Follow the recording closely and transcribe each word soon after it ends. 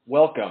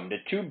Welcome to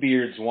Two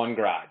Beards, One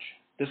Garage.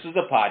 This is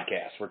a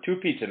podcast where two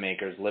pizza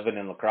makers living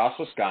in La Crosse,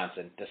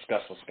 Wisconsin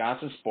discuss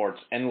Wisconsin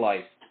sports and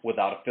life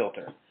without a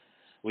filter.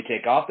 We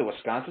take off the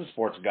Wisconsin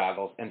sports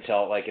goggles and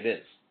tell it like it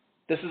is.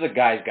 This is a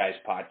Guys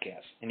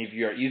podcast, and if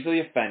you are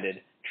easily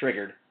offended,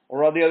 triggered,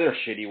 or all the other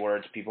shitty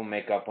words people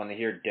make up when they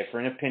hear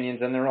different opinions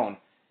than their own,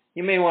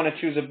 you may want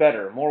to choose a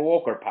better, more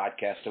woker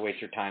podcast to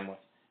waste your time with,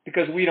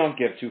 because we don't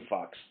give two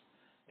fucks.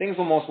 Things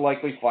will most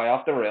likely fly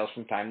off the rails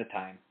from time to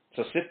time,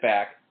 so sit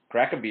back,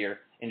 crack a beer,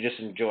 and just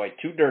enjoy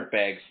two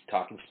dirtbags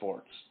talking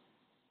sports.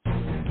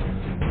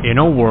 In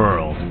a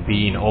world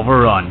being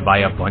overrun by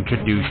a bunch of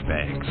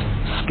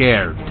douchebags,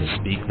 scared to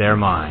speak their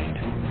mind,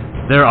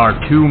 there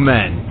are two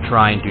men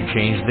trying to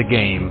change the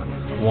game,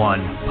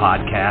 one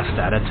podcast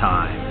at a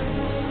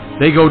time.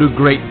 They go to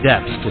great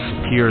depths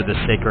to secure the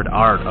sacred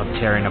art of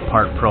tearing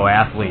apart pro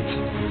athletes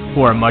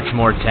who are much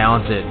more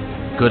talented,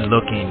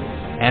 good-looking,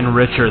 and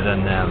richer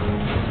than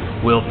them.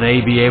 Will they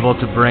be able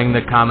to bring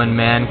the common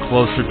man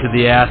closer to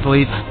the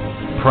athletes?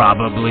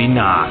 Probably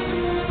not.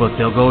 But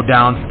they'll go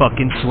down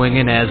fucking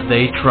swinging as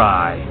they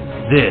try.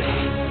 This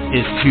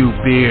is Two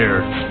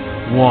Beards,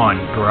 One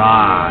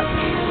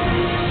Garage.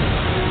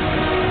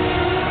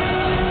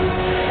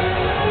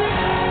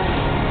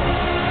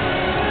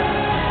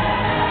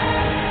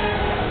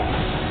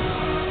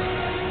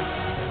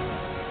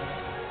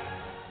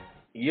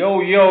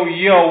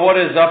 Yo, what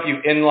is up, you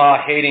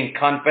in-law hating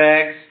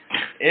cuntbags?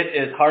 It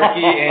is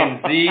Harkey and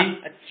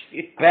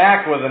Z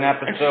back with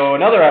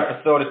another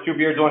episode of Two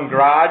Beards, One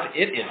Garage.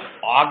 It is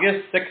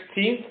August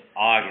 16th.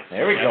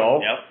 There we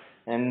go. Yep.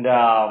 And,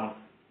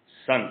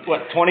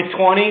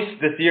 2020,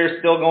 this year's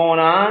still going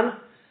on?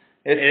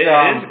 It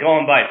is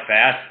going by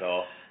fast,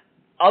 though.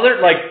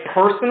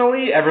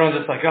 Personally, everyone's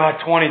just like,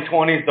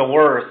 2020 is the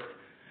worst.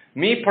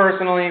 Me,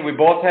 personally, we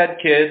both had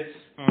kids.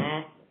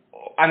 Mm-hmm.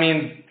 I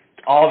mean,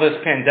 all this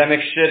pandemic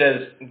shit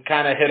has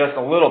kind of hit us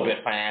a little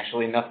bit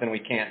financially. Nothing we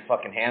can't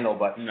fucking handle,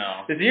 but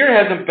no. This year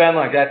hasn't been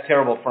like that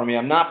terrible for me.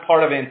 I'm not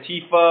part of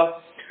Antifa.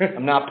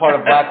 I'm not part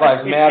of Black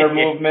Lives Matter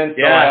movement,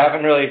 so I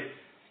haven't really...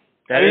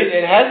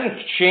 It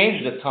hasn't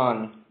changed a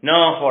ton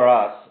for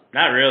us.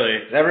 Not really.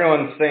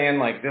 Everyone's saying,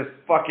 this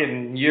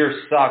fucking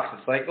year sucks.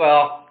 It's like,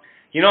 well...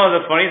 You know,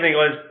 the funny thing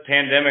was,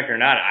 pandemic or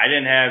not, I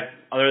didn't have,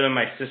 other than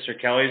my sister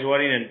Kelly's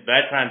wedding, and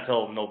that's not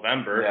until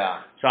November.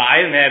 Yeah. So I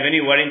didn't have any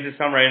weddings this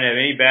summer. I didn't have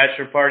any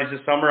bachelor parties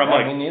this summer.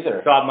 Me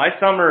neither. So my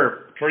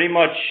summer pretty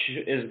much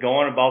is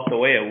going about the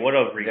way it would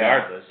have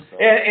regardless. Yeah. So.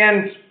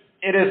 And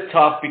it is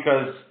tough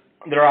because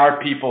there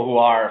are people who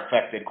are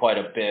affected quite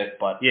a bit.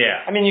 But,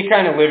 yeah. I mean, you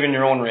kind of live in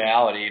your own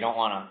reality. You don't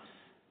want to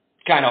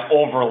kind of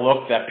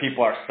overlook that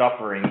people are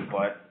suffering.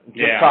 But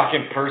just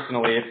talking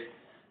personally, it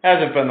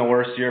hasn't been the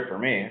worst year for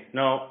me.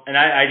 No, and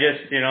I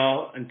just,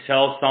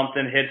 until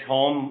something hits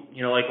home,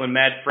 like when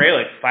Matt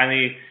Fralick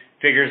finally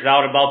figures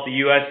out about the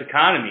U.S.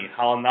 economy,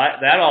 how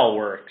that all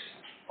works.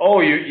 Oh,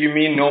 you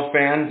mean no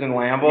fans in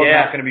Lambeau?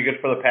 Yeah. Not going to be good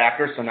for the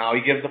Packers, so now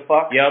he gives a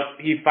fuck? Yep,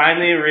 he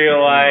finally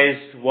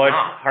realized what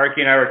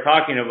Harkey and I were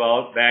talking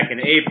about back in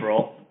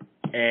April,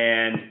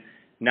 and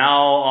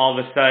now all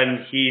of a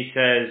sudden he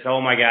says,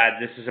 oh my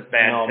God, this is a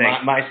bad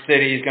thing. My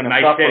city's going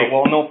to suffer. City.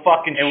 Well, no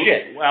fucking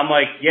shit. I'm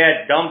like,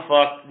 yeah, dumb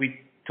fuck, we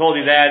told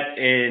you that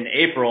in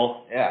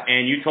April,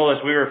 and you told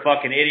us we were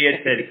fucking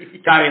idiots,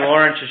 that Tommy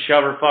Lawrence should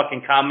shove her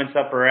fucking comments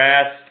up her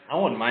ass. I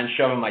wouldn't mind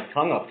shoving my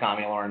tongue up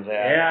Tommy Lawrence's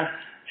ass. Yeah.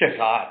 She's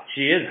hot.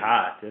 She is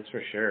hot, that's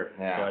for sure.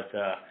 Yeah.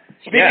 But,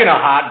 speaking of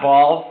hot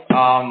balls,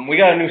 we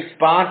got a new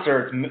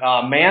sponsor. It's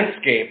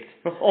Manscaped.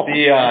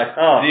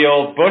 The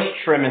old bush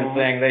trimming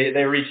thing.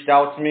 They reached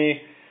out to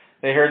me.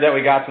 They heard that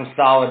we got some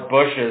solid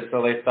bushes,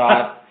 so they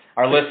thought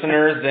our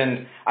listeners,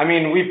 and I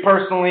mean, we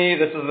personally,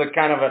 this is a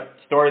kind of a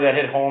story that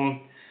hit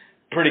home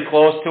pretty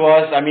close to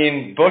us. I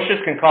mean,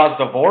 bushes can cause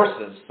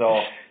divorces, so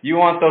you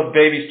want those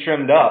babies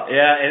trimmed up.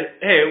 Yeah, and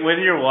hey, when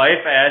your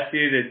wife asks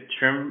you to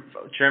trim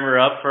her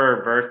up for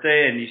her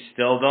birthday and you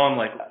still don't,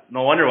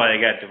 no wonder why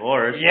they got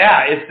divorced.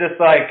 Yeah, it's just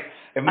like,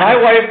 if my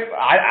wife,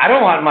 I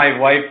don't want my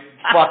wife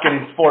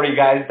fucking 40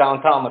 guys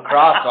downtown La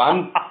Crosse,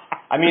 so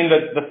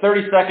the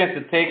 30 seconds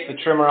it takes to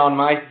trim around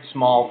my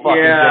small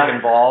fucking dick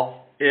and balls.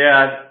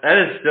 Yeah,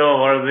 that's still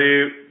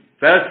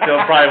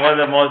probably one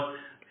of the most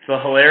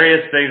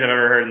hilarious things I've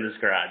ever heard in this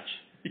garage.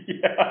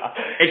 Yeah.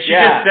 And she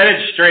just said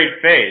it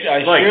straight face. Yeah,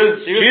 she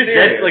was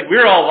serious. We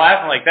were all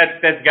laughing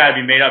that's gotta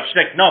be made up. She's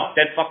like, no,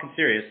 that's fucking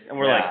serious. And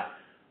we're like,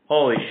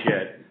 holy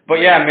shit. But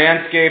yeah,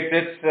 Manscaped,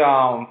 it's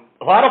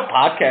a lot of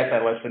podcasts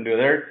I listen to.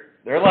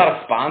 There are a lot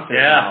of sponsors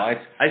now.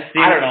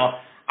 I don't know.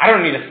 I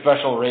don't need a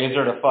special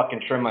razor to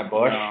fucking trim my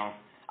bush. No.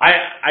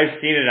 I've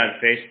seen it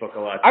on Facebook a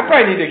lot, too. I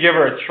probably need to give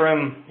her a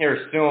trim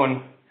here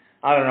soon.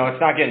 I don't know.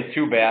 It's not getting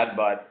too bad,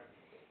 but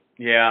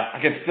yeah, I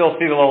can still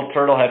see the little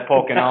turtle head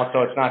poking out,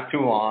 so it's not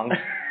too long.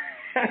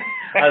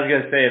 I was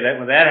going to say, that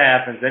when that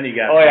happens, then you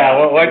got... Oh, yeah.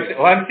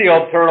 Once the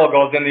old turtle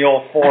goes in the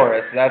old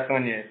forest, that's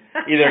when you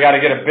either got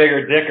to get a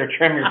bigger dick or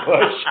trim your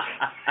bush.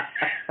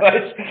 But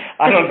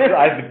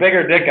the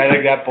bigger dick, I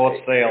think that both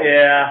sails.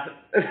 Yeah.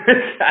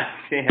 God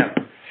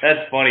damn.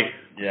 That's funny.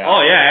 Yeah.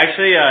 Oh, yeah.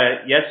 Actually,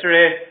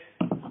 yesterday,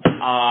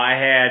 I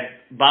had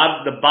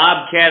the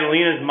Bob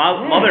Catalina's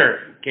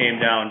mother came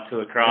down to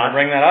lacrosse.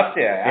 Bring that up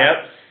to you. Yeah.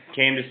 Yep.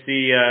 Came to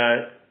see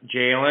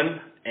Jalen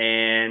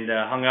and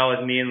hung out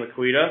with me and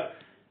Laquita.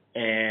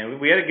 And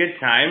we had a good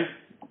time.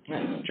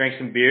 Nice. Drank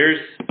some beers.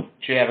 Did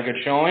she have a good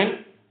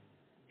showing?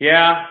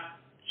 Yeah.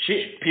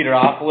 She petered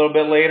off a little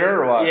bit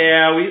later, or what?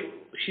 Yeah,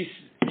 she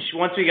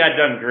once we got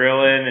done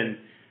grilling, and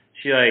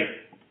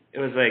it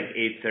was like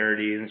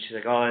 8:30, and she's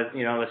like, oh,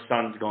 the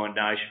sun's going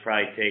down. I should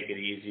probably take it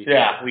easy.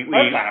 Yeah, that's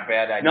not a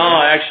bad idea.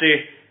 No,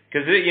 actually,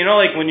 because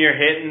like when you're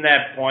hitting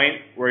that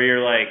point where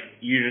you're like,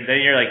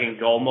 then you're like in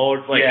go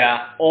mode. Like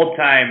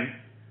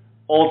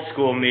old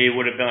school me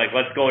would have been like,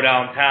 let's go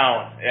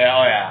downtown. Yeah,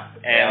 oh yeah.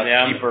 And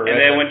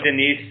then when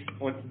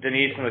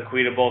Denise and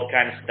Laquita both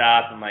kind of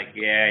stopped, I'm like,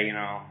 yeah,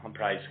 I'm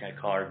probably just gonna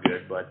call her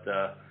good. But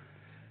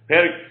we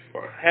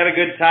had a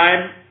good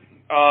time.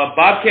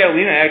 Bob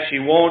Catalina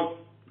actually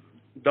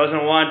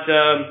doesn't want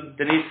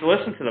Denise to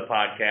listen to the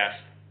podcast.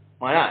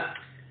 Why not?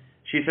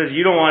 She says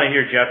you don't want to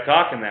hear Jeff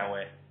talking that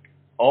way.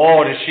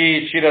 Oh, does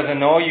she doesn't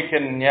know you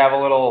can have a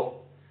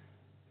little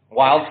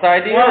wild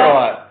side to you, or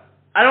what?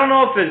 I don't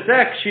know if it's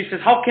that. She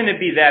says, how can it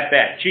be that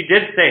bad? She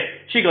did say,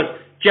 she goes,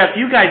 Jeff,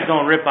 you guys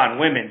don't rip on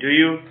women, do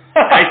you?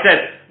 I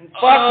said,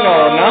 fuck no.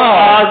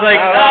 I was like,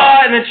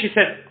 and then she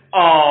said,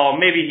 oh,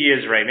 maybe he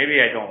is right.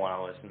 Maybe I don't want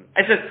to listen.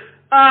 I said,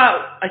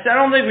 I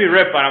don't think we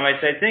rip on him. I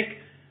said, I think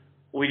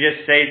we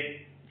just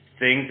say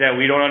things that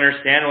we don't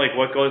understand, like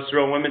what goes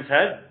through a woman's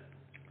head.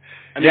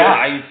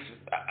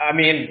 I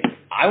mean,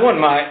 I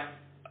wouldn't mind,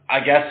 I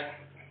guess,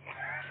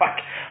 fuck,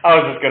 I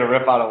was just going to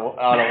rip on a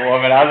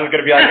woman. I was just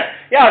going to be like,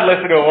 I'd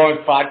listen to a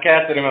woman's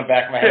podcast, and in the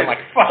back of my head, I'm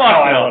like, fuck no,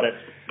 I wouldn't.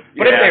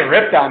 But if they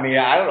ripped on me,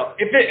 I don't know.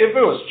 If it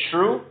was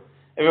true,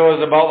 if it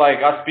was about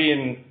like us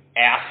being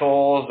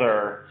assholes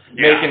or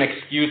making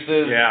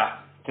excuses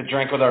to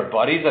drink with our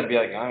buddies, I'd be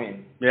like,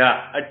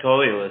 I'd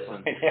totally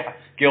listen. Yeah,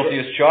 guilty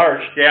as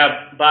charged.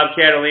 Yeah, Bob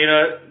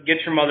Catalina,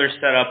 get your mother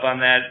set up on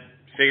that.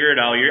 Figure it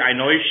out. I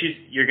know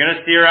you're going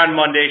to see her on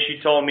Monday. She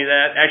told me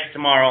that. Actually,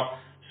 tomorrow.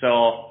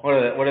 So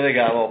what do they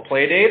got? A little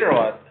play date or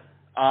what?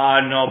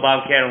 No,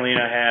 Bob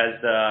Catalina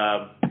has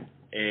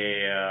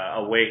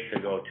a wake to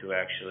go to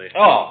actually.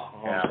 Oh,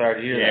 I'm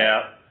sorry to hear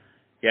that.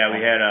 Yeah,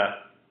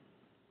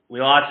 we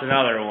lost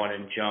another one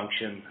in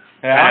Junction.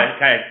 Yeah,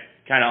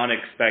 kind of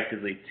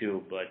unexpectedly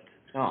too, but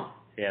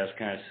yeah, it's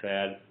kind of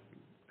sad.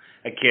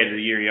 A kid a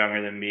year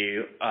younger than me.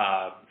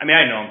 I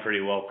know him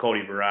pretty well.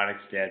 Cody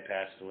Veronic's dad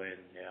passed away, and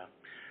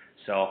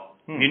so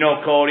you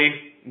know Cody,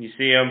 you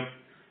see him.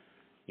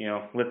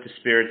 Lift the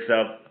spirits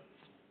up,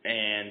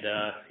 and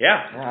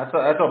that's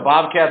what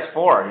Bobcat's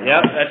for.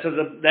 Yep,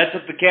 that's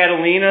what the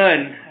Catalina,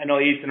 and I know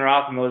Ethan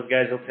Roth and those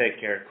guys will take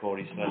care of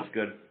Cody, so that's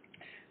good.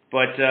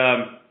 But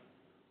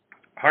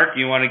Hart, do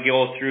you want to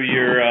go through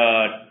your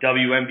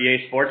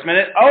WNBA Sports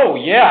Minute? Oh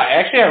yeah,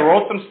 actually I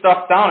wrote some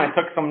stuff down. I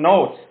took some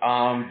notes.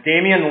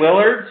 Damian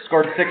Lillard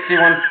scored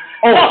 61.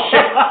 Oh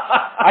shit!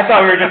 I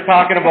thought we were just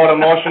talking about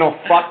emotional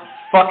fuck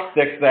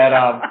sticks that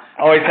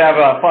always have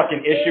a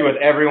fucking issue with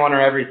everyone or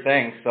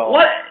everything. So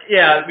what?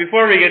 Yeah.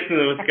 Before we get to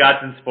the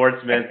Wisconsin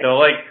Sportsman,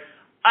 though,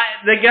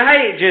 the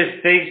guy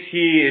just thinks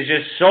he is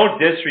just so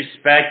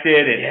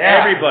disrespected, and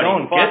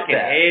everybody fucking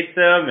hates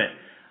him. And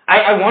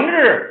I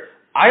wonder.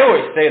 I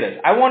always say this.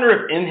 I wonder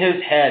if in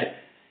his head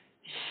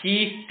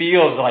he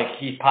feels like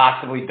he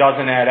possibly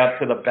doesn't add up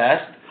to the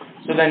best.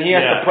 So then he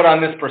has to put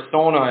on this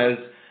persona as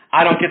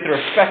I don't get the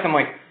respect. I'm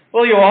like,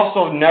 well, you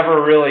also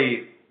never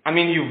really.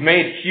 You've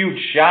made huge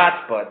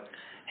shots, but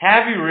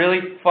have you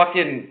really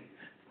fucking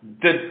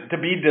to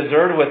be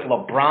deserved with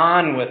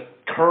LeBron, with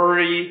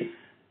Curry?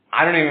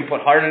 I don't even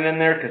put Harden in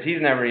there because he's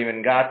never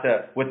even got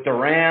with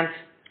Durant.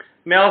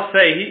 I'll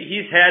say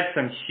he's had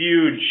some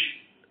huge,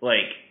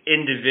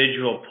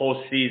 individual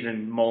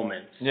postseason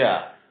moments.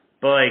 Yeah.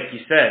 But like you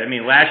said,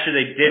 last year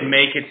they did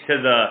make it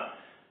to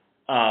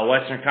the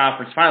Western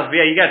Conference Finals. But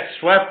you got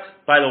swept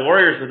by the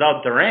Warriors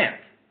without Durant.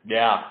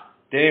 Yeah.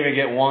 Didn't even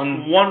get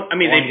one.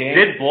 They game.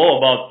 Did blow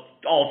about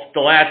the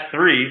last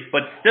three,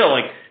 but still,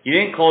 you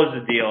didn't close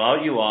the deal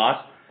out. You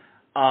lost.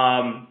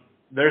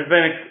 There's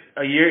been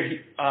a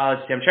year.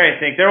 I'm trying to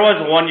think. There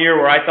was one year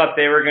where I thought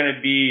they were going to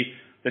be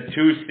the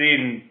 2 seed,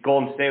 and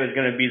Golden State was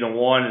going to be the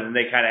 1, and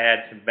they kind of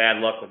had some bad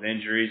luck with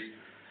injuries.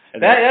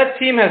 And that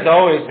team has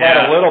always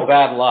had a little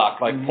bad luck,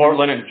 like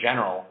Portland in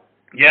general.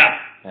 Yeah.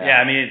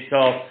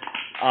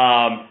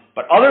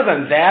 But other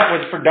than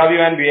that, for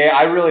WNBA,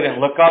 I really didn't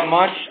look up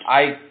much.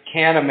 I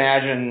can't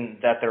imagine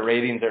that their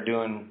ratings are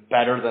doing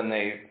better than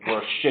they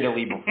were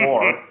shittily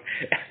before.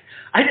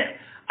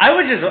 I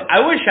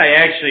wish I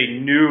actually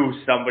knew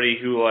somebody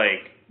who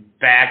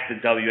backed the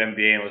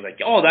WNBA and was like,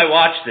 oh, I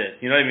watched it.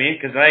 You know what I mean?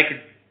 Because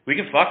we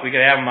could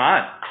have them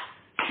on.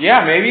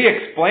 Yeah, maybe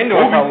explain to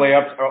us how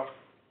layups.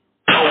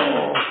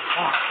 Oh,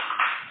 fuck!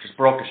 Just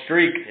broke a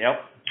streak.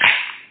 Yep.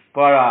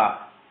 But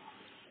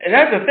and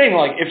that's the thing.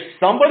 If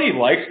somebody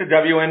likes the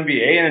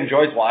WNBA and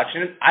enjoys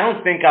watching it, I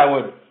don't think I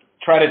would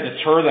try to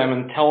deter them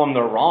and tell them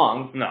they're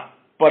wrong. No.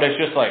 But it's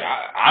just like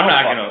I'm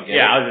not gonna.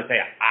 Yeah, I was gonna say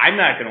I'm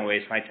not gonna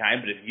waste my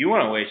time. But if you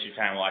want to waste your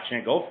time watching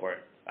it, go for it.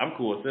 I'm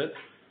cool with it.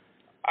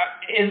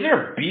 Is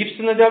there beefs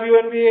in the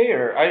WNBA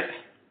or I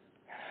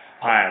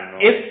don't know.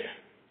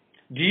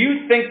 Do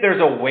you think there's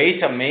a way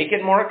to make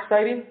it more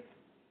exciting?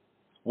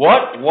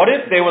 What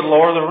if they would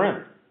lower the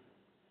rim?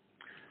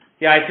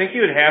 Yeah, I think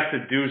you would have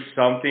to do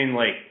something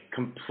like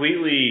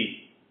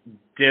completely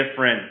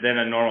different than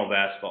a normal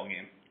basketball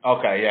game.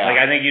 Okay, yeah. Like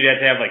I think you'd have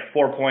to have like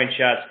 4-point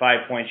shots,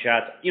 5-point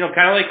shots. You know,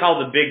 kind of like how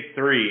the Big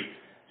Three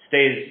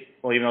stays.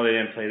 Well, even though they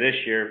didn't play this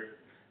year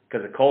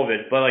because of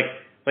COVID, but like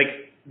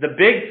the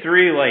Big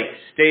Three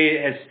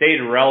has stayed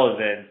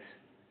relevant,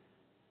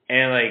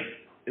 and like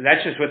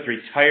that's just with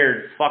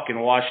retired fucking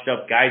washed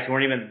up guys who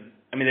weren't even.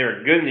 I mean, they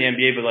were good in the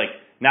NBA, but like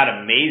not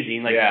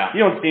amazing. Like you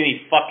don't see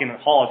any fucking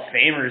Hall of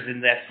Famers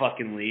in that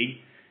fucking league.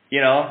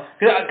 You know,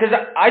 because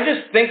I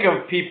just think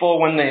of people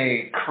when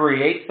they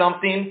create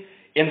something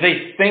and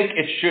they think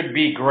it should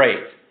be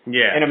great,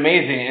 and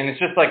amazing, and it's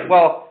just like,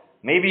 well,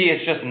 maybe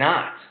it's just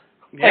not.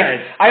 Yeah, like,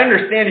 I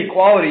understand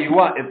equality. You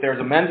want if there's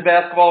a men's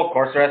basketball, of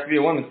course there has to be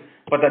a women's,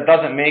 but that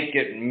doesn't make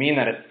it mean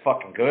that it's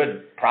fucking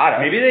good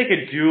product. Maybe they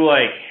could do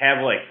have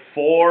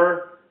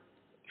 4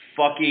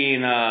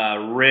 fucking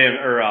rim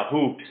or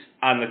hoops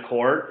on the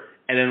court,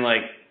 and then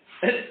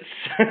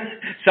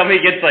somebody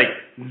gets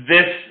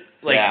this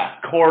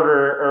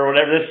quarter or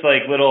whatever, this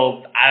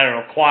little, I don't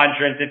know,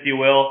 quadrant, if you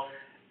will.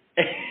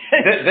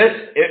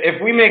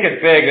 If we make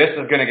it big, this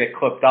is going to get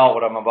clipped out,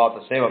 what I'm about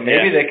to say, but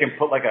maybe they can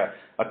put a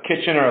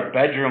kitchen or a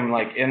bedroom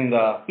on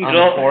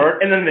the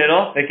court. In the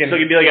middle? They can, so it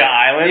could be like an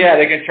island? Yeah,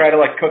 they can try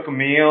to cook a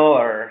meal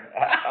or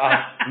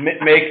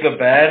make the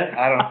bed.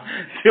 I don't know.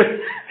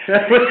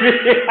 That would be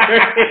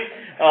great.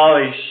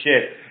 Holy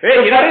shit.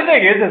 Hey, the funny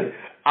thing is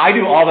I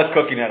do all the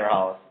cooking at our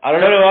house. I don't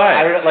know. So do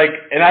I.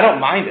 And I don't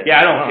mind it. Yeah,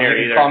 I don't care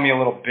either. You can call me a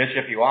little bitch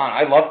if you want.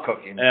 I love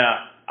cooking.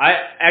 Yeah.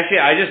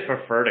 I just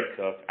prefer to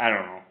cook. I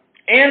don't know.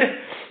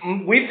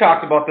 And we've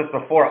talked about this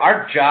before.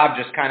 Our job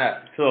just kind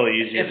of... It's a little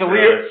easier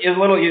It's a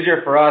little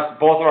easier for us.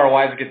 Both of our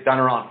wives get done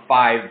around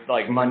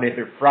 5, Monday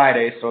through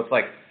Friday. So it's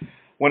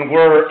when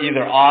we're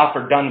either off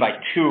or done by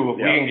 2,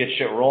 we can get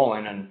shit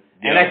rolling. And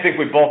I think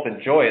we both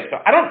enjoy it. So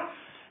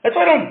that's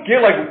why I don't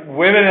get,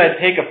 women that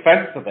take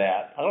offense to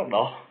that. I don't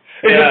know.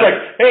 It's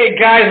just hey,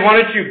 guys,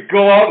 why don't you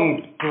go out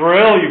and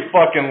grill, you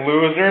fucking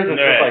losers? It's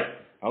just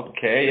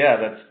okay, yeah,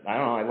 I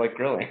don't know, I like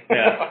grilling.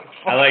 Yeah,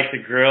 I like to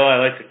grill, I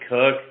like to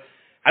cook.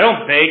 I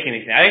don't bake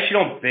anything. I actually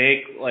don't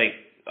bake,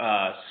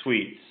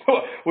 sweets.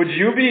 Would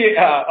you be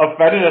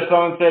offended if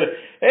someone said,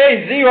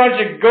 hey, Z, why don't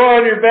you go out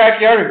in your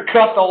backyard and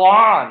cut the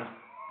lawn?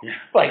 Yeah.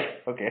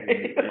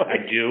 Okay.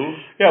 I do?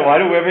 Yeah, why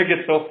do women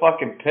get so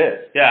fucking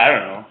pissed? Yeah, I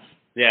don't know.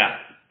 Yeah,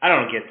 I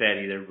don't get that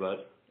either,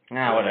 but...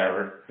 Nah,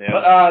 whatever. Yeah.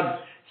 But,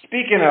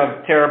 speaking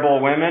of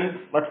terrible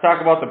women, let's talk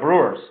about the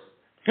Brewers.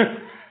 I don't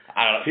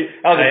know.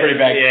 That was a pretty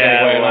bad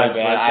segue.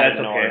 That's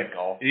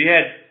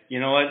okay. You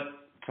know what?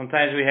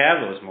 Sometimes we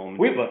have those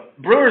moments.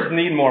 Brewers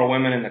need more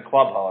women in the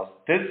clubhouse.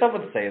 Did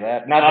someone say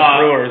that? Not the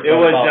Brewers. It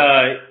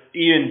was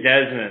Ian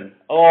Desmond.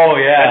 Oh,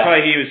 yeah. That's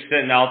why he was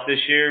sitting out this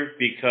year,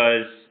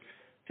 because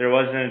there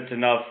wasn't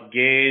enough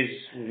gays,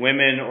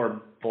 women,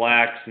 or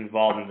blacks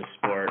involved in the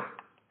sport.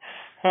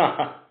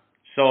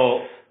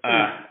 So...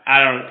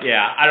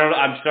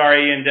 I'm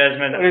sorry, Ian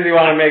Desmond. Does he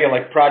want to make it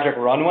like Project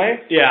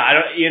Runway? Yeah,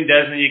 Ian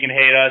Desmond, you can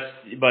hate us,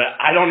 but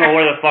I don't know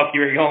where the fuck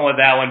you were going with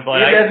that one.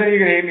 But Ian Desmond, you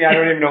can hate me. I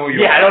don't even know who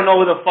you are. Yeah, I don't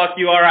know who the fuck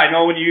you are. I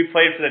know when you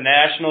played for the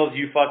Nationals,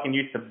 you fucking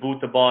used to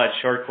boot the ball at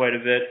short quite a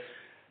bit.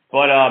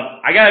 But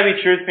I gotta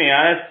be truthfully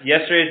honest.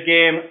 Yesterday's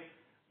game,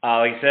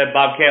 like I said,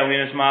 Bob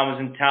Catalina's mom was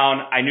in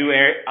town. I knew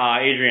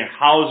Adrian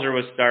Hauser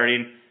was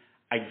starting.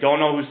 I don't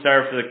know who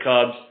started for the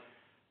Cubs,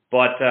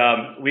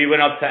 but we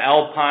went up to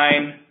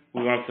Alpine.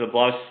 We went up to the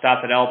Bluffs,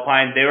 stopped at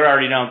Alpine. They were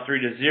already down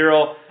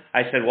 3-0.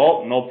 I said,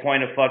 well, no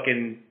point of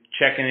fucking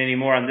checking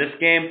anymore on this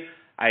game.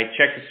 I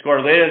checked the score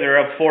later. They're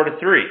up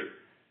 4-3.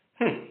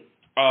 Then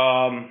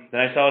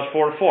I saw it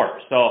was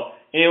 4-4. So,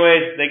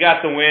 anyways, they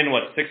got the win,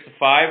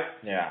 6-5?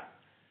 Yeah.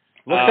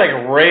 Looks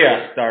like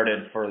Rhea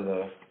started for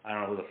the... I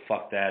don't know who the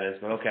fuck that is,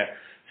 but okay.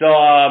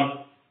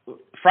 So,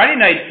 Friday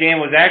night's game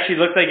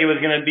looked like it was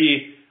going to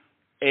be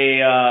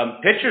a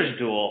pitcher's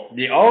duel.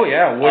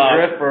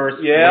 Woodruff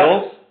versus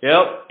Wills.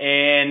 Yep,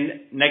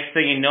 and next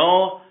thing you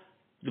know,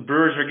 the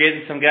Brewers were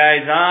getting some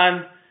guys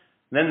on.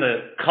 Then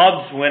the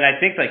Cubs went,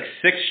 I think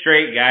 6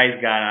 straight guys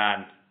got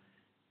on.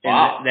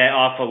 Wow. That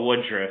off of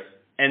Woodruff.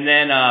 And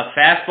then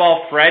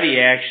Fastball Freddy,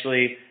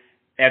 actually,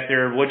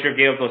 after Woodruff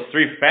gave up those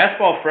 3,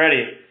 Fastball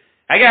Freddy,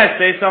 I got to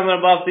say something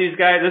about these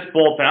guys, this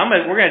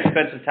bullpen. We're going to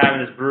spend some time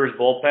in this Brewers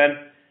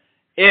bullpen.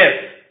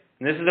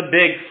 And this is a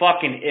big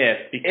fucking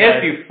if.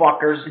 Because, you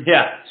fuckers.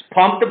 Yeah. Just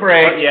pump the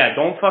brakes.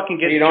 Don't fucking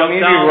get You don't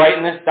need to be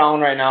writing this down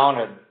right now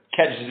to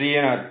catch Z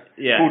in a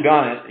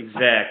whodunit.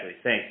 Exactly.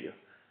 Thank you.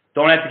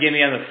 Don't have to get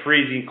me on the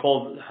freezing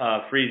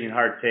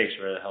hard takes, or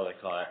whatever the hell they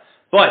call it.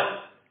 But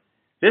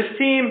this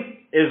team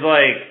is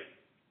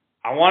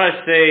I want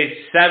to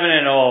say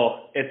 7-0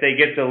 if they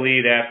get the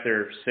lead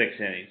after 6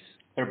 innings.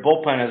 Their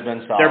bullpen has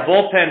been solid. Their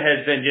bullpen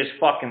has been just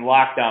fucking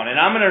locked down. And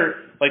I'm going to,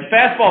 like,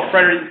 fastball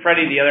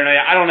Freddie the other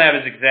night, I don't have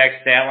his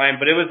exact stat line,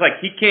 but it was like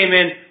he came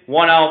in,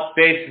 1 out,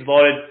 bases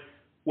loaded,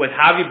 with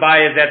Javi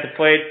Baez at the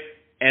plate.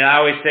 And I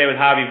always say with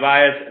Javi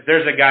Baez, if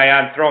there's a guy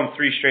on, throw him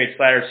 3 straight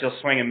sliders, he'll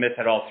swing and miss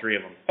at all 3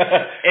 of them.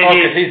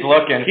 Because he's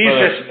looking he's for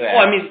just,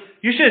 well, I mean,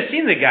 you should have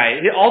seen the guy.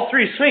 All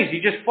 3 swings, he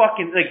just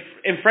fucking, like,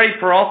 and Freddie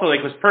Peralta,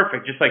 like, was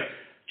perfect.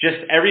 Just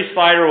every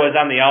slider was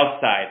on the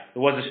outside. It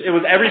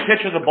was every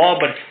pitch was a ball,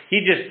 but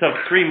he just took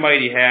 3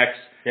 mighty hacks.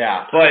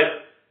 Yeah.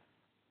 But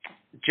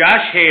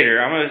Josh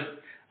Hader,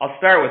 I'll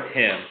start with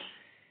him.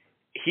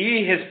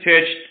 He has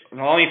pitched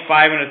only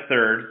 5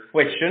 1/3.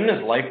 Wait, shouldn't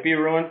his life be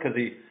ruined because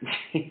he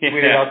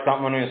tweeted out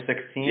something when he was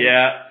 16?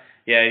 Yeah,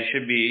 he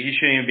should be. He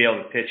shouldn't even be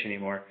able to pitch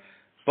anymore.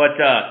 But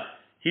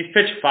he's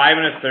pitched 5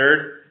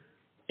 1/3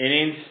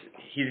 innings.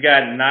 He's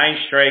got 9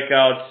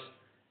 strikeouts,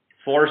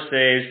 4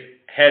 saves.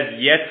 Has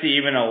yet to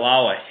even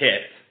allow a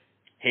hit.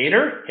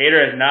 Hader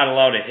has not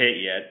allowed a hit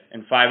yet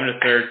in 5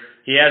 1/3.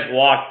 He has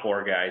walked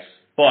 4 guys,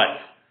 but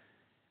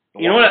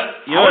you know what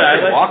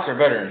I like? Walks are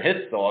better than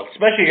hits though,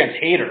 especially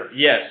against Hader.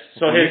 Yes,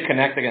 so his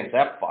connect against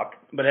that fuck,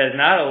 but has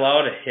not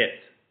allowed a hit.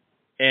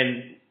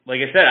 And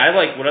like I said, I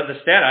like the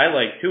stat I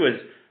like too is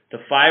the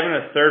 5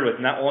 1/3 with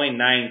not only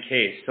 9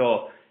 Ks.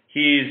 So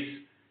he's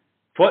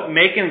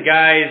making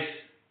guys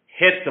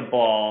hit the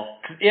ball.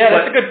 Yeah,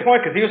 that's a good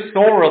point because he was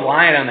so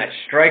reliant on that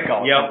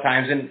strikeout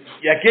sometimes, and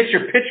get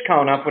your pitch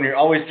count up when you're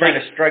always trying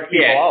to strike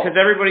people out. Because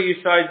everybody you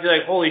saw, you'd be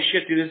like, holy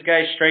shit, dude, this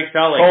guy strikes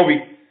out like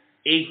Kobe.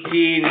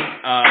 18.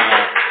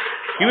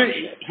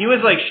 He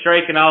was like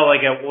striking out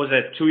like was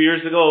it 2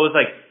 years ago? It was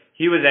like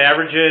he was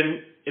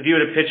averaging, if he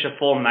would have pitched a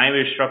full 9, he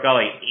would have struck out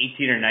like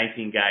 18 or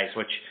 19 guys,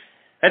 which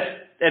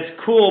that's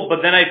cool.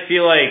 But then I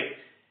feel like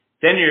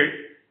then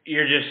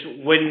you're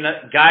just when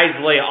guys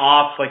lay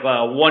off like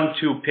a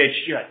 1-2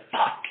 pitch, you're like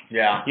fuck.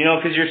 Yeah. You know,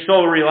 because you're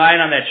so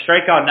reliant on that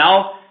strikeout.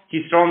 Now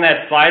he's throwing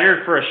that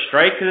slider for a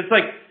strike because it's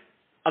like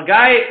a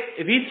guy,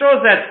 if he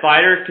throws that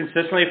slider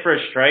consistently for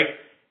a strike,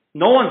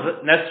 no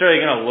one's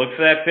necessarily going to look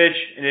for that pitch.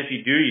 And if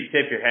you do, you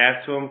tip your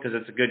hat to him because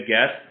it's a good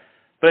guess.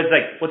 But it's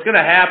like what's going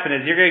to happen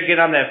is you're going to get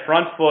on that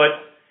front foot.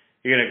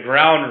 You're going to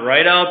ground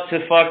right out to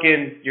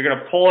you're going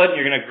to pull it.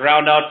 You're going to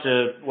ground out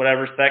to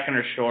whatever, second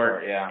or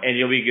short. And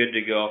you'll be good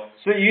to go.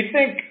 So you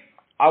think,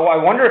 I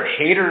wonder if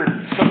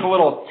Hader took a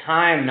little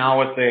time now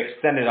with the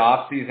extended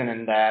off season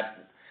and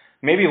that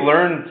maybe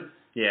learned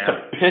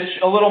to pitch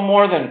a little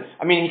more than,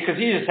 because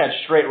he just had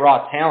straight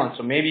raw talent.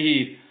 So maybe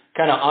he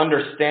kind of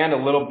understand a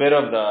little bit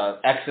of the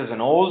X's and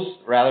O's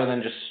rather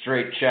than just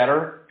straight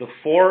cheddar. The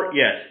 4,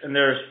 yes, and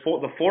there's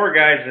the 4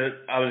 guys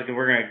that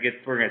we're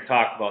gonna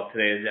talk about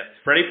today is that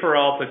Freddie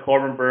Peralta,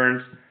 Corbin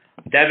Burns,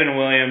 Devin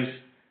Williams,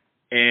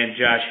 and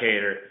Josh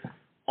Hader.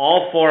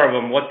 All 4 of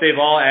them, what they've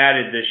all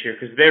added this year,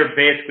 because they're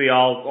basically the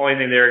only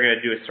thing they were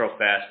gonna do is throw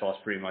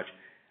fastballs pretty much.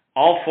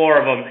 All 4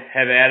 of them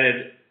have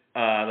added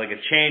like a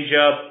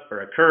changeup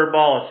or a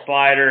curveball, a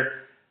slider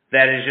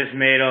that has just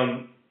made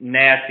them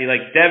nasty.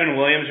 Like Devin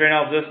Williams right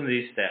now, listen to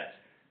these stats.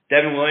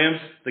 Devin Williams,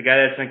 the guy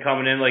that's been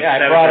coming in like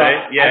 7 8.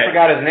 I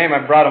forgot his name. I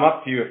brought him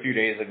up to you a few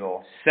days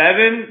ago.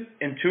 7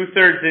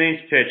 2/3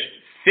 innings pitched,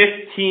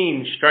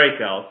 15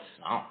 strikeouts,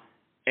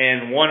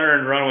 and 1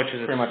 earned run, which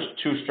is pretty much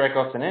 2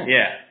 strikeouts an inning.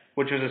 Yeah,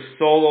 which was a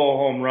solo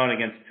home run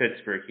against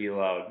Pittsburgh he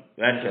allowed.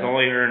 That's his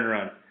only earned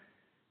run.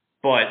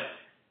 But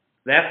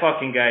that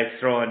fucking guy's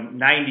throwing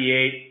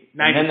 98.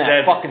 97. And then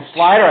that fucking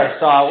slider I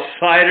saw.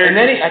 Slider. And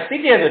then I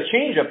think he has a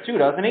changeup too,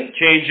 doesn't he?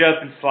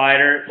 Changeup and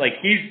slider. Like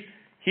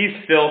he's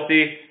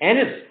filthy. And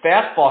his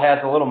fastball has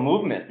a little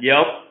movement.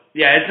 Yep.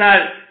 Yeah, it's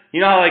not,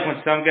 you know how like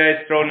when some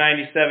guys throw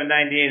 97,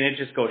 98 and it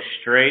just goes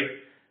straight?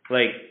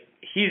 Like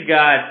he's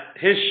got,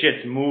 his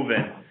shit's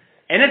moving.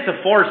 And it's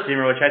a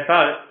 4-seamer, which I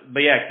thought,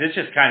 but yeah, 'cause it's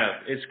just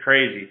it's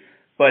crazy.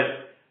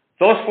 But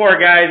those 4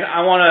 guys,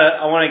 I want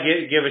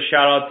to give a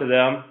shout out to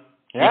them.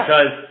 Yeah.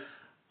 Because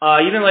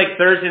even like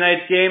Thursday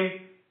night's game,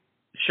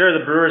 sure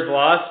the Brewers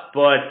lost,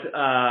 but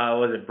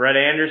was it Brett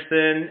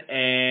Anderson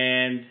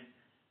and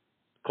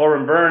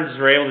Corbin Burns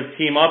were able to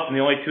team up, and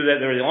they were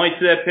the only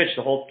two that pitched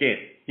the whole game.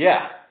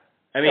 Yeah.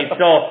 I mean,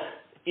 so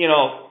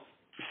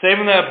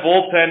saving that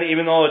bullpen,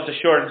 even though it's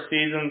a shortened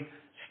season,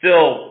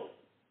 still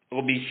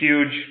will be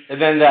huge. And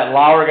then that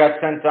Lauer got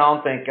sent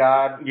down, thank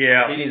God.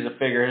 Yeah. He needs to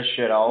figure his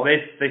shit out.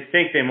 They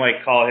think they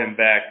might call him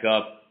back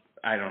up.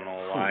 I don't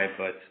know why,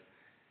 but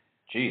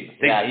jeez.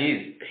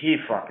 He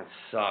fucking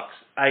sucks.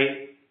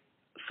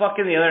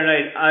 The other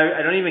night,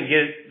 I don't even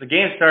get, the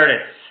game started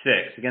at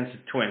 6 against the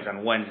Twins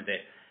on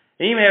Wednesday.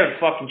 They didn't even have a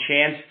fucking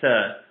chance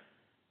to,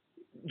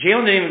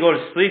 Jalen didn't even go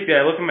to sleep yet.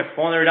 I looked at my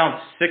phone, they were down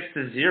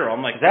 6-0.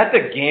 I'm like, is that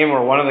the game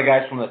where one of the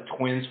guys from the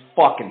Twins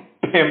fucking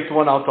pimped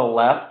one out to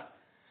left?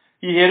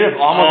 He hit it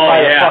almost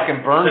by the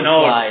fucking Burns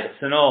slide.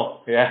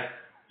 Sano. Yeah.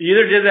 He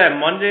either did that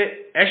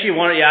Monday, actually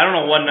I don't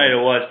know what night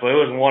it was, but it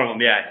was one of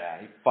them, Yeah,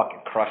 he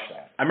fucking crushed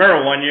that. I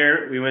remember one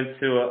year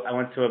I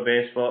went to a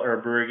baseball or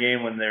a Brewer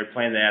game when they were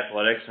playing the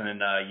Athletics,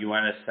 and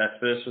Yoenis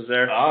Cespedes was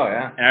there. Oh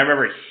yeah. And I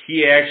remember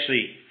he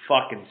actually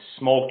fucking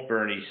smoked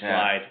Bernie's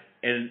slide,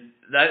 and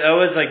That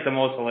was like the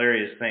most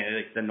hilarious thing,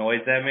 like the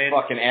noise that made.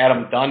 Fucking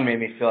Adam Dunn made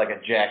me feel like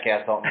a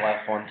jackass out in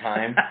left one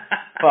time.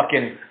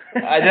 Fucking.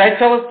 Did I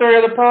tell the story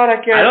of the pod? I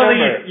can't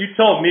remember. Think you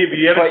told me, but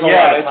you haven't told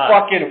yeah, it's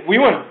fucking. We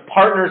went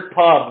Partners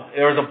Pub.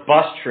 There was a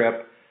bus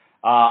trip.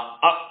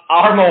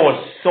 Armo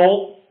was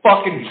so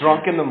fucking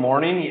drunk in the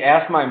morning. He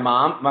asked my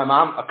mom.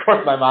 Of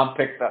course, my mom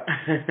picked up.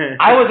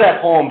 I was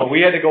at home, but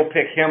we had to go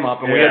pick him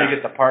up, and we had to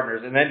get the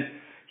Partners. And then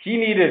he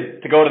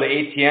needed to go to the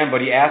ATM, but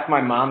he asked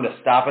my mom to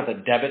stop at the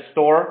debit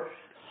store.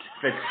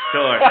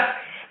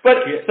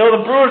 But so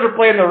the Brewers are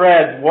playing the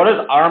Reds. What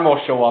does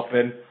Armo show up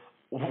in?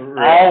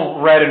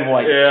 All red and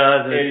white.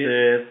 Yeah, that's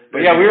it. But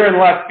yeah, we were in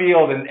left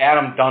field, and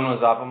Adam Dunn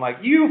was up. I'm like,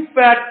 you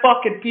fat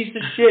fucking piece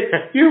of shit.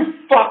 You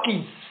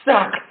fucking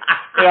suck.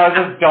 And I was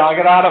just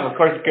dogging on him. Of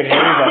course, he couldn't hear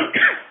me, but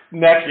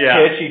next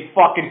pitch, he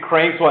fucking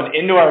cranks one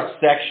into our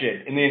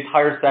section, and the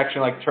entire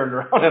section, like, turned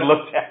around and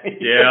looked at me.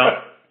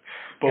 Yeah.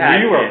 But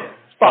we were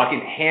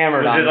fucking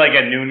hammered on it. Was it like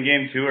a noon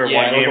game, too, or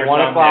one game it was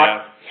 1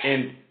 o'clock,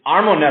 and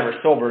Armo never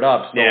sobered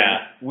up, so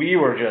we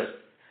were just...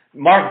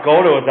 Mark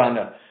Goda was on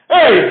the,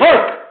 hey,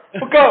 Hark!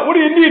 What do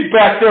you need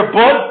back there,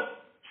 bud?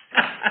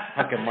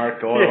 Fucking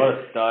Mark Goda, what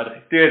a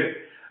stud. Dude,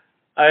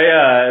 I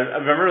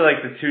remember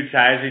like the 2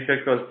 times we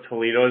took those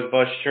Toledo's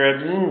bus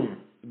trips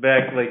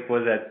back, like,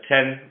 was that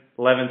 10,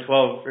 11,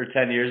 12, or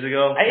 10 years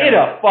ago? I ate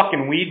a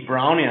fucking weed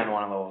brownie on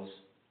one of those.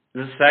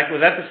 Was that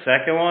the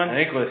second one? I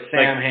think it was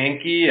Sam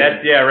Hankey.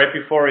 Right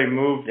before we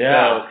moved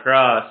to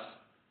Cross.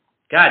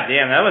 God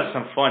damn, that was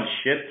some fun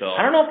shit, though.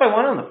 I don't know if I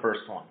went on the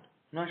first one.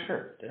 I'm not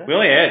sure. Did I? We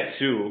only had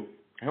 2.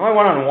 I know I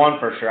went on 1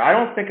 for sure. I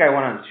don't think I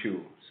went on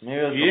 2. So maybe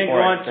it was you didn't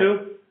go on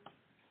 2?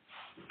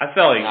 I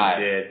felt like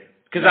you did.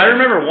 Because I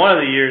remember one of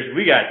the years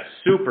we got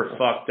super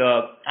fucked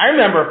up. I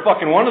remember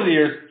fucking one of the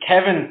years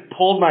Kevin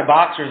pulled my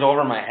boxers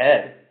over my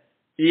head.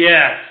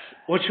 Yes.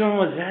 Which one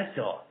was that,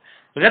 though?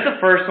 Was that the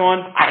first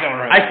one? I don't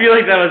remember. I feel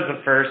like that was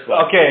the first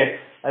one. Okay.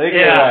 I think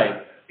you're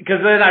right.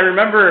 Because then I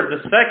remember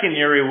the second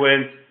year we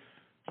went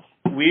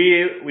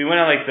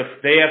on like the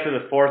day after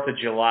the 4th of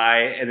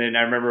July, and then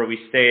I remember we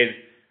stayed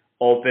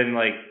open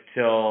like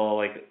till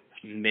like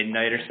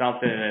midnight or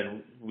something, and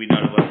then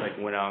none of us like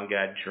went out and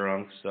got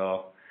drunk.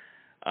 So,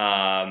 so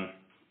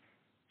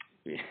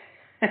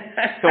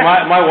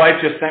my wife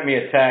just sent me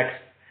a text,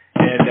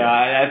 and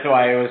that's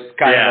why it was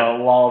kind of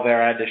a lull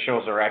there. I had to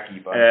show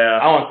Zarecki, but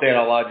I won't say it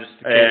out loud just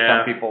in case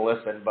some people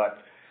listen. But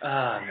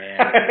man,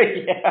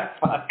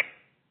 fuck.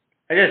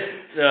 I just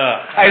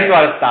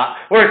want to stop.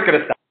 We're just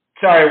gonna stop.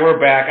 Sorry, we're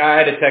back. I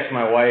had to text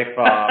my wife.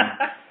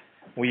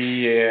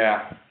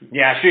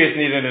 She just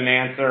needed an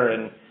answer,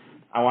 and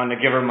I wanted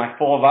to give her my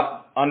full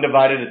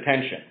undivided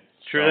attention.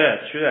 True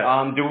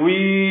that. Do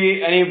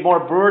we any more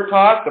Brewer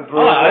talk? The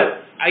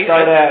Brewers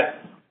started at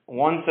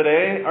 1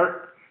 today.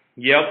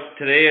 Yep,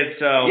 today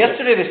it's.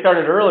 Yesterday they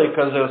started early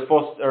because it was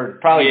supposed to, or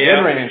probably did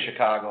rain in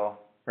Chicago,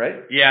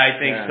 right? Yeah, I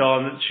think so.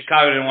 And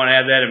Chicago didn't want to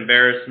have that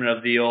embarrassment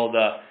of the old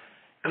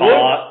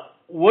call-out.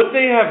 Would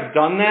they have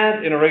done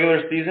that in a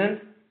regular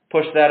season?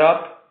 Push that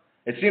up?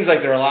 It seems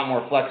like they're a lot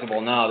more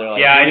flexible now. They're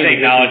like, I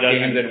think now it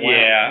doesn't.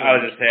 I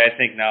was just saying, I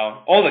think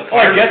now.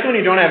 I guess when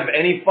you don't have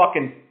any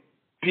fucking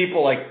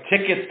people like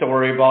tickets to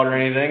worry about or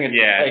anything, it's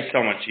it's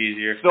so much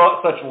easier.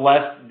 Such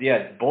less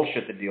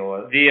bullshit to deal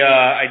with.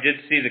 I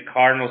did see the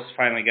Cardinals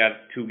finally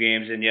got 2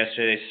 games in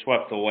yesterday. They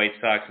swept the White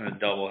Sox in a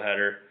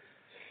doubleheader.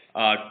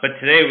 But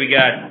today we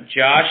got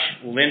Josh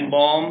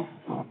Bloom,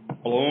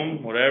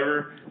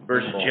 whatever,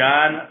 versus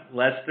John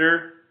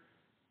Lester.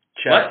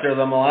 Chester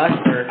the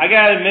molester. I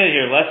gotta admit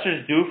here,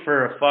 Lester's due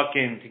for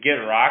to get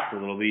rocked a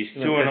little bit.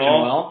 He's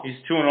 2-0. He's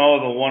 2-0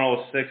 with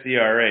a 1.06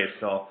 ERA.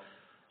 So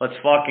let's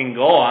fucking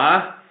go,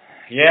 huh?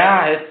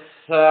 Yeah, it's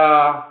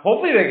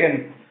hopefully they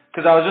can.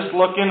 Because I was just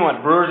looking.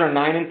 What Brewers are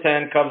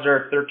 9-10, Cubs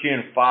are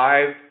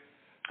 13-5.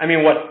 I mean,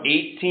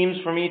 8 teams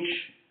from each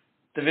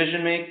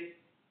division make?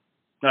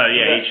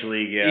 Each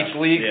league. Yeah, each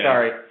league. Yeah.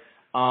 Sorry,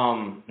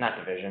 not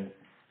division.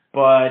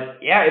 But,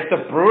 if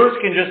the Brewers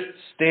can just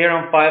stay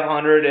around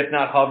 500, if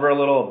not hover a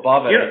little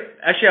above it.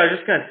 Actually, I was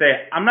just going to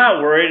say, I'm not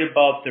worried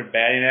about their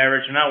batting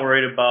average. I'm not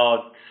worried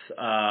about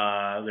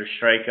their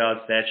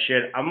strikeouts, that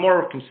shit. I'm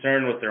more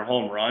concerned with their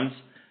home runs.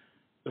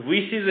 If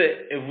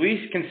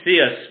we can see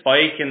a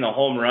spike in the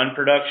home run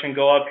production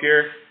go up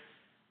here,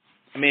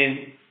 I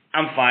mean,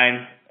 I'm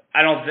fine.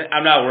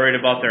 I'm not worried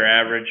about their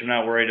average. I'm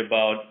not worried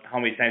about how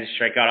many times they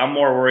strike out. I'm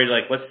more worried,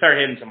 let's start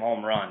hitting some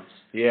home runs.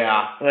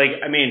 Yeah.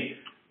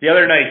 The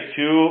other night,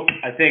 too,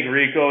 I think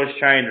Rico was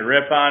trying to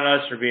rip on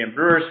us for being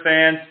Brewers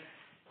fans.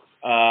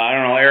 I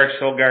don't know, Eric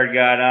Sogard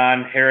got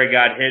on, Harry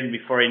got hit, and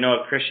before you know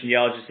it, Christian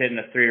Yelich just hitting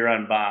a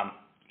 3-run bomb.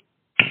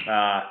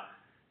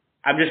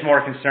 I'm just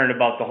more concerned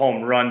about the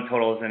home run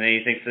totals than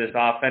anything for this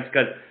offense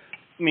because,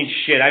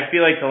 I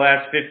feel like the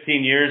last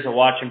 15 years of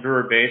watching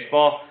Brewer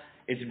baseball,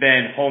 it's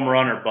been home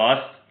run or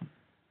bust.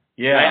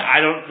 Yeah.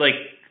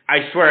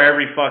 I swear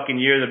every fucking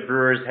year the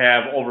Brewers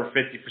have over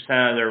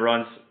 50% of their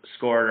runs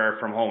scored are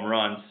from home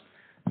runs.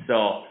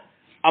 So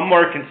I'm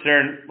more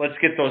concerned. Let's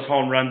get those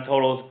home run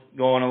totals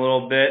going a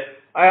little bit.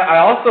 I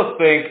also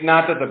think,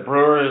 not that the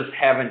Brewers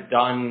haven't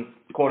done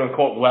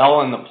quote-unquote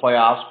well in the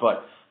playoffs,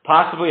 but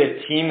possibly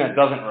a team that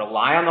doesn't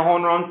rely on the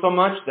home run so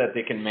much that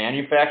they can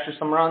manufacture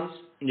some runs.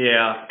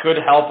 Yeah. Could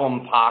help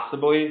them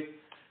possibly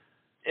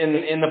in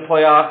the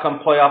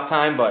playoff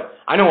time, but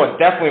I know what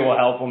definitely will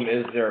help them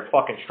is their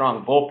fucking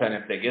strong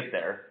bullpen if they get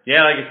there.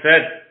 Yeah, like I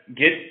said,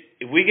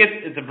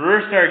 if the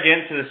Brewers start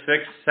getting to the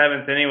 6th,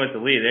 7th inning with the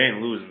lead, they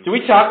ain't losing. Did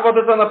we talk about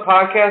this on the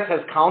podcast? Has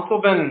Counsell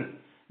been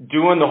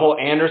doing the whole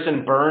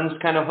Anderson Burns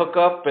kind of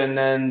hookup, and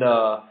then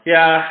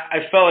Yeah,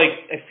 I feel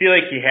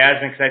like he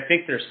hasn't, because I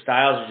think their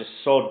styles are just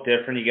so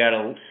different. You got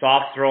a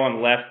soft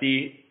throwing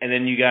lefty, and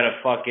then you got a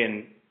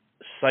fucking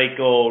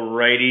psycho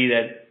righty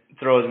that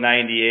throws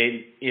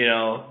 98.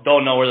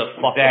 Don't know where the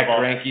fuck Zach the ball.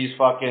 Greinke's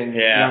fucking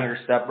younger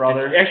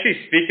stepbrother.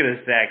 Actually, speaking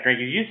of Zach Greinke,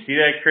 did you see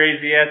that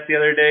crazy ass the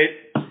other day?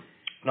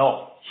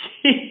 No.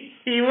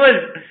 He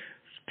was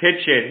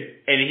pitching,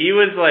 and he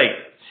was like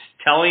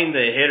telling the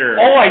hitter.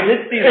 Oh, I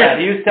did see that.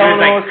 He was telling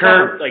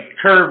like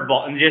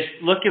curveball, and just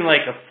looking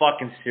like a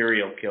fucking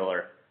serial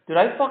killer. Dude,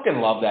 I fucking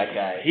love that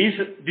guy. Did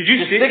you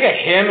Just see? stick at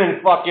him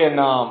and fucking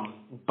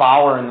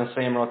Bauer in the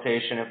same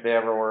rotation if they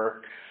ever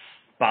were.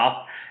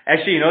 Wow.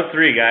 Actually,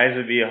 3 guys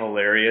would be a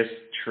hilarious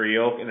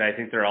trio, and I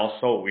think they're all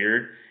so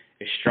weird.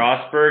 Is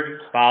Strasburg,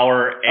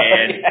 Bauer,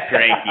 and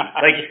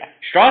Greinke. Like,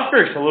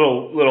 Strasburg's a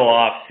little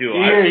off, too.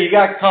 Here, he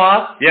got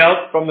caught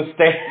Yep. from the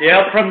stand.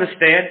 Yep, from the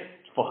stand.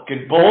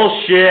 Fucking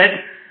bullshit.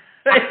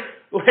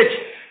 Which,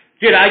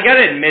 dude, I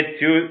gotta admit,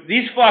 too,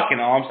 these fucking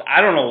umps,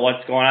 I don't know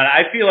what's going on.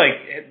 I feel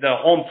like the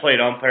home plate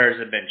umpires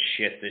have been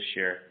shit this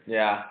year.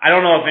 Yeah. I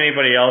don't know if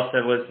anybody else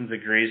that listens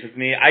agrees with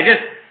me.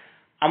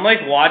 I'm like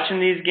watching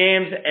these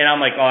games, and I'm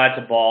like, oh, that's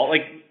a ball.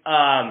 Like,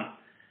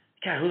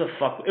 God, who the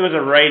fuck? It was a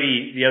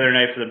righty the other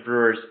night for the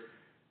Brewers.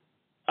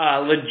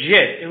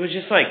 Legit, it was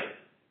just like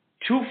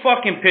 2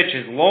 fucking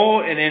pitches,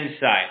 low and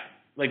inside.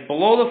 Like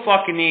below the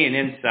fucking knee and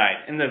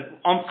inside. And the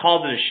ump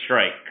called it a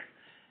strike.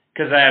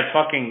 Because I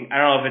don't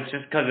know if it's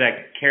just because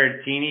that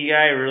Caratini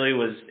guy really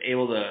was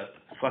able to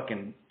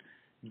fucking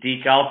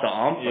deke out the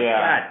ump. But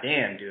God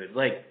damn, dude.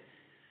 Like,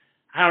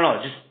 I don't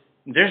know,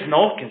 there's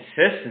no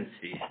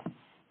consistency.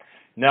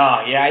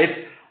 No, yeah,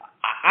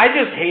 I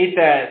just hate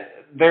that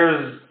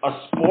there's a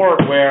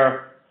sport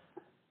where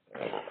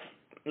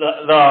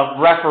the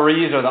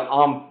referees or the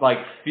ump like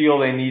feel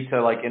they need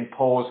to like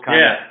impose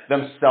kind of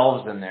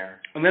themselves in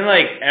there. And then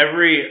like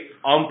every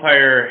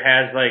umpire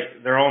has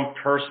like their own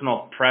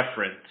personal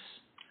preference.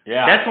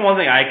 Yeah. That's the one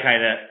thing I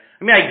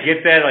I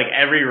get that like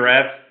every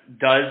ref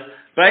does,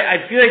 but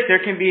I feel like there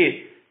can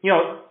be,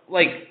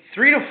 like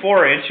 3 to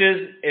 4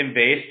 inches in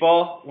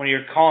baseball when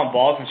you're calling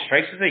balls and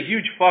strikes is a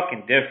huge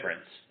fucking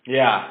difference.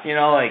 Yeah.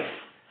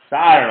 So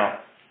I don't know.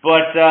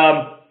 But,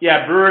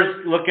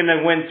 Brewers looking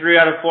to win 3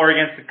 out of 4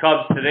 against the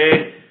Cubs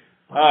today.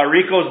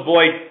 Rico's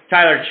boy,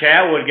 Tyler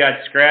Chatwood,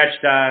 got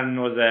scratched on,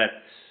 was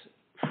that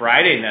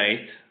Friday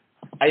night?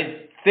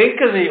 I think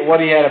because he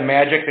had a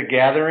Magic the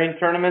Gathering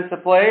tournament to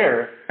play,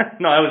 or?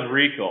 No, that was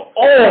Rico.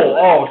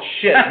 Oh,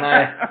 shit,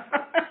 man.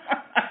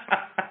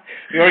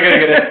 You're going to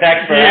get a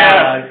text for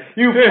that.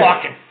 You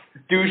fucking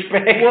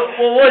douchebag. What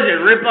was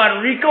it, Rip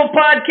on Rico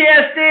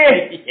podcast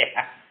day?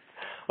 Yeah.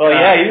 Well,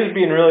 he was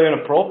being really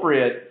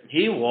inappropriate.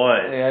 He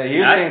was. Yeah, he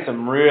was saying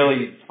some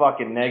really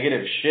fucking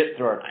negative shit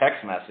through our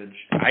text message.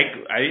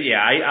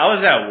 I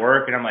was at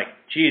work, and I'm like,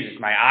 Jesus,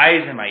 my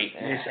eyes and my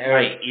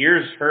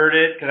ears hurt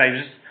it, because I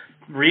was just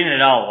reading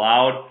it out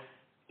loud.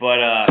 But,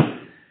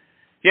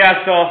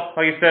 so,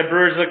 like I said,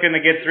 Brewers looking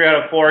to get 3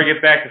 out of 4,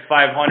 get back to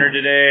 500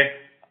 today.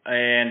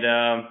 And,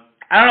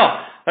 I don't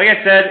know. Like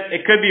I said,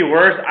 it could be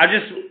worse.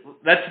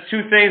 That's the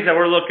 2 things that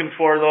we're looking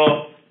for,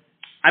 though.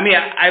 I mean,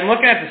 I'm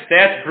looking at the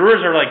stats.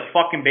 Brewers are like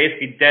fucking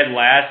basically dead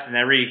last in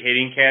every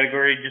hitting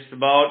category, just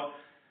about.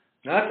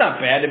 No, that's not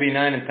bad to be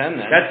 9 and 10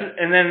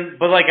 then.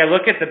 But like I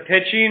look at the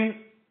pitching,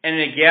 and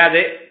they had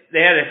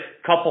a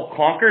couple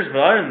clunkers, but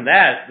other than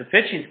that, the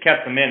pitching's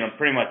kept them in on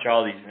pretty much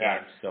all these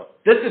games. So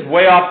this is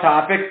way off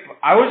topic.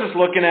 I was just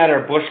looking at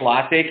our Busch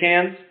Latte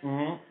cans.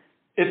 Mm-hmm.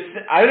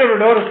 I never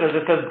noticed this.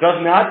 It says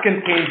does not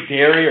contain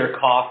dairy or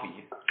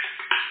coffee.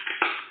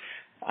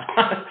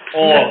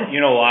 Oh,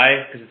 you know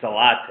why? Because it's a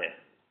latte.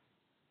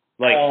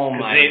 Like, oh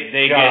my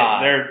they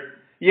God.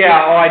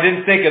 I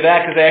didn't think of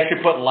that because they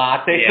actually put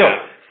latte. Yeah.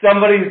 So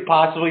somebody's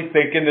possibly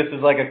thinking this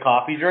is like a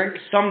coffee drink.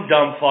 Some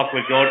dumb fuck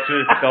would go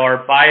to the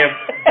store, buy a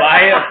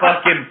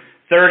fucking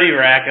 30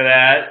 rack of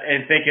that,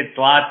 and think it's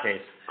lattes.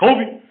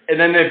 Kobe. And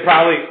then they'd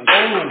probably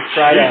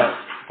try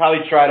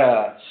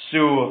to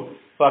sue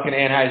fucking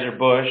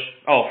Anheuser-Busch.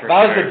 Oh, for sure. If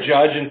I was sure. the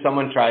judge and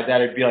someone tried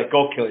that, it'd be like,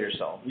 go kill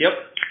yourself. Yep.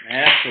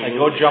 Absolutely. Like,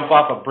 go jump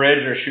off a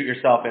bridge or shoot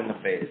yourself in the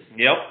face.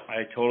 Yep.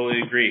 I totally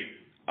agree.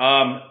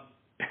 Kind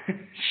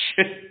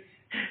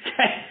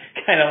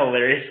of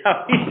hilarious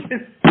how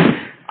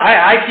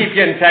I keep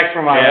getting texts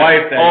from my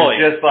wife that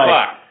is just like,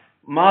 fuck.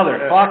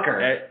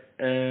 Motherfucker.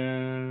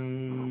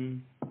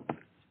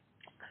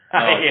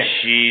 Oh,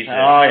 Jesus.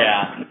 Oh,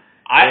 yeah.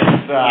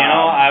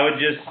 I would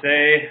just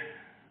say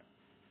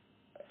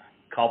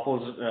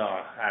couples,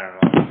 I don't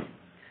know.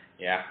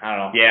 Yeah, I don't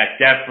know. Yeah,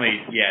 definitely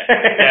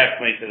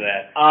to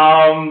that.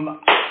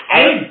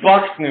 Any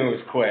Bucks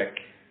news, quick?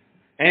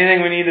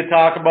 Anything we need to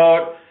talk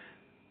about?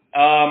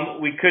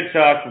 We could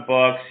talk the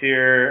Bucks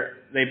here.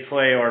 They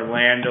play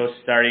Orlando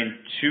starting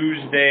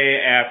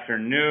Tuesday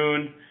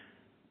afternoon.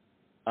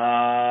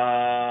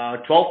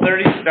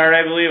 12:30 start,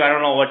 I believe. I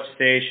don't know what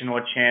station,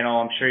 what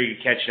channel. I'm sure you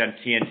can catch it on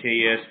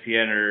TNT,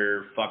 ESPN,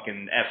 or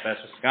fucking FS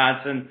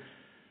Wisconsin.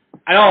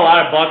 I know a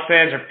lot of Bucs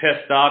fans are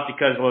pissed off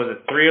because, what was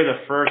it, 3 of the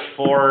first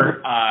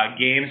 4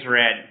 games were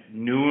at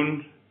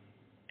noon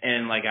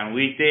and like on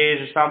weekdays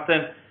or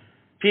something.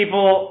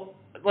 People,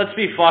 let's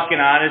be fucking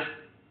honest.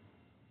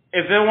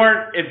 If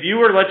you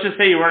were, let's just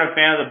say you weren't a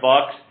fan of the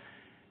Bucs,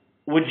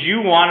 would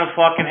you want to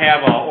fucking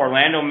have a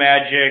Orlando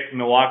Magic,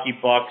 Milwaukee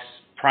Bucks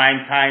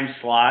primetime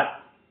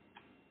slot?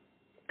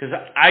 Because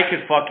I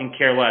could fucking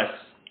care less.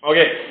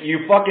 Okay,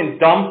 you fucking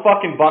dumb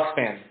fucking Bucks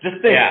fans.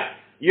 Just think. Yeah.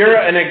 You're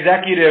an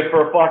executive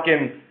for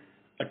fucking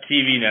a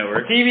TV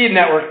network. A TV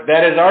network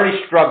that is already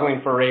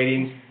struggling for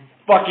ratings,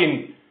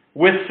 fucking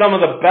with some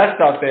of the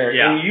best out there.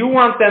 Yeah. And you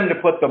want them to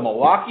put the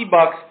Milwaukee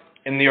Bucks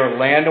and the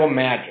Orlando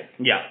Magic.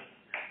 Yeah.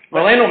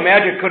 Orlando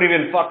Magic couldn't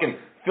even fucking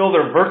fill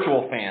their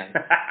virtual fans.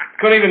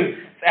 Couldn't even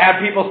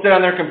have people sit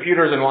on their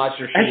computers and watch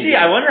their shit. Actually,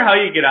 I wonder how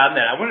you get on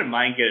that. I wouldn't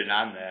mind getting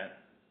on that.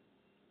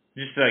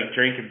 Just to, like,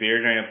 drink a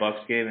beer during a Bucks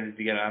game and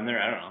to get on there.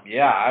 I don't know.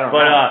 Yeah, I don't know.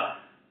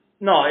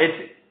 But, no,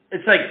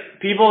 it's like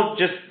people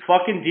just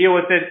fucking deal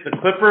with it. The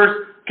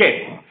Clippers.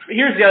 Okay,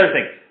 here's the other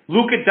thing.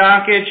 Luka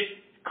Doncic,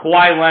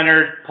 Kawhi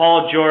Leonard,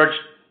 Paul George,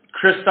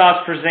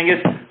 Kristaps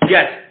Porzingis.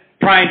 Yes,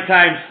 prime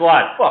time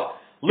slot. Fuck.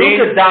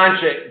 Luka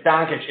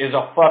Doncic is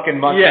a fucking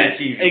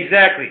must-see TV.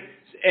 Exactly.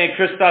 And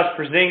Kristaps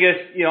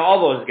Porzingis, all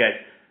those guys.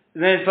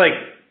 And then it's like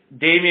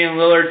Damian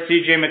Lillard,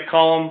 C.J.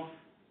 McCollum,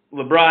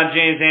 LeBron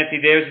James,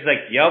 Anthony Davis. It's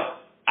like, yep.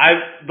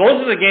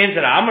 Those are the games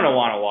that I'm going to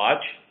want to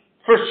watch.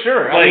 For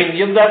sure. I mean,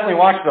 you'll definitely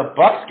watch the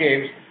Bucks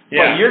games,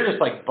 yeah. But you're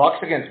just like Bucks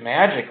against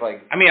Magic.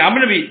 Like, I mean, I'm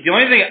going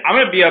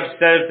to be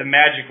upset if the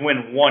Magic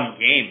win one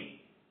game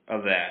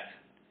of that.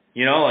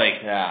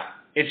 Yeah.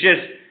 It's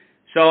just,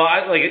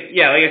 like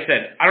I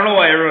said, I don't know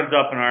why everyone's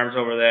up in arms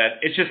over that.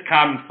 It's just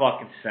common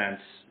fucking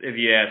sense, if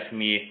you ask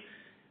me.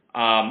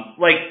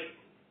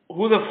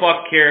 Who the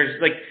fuck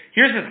cares? Like,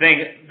 here's the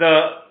thing,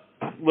 the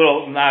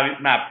little,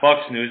 not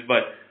Bucks news,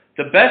 but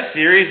the best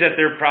series that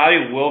there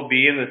probably will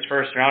be in this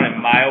first round, in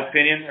my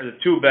opinion, or the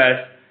 2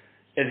 best,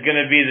 is going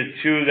to be the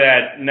 2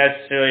 that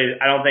necessarily,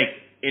 I don't think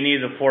any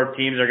of the 4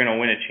 teams are going to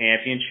win a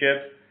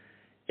championship,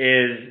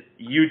 is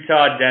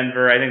Utah,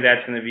 Denver. I think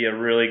that's going to be a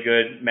really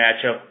good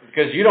matchup.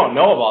 Because you don't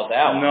know about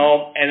that one.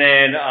 No, and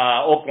then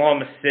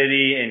Oklahoma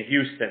City and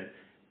Houston.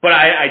 But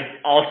I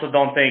also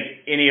don't think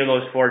any of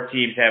those 4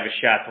 teams have a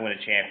shot to win a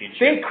championship.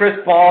 I think Chris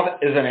Paul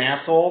is an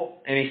asshole,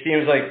 and he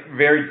seems like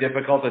very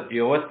difficult to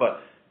deal with,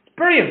 but it's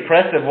pretty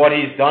impressive what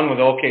he's done with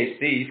OKC.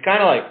 He's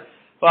kind of like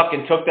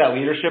fucking took that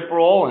leadership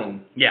role,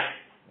 and yeah.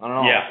 I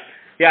don't know.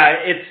 Yeah,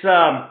 it's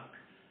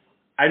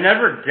I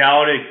never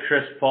doubted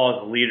Chris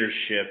Paul's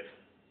leadership,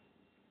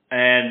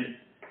 and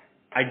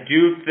I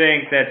do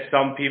think that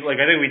some people, I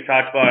think we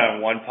talked about it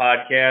on one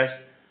podcast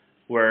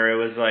where it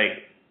was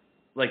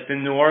like the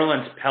New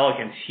Orleans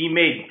Pelicans, he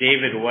made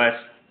David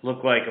West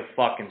look like a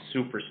fucking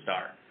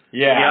superstar.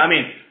 Yeah. I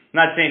mean, I'm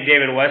not saying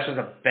David West was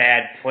a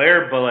bad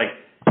player, but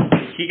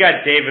he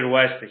got David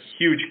West a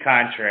huge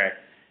contract.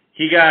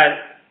 He got,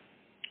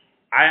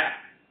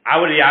 I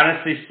would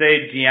honestly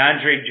say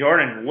DeAndre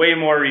Jordan, way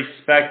more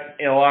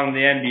respect along the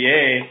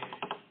NBA.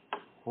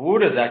 Who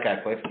does that guy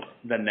play for?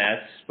 The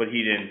Nets, but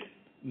he didn't.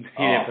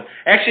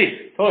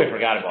 Actually, totally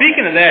forgot about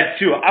speaking of that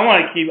too, I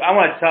want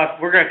to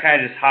talk. We're gonna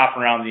kind of just hop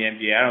around the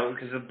NBA.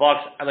 Because the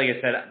Bucks, like I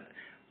said,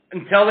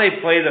 until they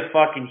play the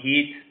fucking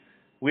Heat,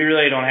 we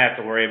really don't have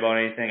to worry about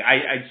anything.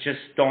 I just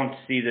don't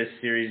see this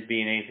series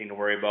being anything to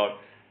worry about.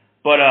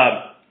 But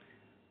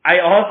I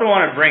also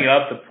want to bring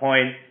up the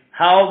point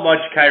how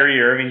much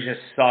Kyrie Irving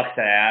just sucks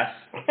ass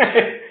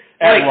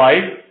at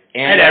life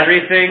and at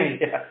everything.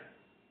 Yeah.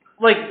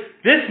 Like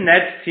this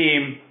Nets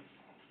team.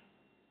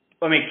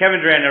 I mean, Kevin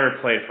Durant never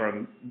played for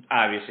him,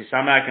 obviously, so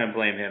I'm not going to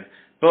blame him.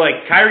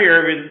 But, Kyrie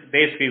Irving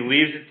basically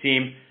leaves the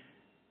team.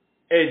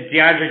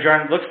 DeAndre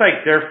Jordan looks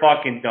like they're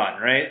fucking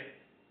done, right?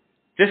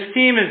 This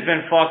team has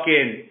been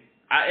fucking,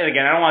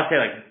 again, I don't want to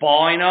say,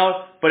 balling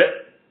out, but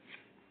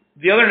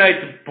the other night,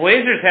 the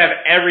Blazers have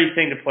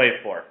everything to play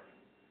for.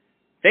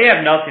 They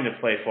have nothing to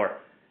play for.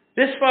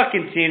 This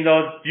fucking team,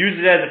 though,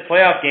 uses it as a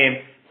playoff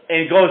game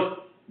and goes,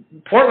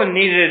 Portland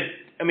needed,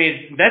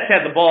 Nets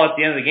had the ball at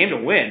the end of the game to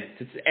win,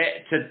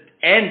 to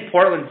end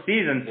Portland's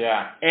season.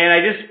 Yeah. And I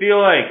just feel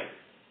like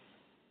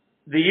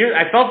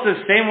I felt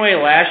the same way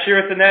last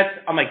year with the Nets.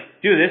 I'm like,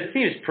 dude, this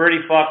team is pretty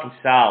fucking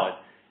solid.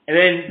 And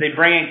then they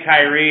bring in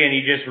Kyrie, and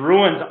he just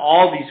ruins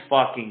all these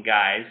fucking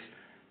guys.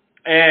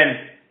 And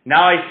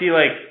now I see,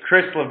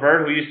 Chris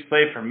LeVert, who used to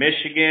play for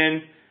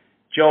Michigan,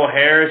 Joe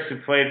Harris,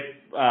 who played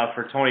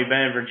for Tony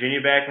Bennett in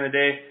Virginia back in the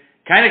day,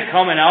 kind of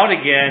coming out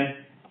again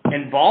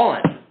and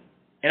balling.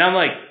 And I'm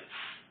like,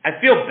 I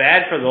feel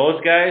bad for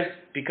those guys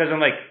because I'm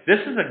like, this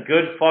is a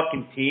good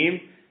fucking team.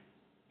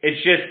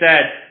 It's just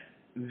that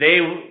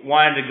they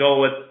wanted to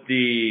go with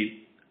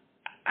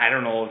I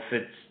don't know if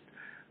it's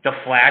the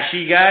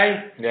flashy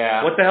guy.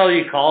 Yeah. What the hell do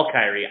you call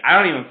Kyrie? I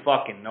don't even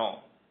fucking know.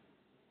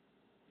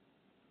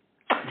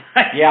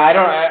 Yeah,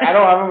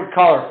 I would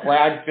call her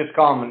flat. I'd just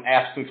call him an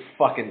absolute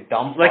fucking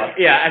dumb fuck.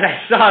 Yeah, and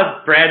I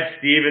saw Brad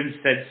Stevens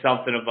said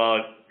something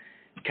about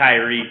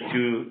Kyrie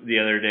too the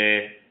other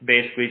day,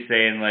 basically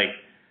saying like,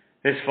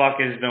 this fuck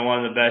has been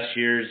one of the best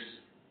years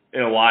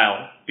in a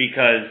while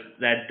because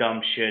that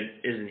dumb shit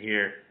isn't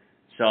here.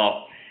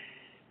 So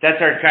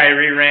that's our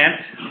Kyrie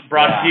rant,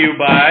 brought to you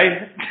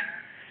by.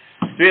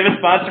 Do we have a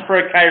sponsor for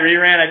a Kyrie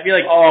rant? I feel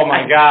like. Oh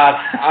my God,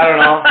 I don't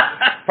know.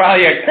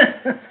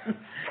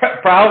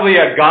 Probably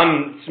a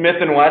gun, Smith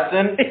and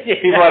Wesson.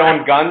 Yeah. People that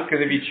own guns, because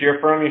if you cheer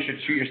for them, you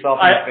should shoot yourself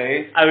in the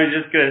face. I was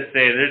just gonna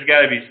say, there's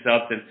got to be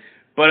something.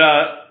 But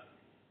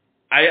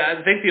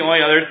I think the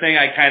only other thing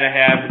I kind of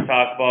have to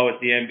talk about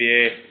with the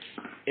NBA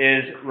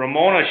is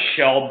Ramona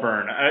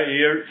Shelburne.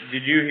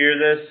 Did you hear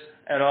this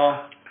at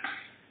all?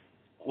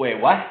 Wait,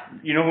 what?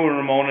 You know who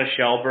Ramona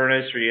Shelburne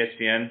is for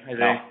ESPN? I think.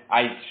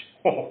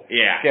 No,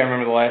 Yeah. I can't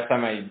remember the last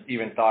time I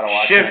even thought of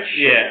watching that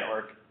shit at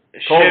work.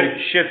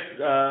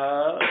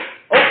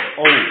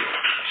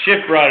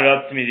 Schiff brought it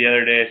up to me the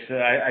other day, so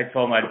I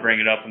told him I'd bring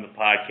it up in the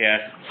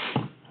podcast.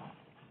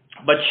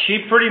 But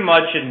she pretty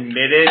much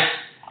admitted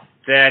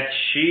that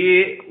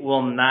she's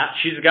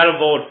got to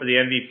vote for the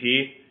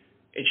MVP.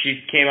 And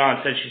she came out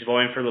and said she's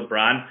voting for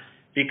LeBron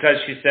because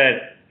she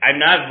said, I'm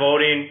not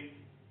voting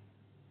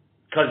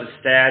because of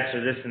stats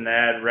or this and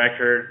that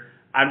record.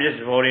 I'm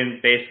just voting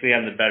basically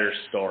on the better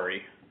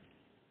story.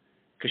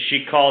 Because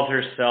she called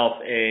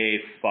herself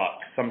a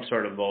some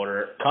sort of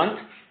voter. Cunt?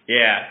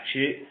 Yeah,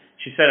 she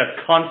said a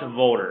cunt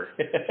voter.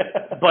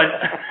 But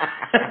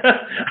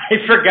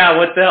I forgot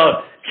what the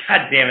hell.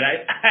 God damn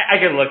it. I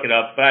could look it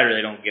up, but I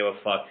really don't give a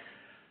fuck.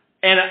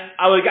 And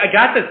I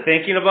got to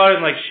thinking about it,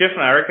 and like Schiff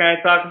and I were kind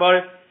of talking about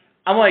it.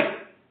 I'm like,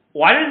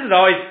 why does it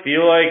always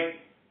feel like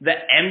the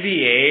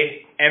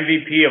NBA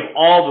MVP of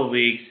all the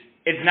leagues,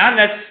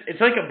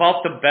 it's like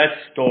about the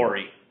best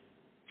story.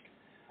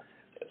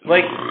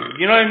 Like,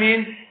 you know what I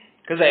mean?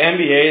 Because the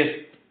NBA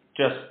is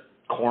just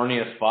corny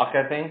as fuck,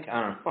 I think.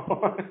 I don't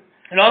know.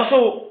 And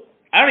also,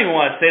 I don't even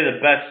want to say the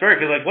best story,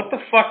 because, like, what the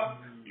fuck?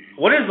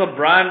 What is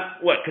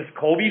LeBron? What, because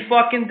Kobe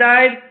fucking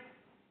died?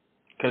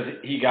 Because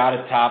he got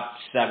a top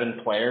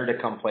 7 player to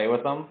come play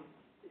with him?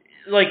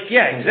 Like,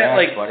 yeah,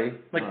 exactly. Congrats, buddy.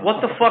 Like,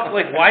 what the fuck?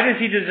 Like, why does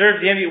he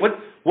deserve the MVP?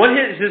 What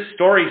is his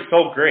story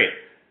so great?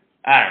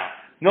 I don't know.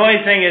 The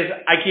only thing is,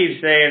 I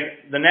keep saying,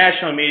 the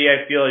national media,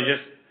 I feel, is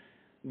just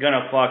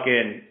gonna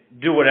fucking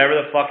do whatever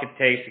the fuck it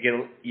takes to get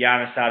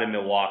Giannis out of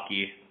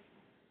Milwaukee.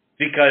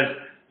 Because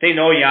they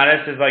know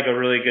Giannis is like a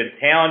really good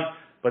talent,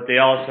 but they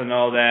also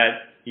know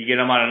that you get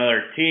him on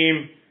another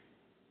team,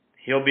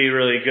 he'll be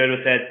really good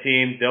with that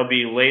team. They'll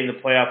be late in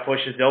the playoff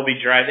pushes. They'll be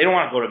dry. They don't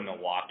want to go to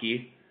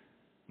Milwaukee.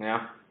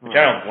 Yeah. Which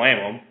I don't blame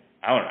them.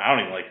 I don't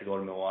even like to go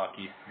to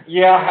Milwaukee.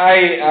 Yeah,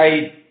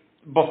 I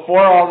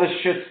before all this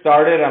shit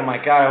started, I'm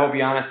like, God, I hope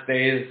Giannis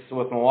stays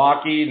with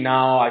Milwaukee.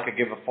 Now I could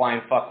give a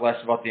flying fuck less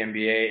about the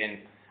NBA. And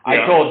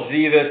I told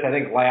Z this, I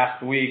think,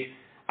 last week.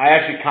 I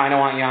actually kind of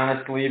want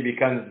Giannis to leave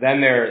because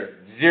then there's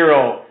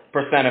 0%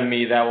 of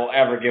me that will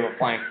ever give a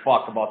flying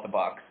fuck about the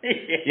Bucks.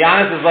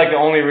 Giannis is like the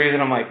only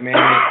reason I'm like,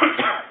 man,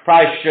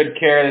 probably should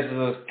care. This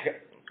is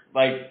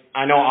like,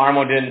 I know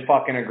Armo didn't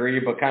fucking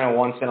agree, but kind of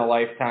once in a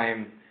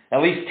lifetime,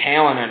 at least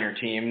talent on your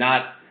team.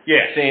 Not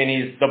saying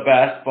he's the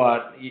best,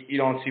 but you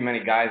don't see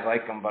many guys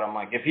like him. But I'm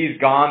like, if he's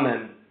gone,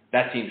 then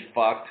that team's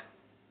fucked.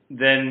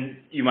 Then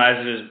you might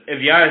as well just, if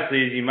Giannis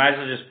leaves, you might as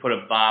well just put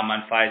a bomb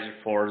on Pfizer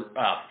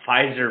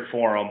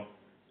Forum.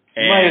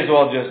 You might as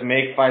well just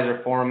make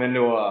Pfizer Forum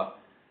into a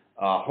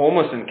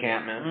homeless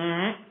encampment.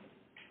 Mm-hmm.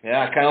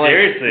 Yeah, kind of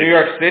like New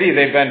York City.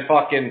 They've been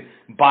fucking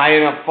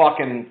buying up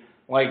fucking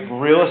like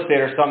real estate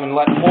or something and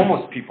letting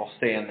homeless people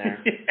stay in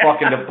there.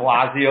 Fucking de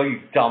Blasio,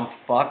 you dumb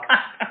fuck.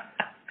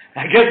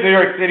 I guess New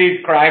York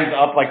City's crime's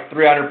up like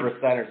 300%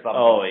 or something.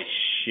 Holy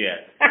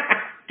shit.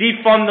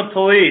 Defund the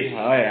police.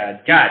 Oh, yeah.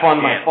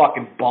 Defund my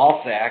fucking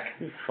ball sack.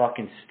 You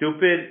fucking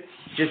stupid.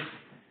 Just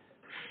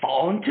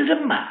fall into the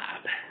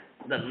mob.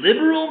 The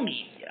liberal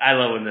media. I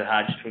love when the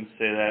Hodge twins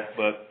say that.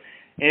 But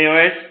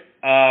anyways,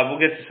 we'll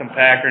get to some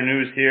Packer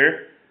news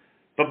here.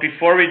 But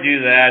before we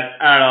do that,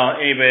 I don't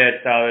know, anybody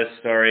that saw this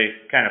story,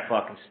 kind of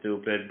fucking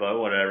stupid, but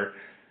whatever.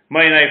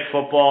 Monday Night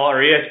Football,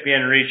 or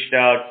ESPN reached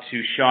out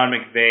to Sean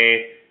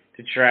McVay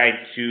to try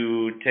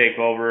to take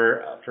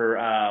over for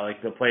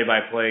like the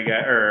play-by-play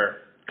guy, or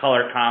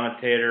color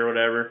commentator or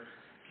whatever,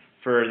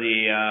 for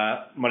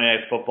the Monday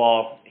Night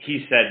Football.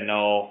 He said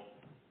no.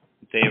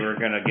 They were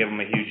going to give him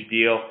a huge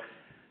deal.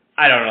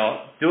 I don't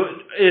know.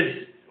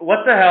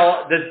 What the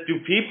hell? Do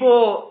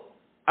people...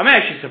 I'm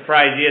actually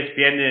surprised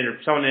ESPN or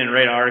someone didn't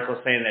write an article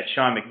saying that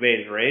Sean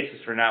McVay is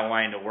racist for not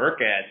wanting to work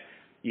at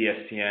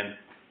ESPN.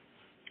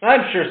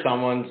 I'm sure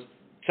someone's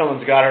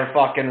got her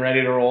fucking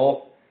ready to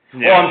roll.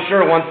 Yeah. Well, I'm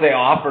sure once they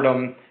offered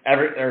him,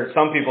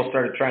 some people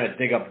started trying to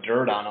dig up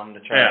dirt on him to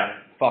try to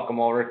fuck him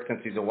over since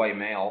he's a white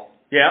male.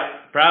 Yeah,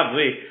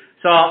 probably.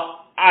 So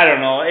I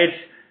don't know.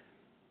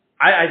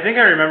 I think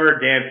I remember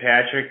Dan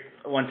Patrick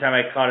one time.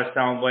 I caught a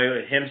soundbite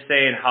with him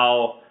saying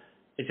how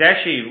it's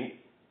actually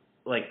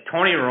like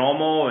Tony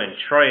Romo and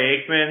Troy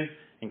Aikman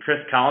and Chris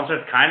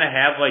Collinsworth kind of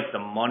have like the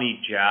money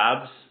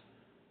jobs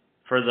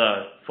for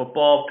the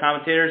football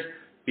commentators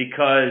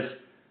because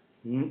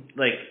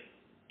like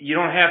you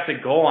don't have to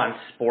go on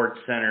Sports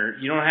Center.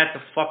 You don't have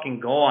to fucking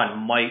go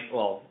on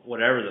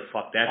whatever the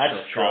fuck that's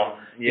true.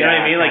 You know what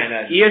I mean? Like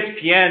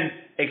ESPN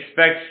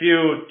expects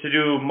you to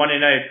do Monday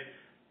night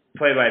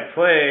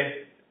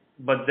play-by-play,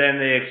 but then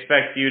they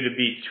expect you to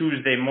be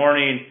Tuesday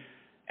morning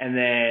and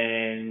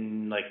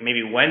then like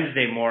maybe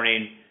Wednesday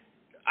morning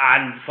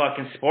on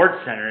fucking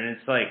Sports Center, and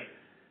it's like,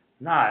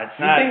 nah, it's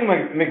not. Do you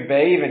think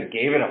McVay even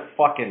gave it a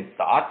fucking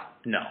thought?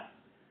 No,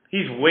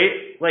 he's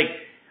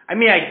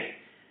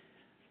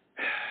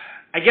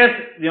I guess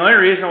the only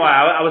reason why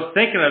I was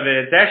thinking of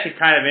it, it's actually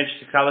kind of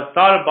interesting because I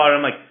thought about it.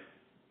 I'm like,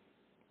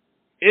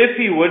 if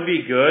he would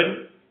be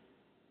good,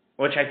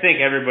 which I think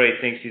everybody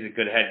thinks he's a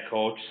good head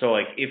coach. So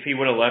like, if he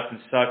would have left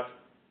and sucked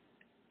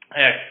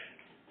at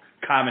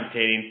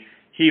commentating,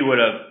 he would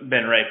have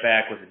been right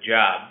back with a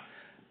job.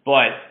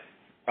 But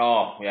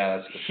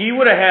that's good. he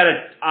would have had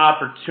an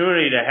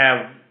opportunity to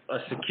have a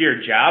secure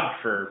job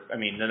for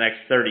the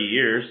next 30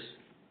 years.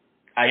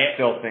 I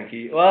still think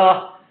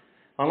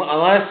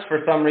unless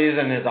for some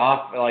reason his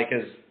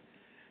kind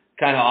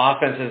of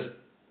offensive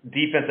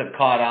defensive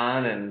caught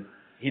on and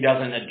he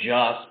doesn't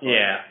adjust.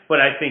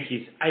 But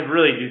I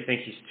really do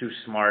think he's too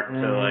smart to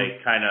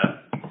like kind of.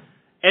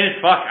 And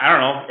it's I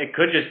don't know. It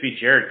could just be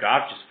Jared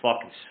Goff just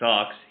fucking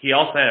sucks. He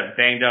also had a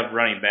banged up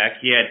running back.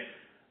 He had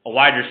a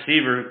wide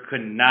receiver who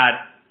could not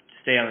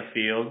stay on the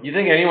field. You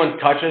think anyone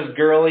touches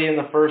Gurley in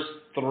the first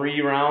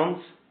 3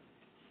 rounds?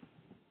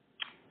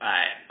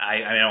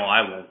 I know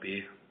I won't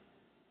be.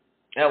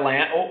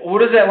 Atlanta. What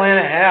does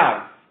Atlanta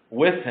have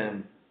with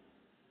him?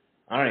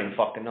 I don't even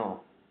fucking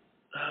know.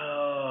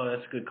 Oh,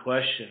 that's a good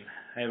question.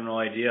 I have no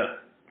idea.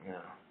 Yeah.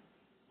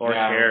 Or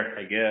care,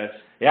 I guess.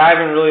 Yeah, I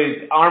haven't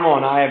really. Armo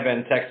and I have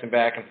been texting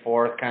back and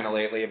forth kind of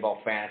lately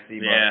about fantasy.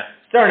 But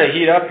it's starting to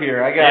heat up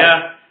here. I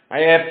got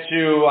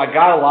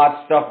a lot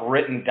of stuff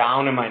written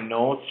down in my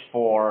notes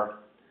for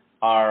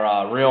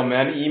our Real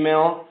Men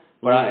email.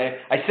 But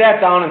I sat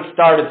down and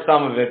started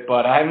some of it.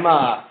 But I'm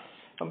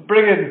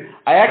bringing.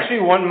 I actually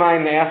wouldn't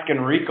mind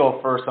asking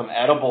Rico for some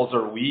edibles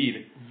or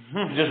weed.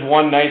 Just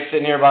one night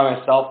sitting here by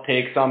myself,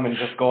 take some and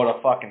just go to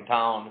fucking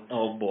town.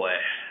 Oh boy.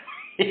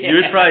 You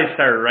would probably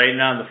start writing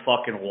on the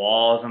fucking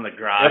walls in the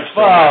garage.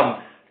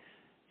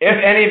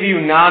 If any of you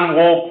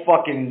non-woke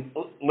fucking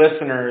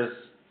listeners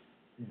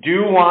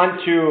do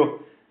want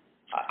to,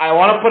 I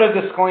want to put a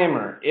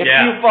disclaimer. If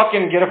you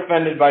fucking get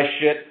offended by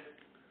shit,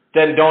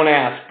 then don't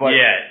ask. But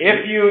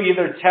if you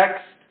either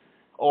text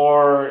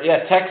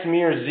text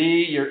me or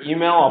Z your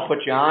email, I'll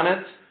put you on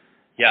it.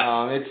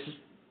 Yeah. It's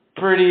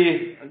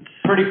pretty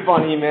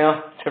fun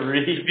email to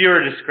read.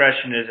 Viewer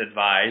discretion is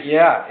advised.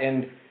 Yeah,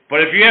 but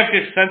if you have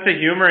good sense of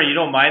humor and you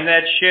don't mind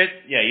that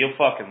shit, you'll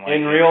fucking like it.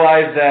 And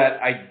realize that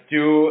I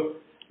do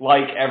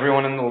like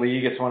everyone in the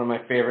league. It's one of my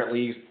favorite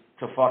leagues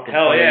to fucking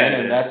play in.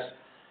 And that's,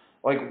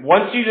 like,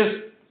 once you just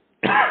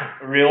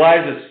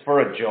realize it's for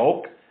a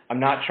joke, I'm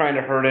not trying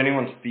to hurt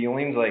anyone's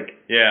feelings. Like,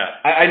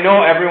 I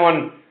know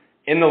everyone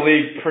in the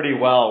league pretty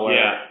well.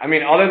 I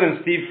mean, other than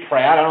Steve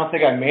Pratt, I don't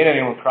think I made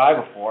anyone cry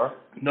before.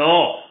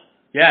 No.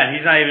 Yeah, and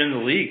he's not even in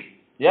the league.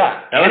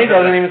 Yeah, and he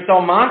doesn't even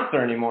sell Monster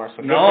anymore,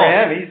 so good for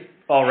him.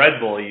 Red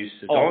Bull used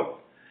to.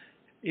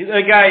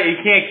 The guy, he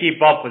can't keep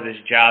up with his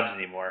jobs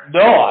anymore. No,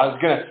 I was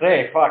going to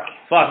say, fuck.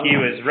 He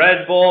was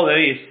Red Bull, then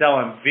he's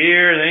selling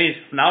beer,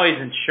 now he's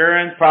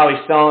insurance. Probably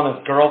selling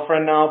his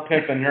girlfriend now,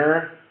 pimping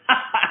her.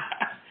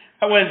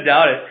 I wouldn't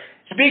doubt it.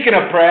 Speaking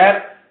of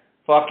Pratt,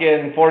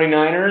 fucking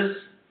 49ers.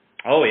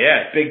 Oh,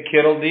 yeah. Big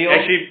Kittle deal.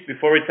 Actually,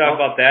 before we talk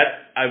about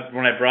that,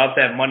 when I brought up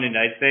that Monday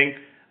night thing,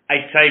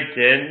 I typed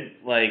in,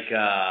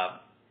 I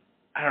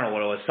don't know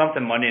what it was,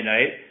 something Monday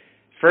night.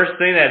 First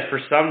thing that for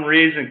some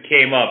reason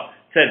came up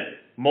said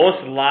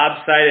most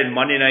lopsided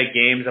Monday night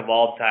games of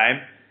all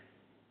time.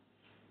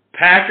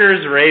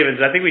 Packers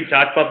Ravens. I think we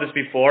talked about this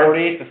before.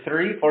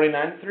 48-3,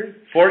 49-3.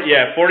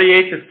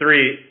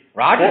 48-3.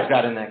 Rodgers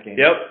got in that game.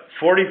 Yep,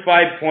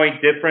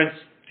 45-point difference.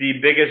 The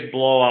biggest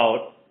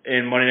blowout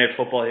in Monday Night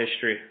Football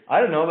history.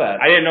 I didn't know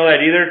that. I didn't know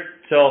that either.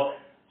 So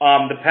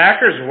the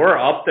Packers were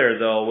up there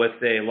though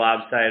with a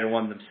lopsided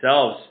one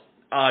themselves.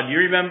 Do you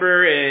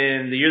remember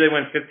in the year they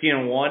went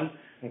 15-1?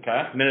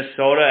 Okay.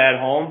 Minnesota at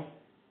home.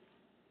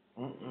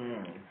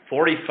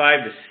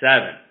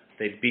 45-7.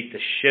 They beat the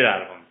shit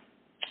out of them.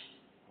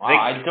 Wow,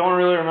 I don't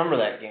really remember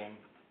that game.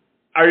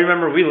 I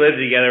remember we lived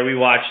together. We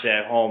watched it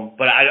at home,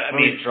 but I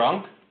mean, were you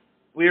drunk?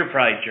 We were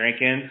probably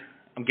drinking.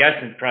 I'm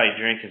guessing probably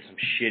drinking some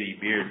shitty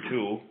beer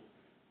too.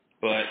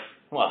 But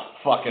well,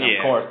 fucking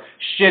of course,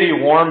 shitty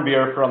warm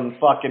beer from the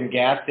fucking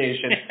gas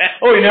station.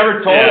 Oh, you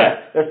never told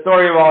the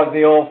story about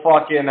the old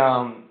fucking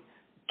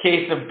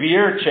case of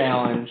beer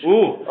challenge.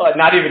 Ooh.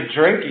 Not even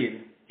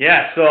drinking.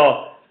 Yeah,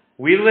 so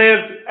we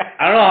lived,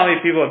 I don't know how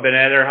many people have been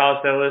at our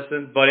house that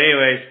listen, but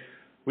anyways,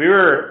 we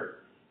were,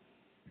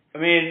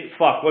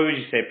 what would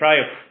you say?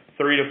 Probably a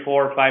 3 to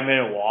 4 or 5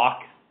 minute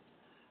walk.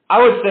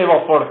 I would say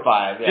about 4 to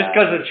 5. Yeah. Just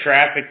because of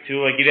traffic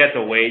too, like you'd have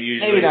to wait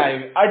usually. Maybe not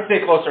even. I'd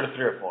say closer to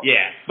 3 or 4.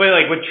 Yeah, but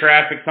like with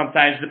traffic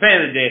sometimes,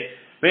 depending on the day.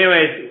 But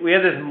anyways, we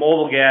had this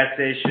mobile gas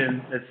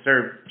station that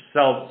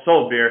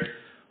sold beer.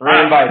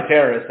 Ran by a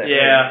terrorist.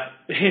 Yeah.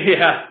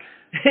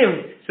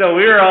 So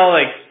we were all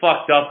like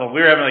fucked up, and we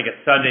were having like a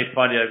Sunday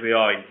funny like we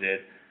always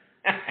did.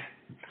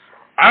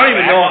 I don't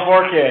even know.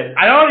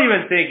 I don't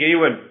even think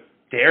anyone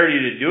dared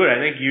you to do it. I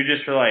think you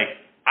just were like,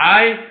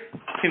 I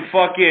can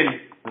fucking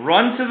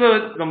run to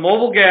the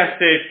mobile gas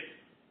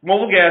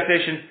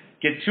station,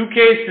 get 2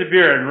 cases of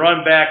beer, and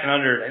run back in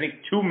under, I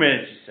think, 2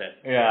 minutes, you said.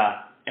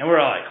 Yeah. And we're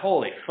all like,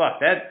 holy fuck,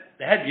 that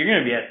you're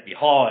going to have to be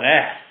hauling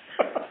ass.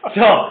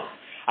 So,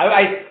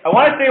 I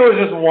want to say it was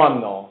just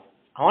one, though.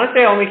 I want to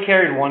say I only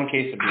carried 1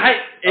 case of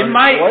beer. In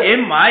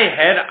my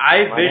head,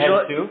 I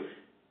visualize... too?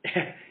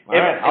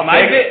 What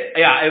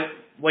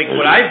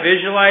I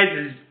visualize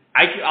is,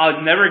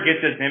 I'll never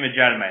get this image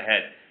out of my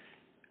head.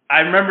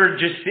 I remember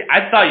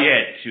I thought you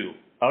had 2.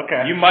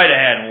 Okay. You might have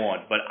had 1,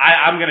 but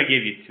I'm going to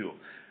give you 2.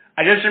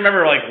 I just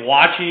remember, like,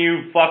 watching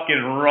you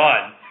fucking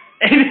run.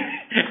 And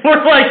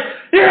we're like,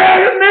 you're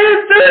at a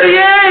minute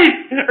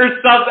 38!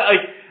 Or something.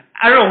 Like,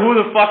 I don't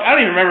know I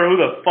don't even remember who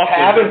the fuck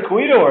Tab and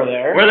Quito were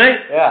there. Were they?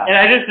 Yeah. And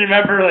I just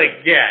remember,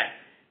 like,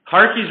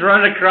 Harkey's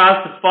running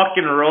across the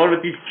fucking road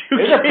with these 2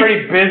 It was a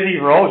pretty busy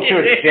road, too.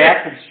 It's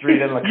Jackson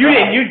Street in La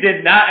Crosse. You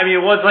did not, it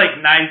was like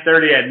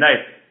 9:30 at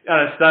night on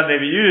a Sunday,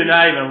 but you did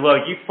not even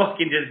look. You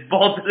fucking just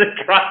bolted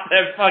across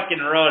that fucking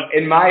road.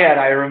 In my head,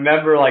 I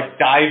remember, like,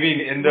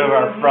 diving into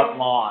our front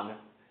lawn,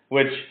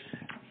 which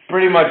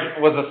pretty much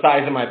was the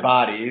size of my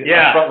body.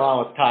 Yeah. Our front lawn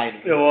was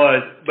tiny. It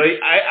was. But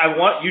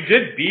you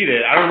did beat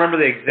it. I don't remember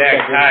the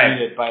exact time. I did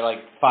beat it by,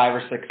 like, 5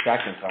 or 6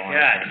 seconds, I want to say.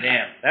 God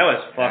damn. That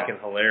was fucking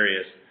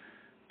hilarious.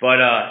 But,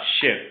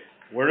 shit.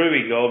 Where do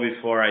we go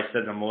before I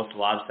said the most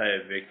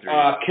lopsided victory?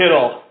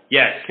 Kittle.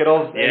 Yes.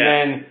 Kittle's, Yeah. and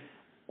then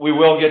we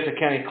will get to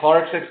Kenny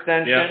Clark's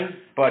extension,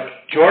 but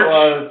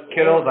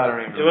Kittle's, I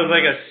don't even It was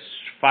like a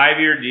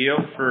 5-year deal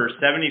for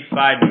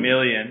 $75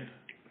 million.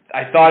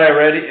 I thought I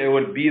read it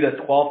would be the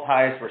 12th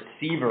highest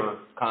receiver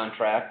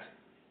contract.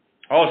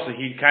 Oh, so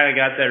he kind of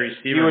got that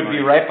receiver. He would money.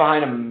 be right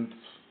behind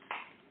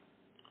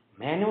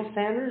Emmanuel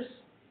Sanders?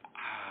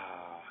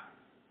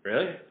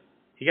 Really?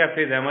 He got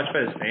paid that much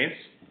by the Saints?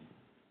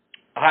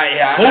 I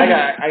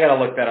got to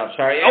look that up.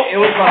 Sorry. It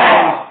was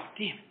behind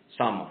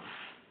someone.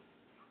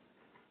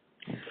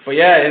 But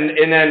yeah,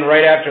 and then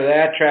right after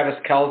that, Travis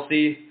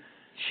Kelce.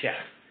 Yeah.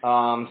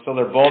 So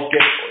they're both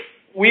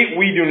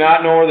we do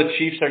not know where the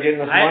Chiefs are getting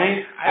this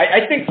money.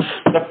 I think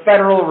the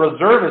Federal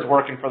Reserve is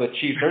working for the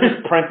Chiefs. They're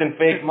just printing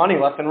fake money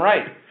left and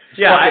right.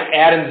 Yeah,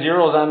 adding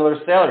zeros onto their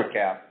salary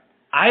cap.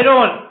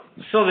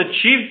 So the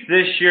Chiefs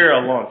this year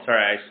alone,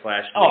 sorry, I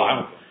slashed.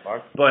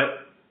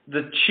 But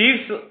the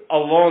Chiefs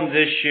alone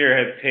this year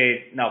have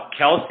paid, now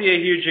Kelce a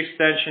huge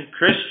extension,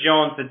 Chris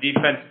Jones, the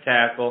defensive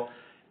tackle,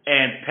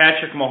 and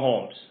Patrick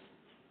Mahomes.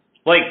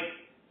 Like,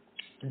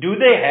 do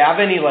they have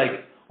any,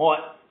 like,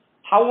 what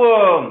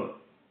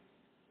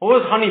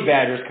was Honey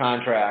Badger's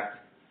contract?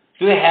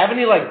 Do they have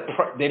any, like,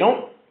 they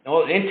don't,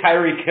 in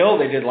Tyreek Hill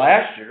they did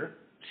last year.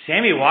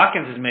 Sammy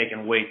Watkins is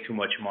making way too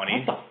much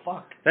money. What the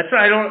fuck? That's what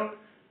I don't,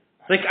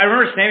 like, I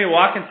remember Sammy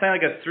Watkins signed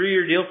like a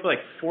 3-year deal for like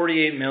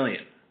 $48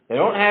 million. They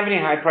don't have any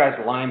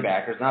high-priced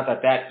linebackers, not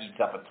that eats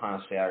up a ton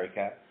of salary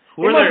cap.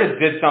 They must have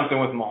did something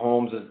with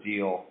Mahomes'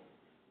 deal.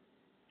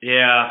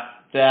 Yeah.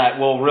 That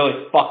will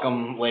really fuck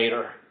them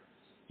later.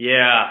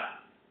 Yeah.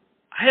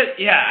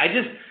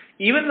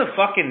 Even the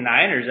fucking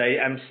Niners,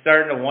 I'm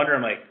starting to wonder,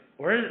 I'm like,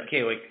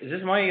 is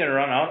this money going to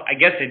run out? I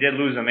guess they did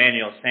lose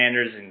Emmanuel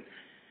Sanders and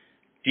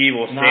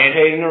Deebo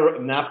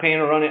Samuel. Not paying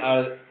a running,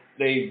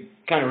 they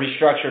kind of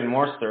restructured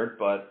Mostert,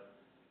 but.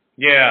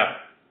 Yeah.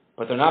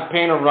 But they're not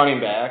paying a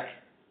running back.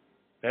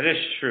 That is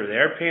true. They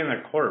are paying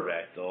their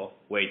quarterback, though,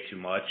 way too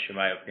much, in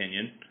my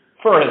opinion.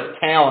 For his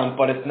talent,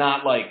 but it's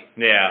not like.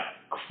 Yeah.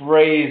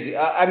 Crazy.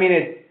 I mean,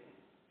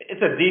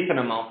 it's a decent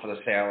amount for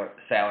the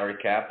salary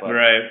cap. But.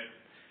 Right.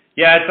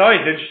 Yeah, it's always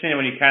interesting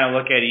when you kind of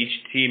look at each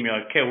team. You're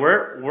like, okay,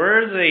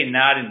 where do they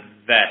not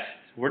invest?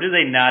 Where do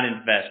they not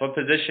invest? What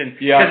position?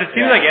 Because it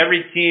seems like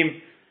every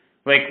team,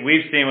 like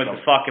we've seen with the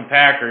fucking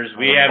Packers,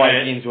 we have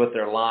Vikings with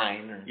their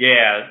line.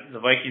 Yeah, the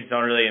Vikings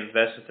don't really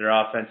invest with their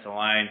offensive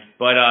line.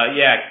 But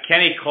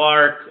Kenny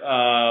Clark,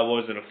 what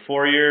was it, a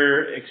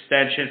 4-year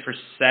extension for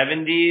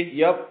 $70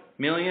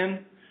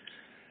 million?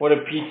 What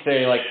did Pete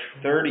say, like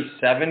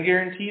 37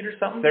 guaranteed or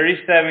something?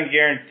 37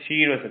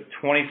 guaranteed with a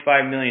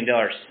 $25 million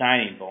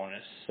signing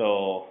bonus.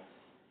 So,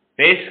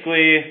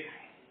 basically,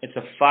 it's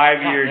a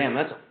 5-year... Damn,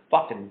 that's a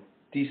fucking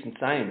decent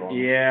signing bonus.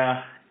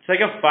 Yeah. It's like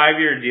a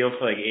 5-year deal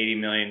for like $80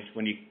 million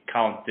when you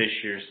count this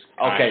year's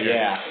contract. Okay,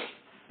 yeah.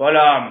 But,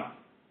 I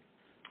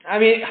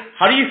mean...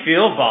 How do you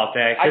feel about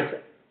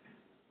that?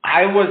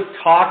 I was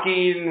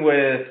talking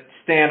with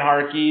Stan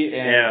Harkey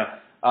and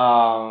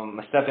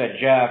my stepdad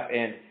Jeff,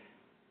 and...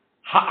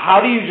 How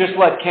do you just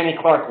let Kenny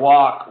Clark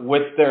walk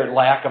with their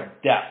lack of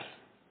depth?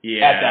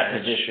 Yeah, at that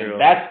that's position. true.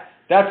 That's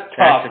tough.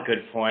 That's a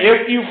good point.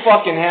 If you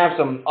fucking have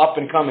some up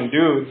and coming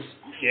dudes,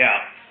 yeah.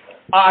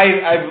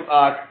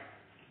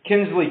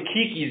 Kinsley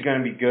Kiki's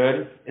gonna be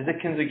good. Is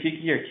it Kinsley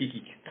Kiki or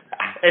Kiki?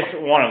 It's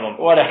one of them.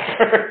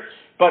 Whatever.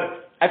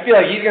 But I feel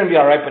like he's gonna be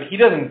all right. But he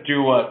doesn't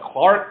do what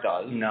Clark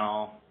does.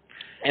 No.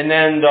 And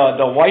then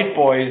the white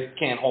boys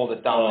can't hold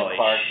it down like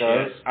Clark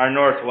does. Our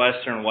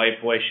Northwestern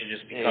white boys should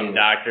just become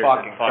doctors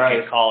and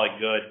fucking call it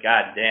good.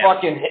 God damn.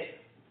 Fucking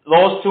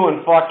those two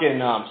and fucking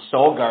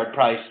Solgaard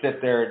probably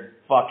sit there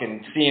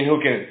fucking seeing who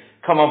can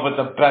come up with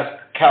the best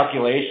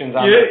calculations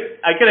on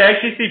it. I could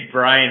actually see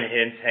Brian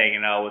Hintz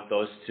hanging out with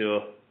those two.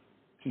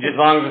 As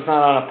long as it's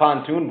not on a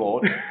pontoon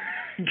boat.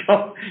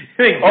 Oh,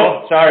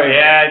 sorry.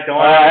 Yeah,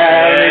 don't.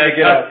 I don't need to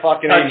get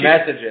fucking any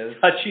messages.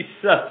 Touchy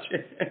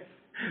subject.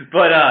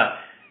 But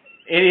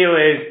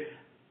anyways,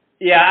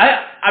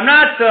 yeah, I'm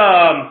not.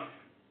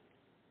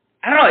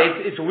 I don't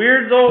know. It's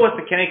weird though with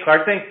the Kenny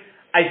Clark thing.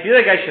 I feel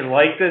like I should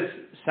like this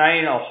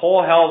signing a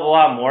whole hell of a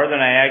lot more than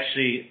I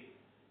actually.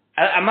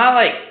 I'm not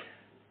like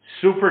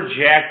super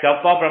jacked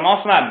up about, but I'm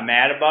also not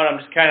mad about it. I'm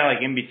just kind of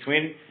like in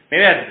between.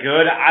 Maybe that's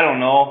good. I don't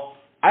know.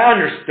 I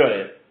understood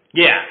it.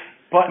 Yeah.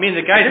 But I mean,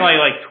 the guy's only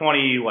like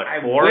 24. I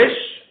wish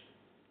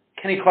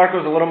Kenny Clark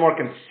was a little more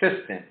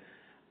consistent.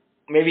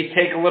 Maybe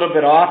take a little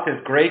bit off his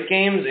great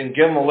games and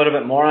give him a little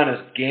bit more on his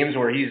games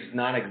where he's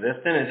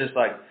non-existent. It's just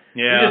like,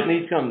 he just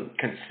needs some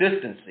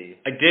consistency.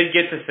 I did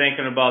get to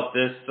thinking about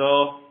this,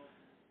 though.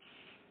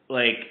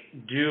 Like,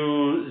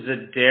 do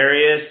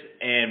Za'Darius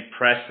and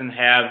Preston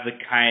have the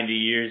kind of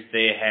years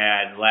they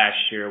had last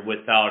year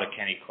without a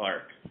Kenny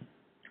Clark?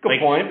 Good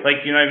point.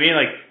 Like, you know what I mean?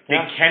 Like,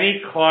 did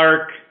Kenny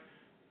Clark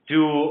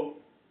do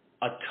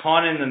a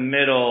ton in the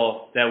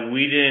middle that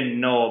we didn't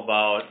know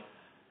about?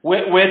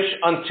 Which,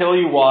 until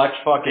you watch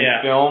fucking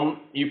film,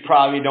 you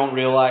probably don't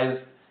realize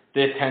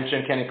the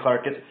attention Kenny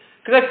Clark gets.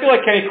 Because I feel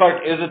like Kenny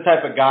Clark is the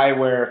type of guy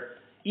where,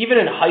 even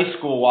in high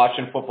school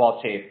watching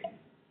football tape,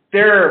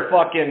 there are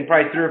fucking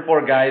probably 3 or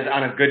 4 guys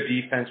on a good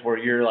defense where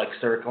you're like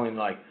circling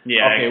like,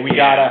 okay, we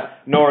gotta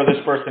know where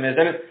this person is.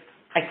 And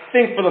I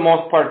think for the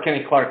most part,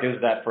 Kenny Clark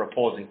is that for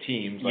opposing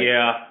teams. Like,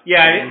 I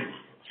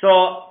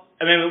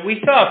mean,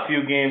 we saw a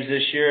few games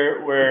this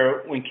year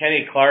where when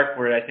Kenny Clark,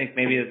 where I think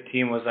maybe the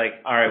team was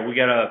like, all right, we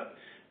got to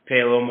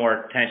pay a little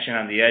more attention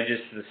on the edges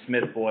to the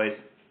Smith boys,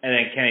 and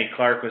then Kenny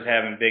Clark was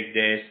having big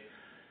days.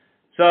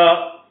 So,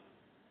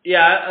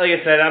 yeah, like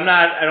I said,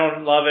 I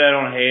don't love it, I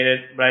don't hate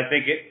it, but I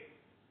think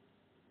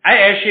I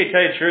actually, to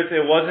tell you the truth,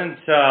 it wasn't,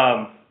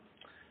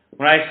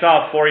 when I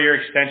saw a 4-year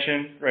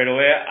extension right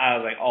away, I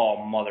was like, oh,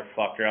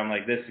 motherfucker. I'm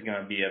like, this is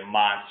going to be a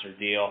monster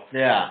deal.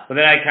 Yeah. But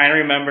then I kind of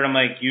remembered, I'm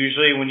like,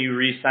 usually when you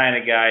re-sign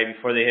a guy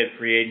before they hit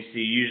free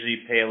agency, you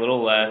usually pay a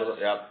little less.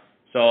 Yep.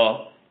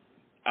 So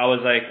I was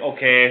like,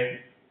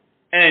 okay.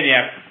 And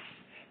yeah,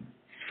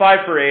 5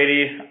 for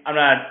 $80.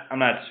 I'm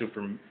not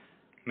super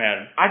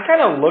mad. I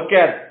kind of look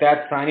at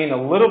that signing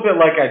a little bit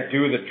like I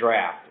do the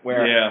draft,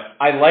 where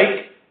I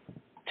like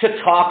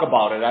to talk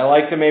about it. I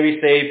like to maybe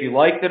say if you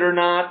liked it or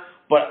not,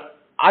 but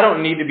I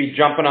don't need to be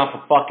jumping off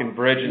a fucking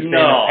bridge and saying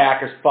the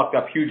Packers fucked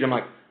up huge. I'm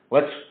like,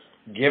 let's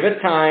give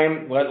it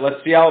time.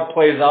 Let's see how it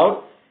plays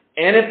out.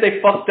 And if they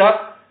fucked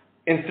up,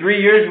 in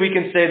 3 years we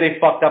can say they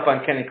fucked up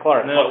on Kenny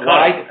Clark. And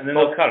then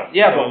they'll cut him.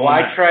 Yeah, but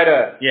why try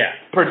to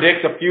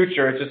predict the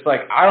future? It's just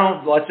like,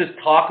 let's just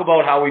talk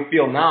about how we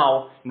feel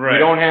now. Right. We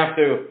don't have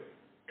to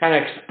kind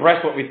of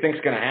express what we think's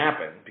going to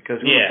happen,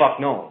 because who the fuck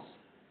knows?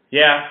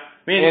 Yeah.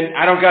 I mean, and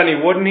I don't got any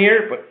wood in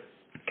here, but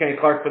Kenny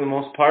Clark for the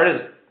most part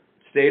has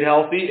stayed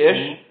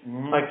healthy-ish.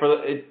 Mm-hmm. Like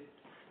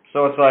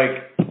so it's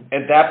like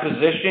at that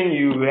position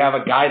you have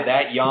a guy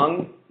that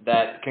young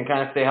that can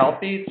kind of stay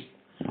healthy.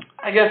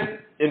 I guess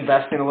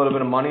investing a little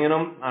bit of money in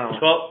him. I don't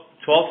know.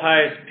 12th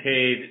highest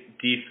paid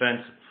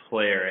defensive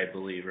player, I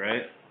believe,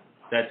 right?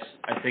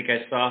 I think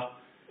I saw.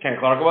 Kenny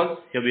Clark was?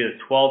 He'll be the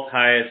 12th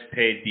highest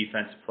paid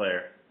defensive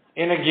player.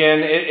 And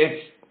again,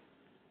 it's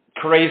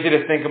crazy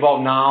to think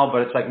about now,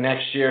 but it's like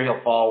next year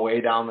he'll fall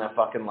way down that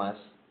fucking list.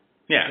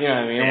 Yeah. You know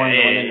what I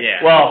mean?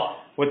 Well,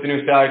 with the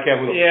new salary cap,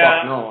 who the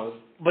fuck knows?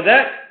 But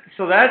that's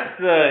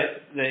the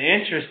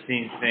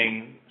interesting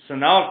thing. So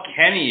now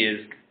Kenny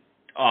is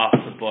off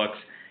the books.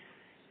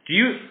 Do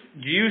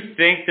you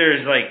think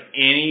there's like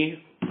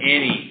any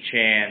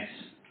chance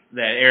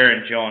that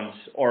Aaron Jones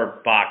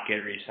or Bach get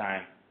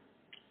re-signed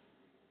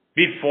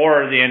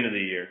before the end of the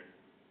year?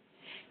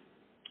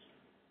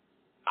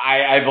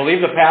 I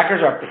believe the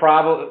Packers are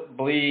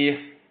probably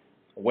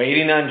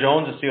waiting on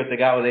Jones to see what they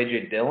got with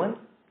A.J. Dillon.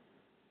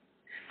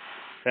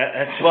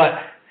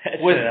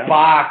 With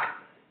Bach,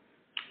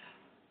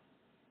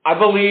 I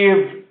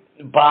believe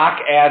Bach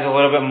adds a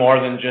little bit more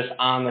than just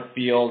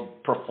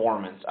on-the-field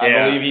performance. I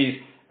believe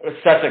he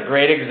sets a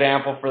great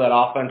example for that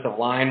offensive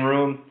line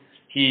room.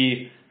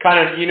 He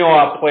kind of,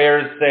 how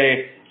players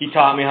say, he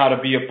taught me how to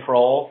be a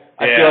pro.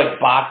 I feel like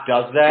Bach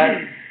does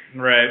that.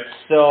 Right.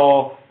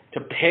 So to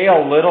pay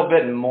a little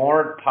bit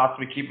more,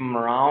 possibly keep him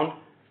around,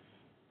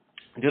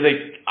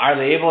 are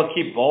they able to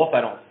keep both? I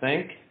don't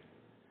think.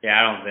 Yeah,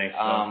 I don't think so.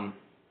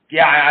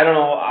 I don't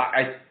know.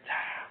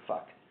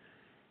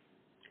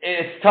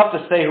 it's tough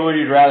to say who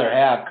you'd rather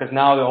have because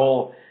now the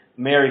whole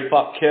marry,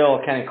 fuck,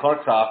 kill Kenny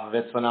Clark's off of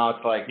it. So now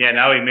it's like, yeah,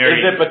 now we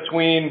married.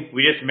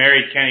 We just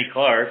married Kenny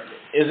Clark.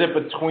 Is it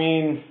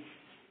between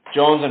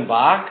Jones and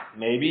Bach?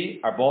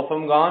 Maybe. Are both of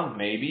them gone?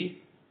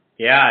 Maybe.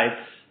 Yeah,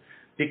 it's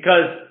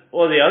because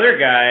the other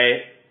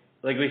guy,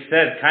 like we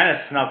said, kind of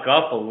snuck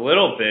up a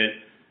little bit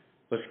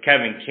was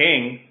Kevin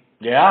King.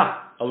 Yeah.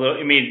 A little.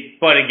 I mean,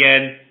 but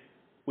again,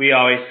 we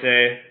always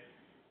say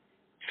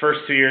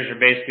first 2 years are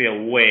basically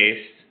a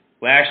waste.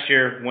 Last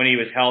year, when he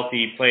was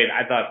healthy,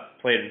 I thought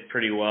played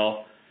pretty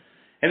well.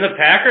 And the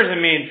Packers, I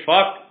mean,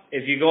 fuck,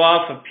 if you go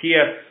off of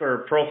PF or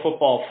Pro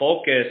Football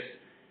Focus,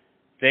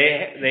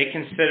 they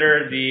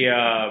consider the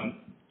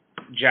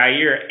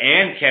Jair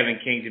and Kevin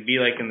King to be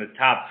like in the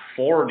top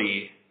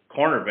 40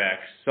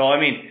 cornerbacks. So I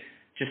mean,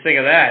 just think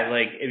of that.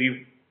 Like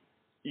if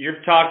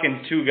you're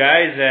talking two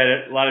guys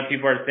that a lot of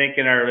people are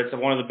thinking it's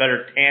one of the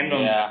better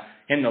tandems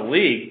in the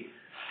league.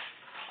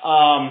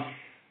 I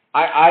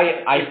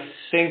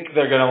think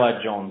they're going to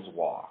let Jones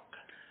walk.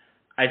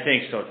 I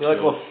think so, too. I feel like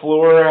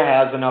LaFleur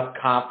has enough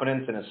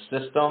confidence in his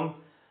system.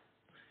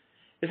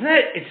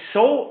 It's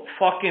so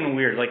fucking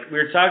weird. Like, we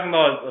were talking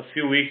about a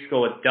few weeks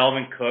ago with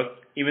Delvin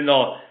Cook, even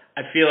though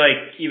I feel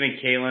like even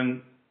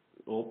Caitlin,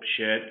 oh,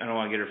 shit, I don't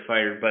want to get her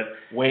fired, but...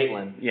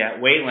 Waitland. Yeah,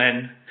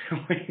 Waitland.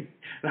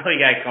 Now you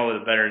got to come with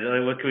a better...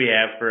 What can we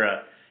have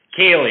for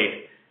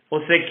Kaylee?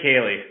 We'll say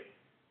Kaylee.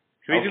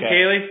 Should we do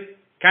Kaylee?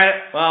 Kind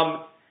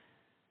of,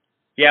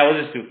 yeah,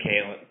 we'll just do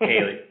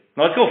Kaylee.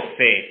 No, let's go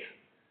Faith.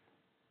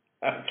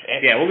 Okay.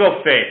 Yeah, we'll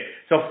go Faith.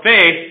 So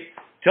Faith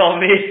told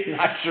me...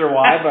 Not sure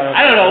why, but...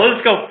 I don't know.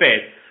 Let's go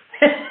Faith.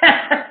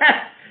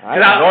 I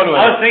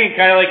was thinking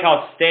kind of like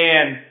how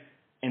Stan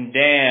and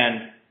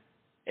Dan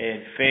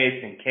and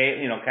Faith and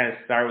Kate, kind of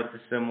start with the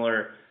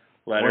similar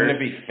letters. Wouldn't it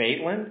be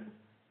Faitland?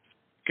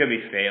 Could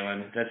be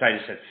Phelan. That's why I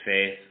just said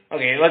Faith.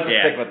 Okay, let's just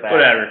stick with that.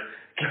 Whatever.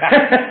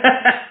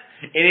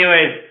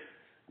 Anyways,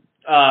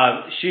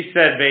 she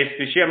said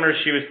basically, I remember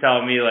she was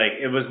telling me like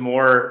it was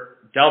more...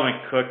 Delvin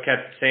Cook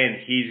kept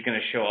saying he's going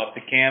to show up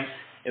to camp.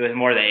 It was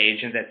more the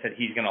agent that said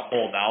he's going to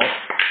hold out.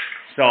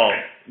 So,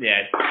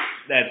 yeah,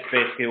 that's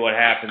basically what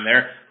happened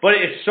there. But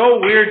it's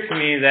so weird to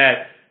me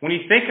that when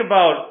you think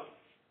about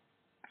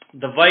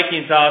the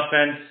Vikings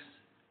offense,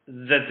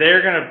 that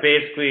they're going to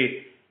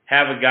basically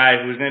have a guy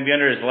who's going to be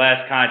under his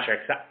last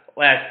contract,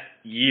 last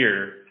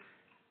year.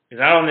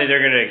 Because I don't think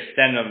they're going to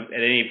extend him at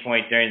any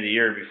point during the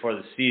year before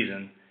the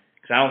season.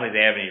 Because I don't think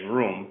they have any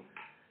room.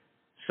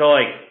 So,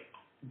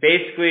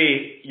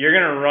 basically, you're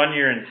going to run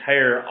your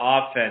entire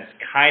offense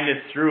kind of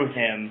through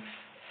him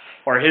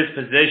or his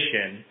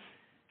position.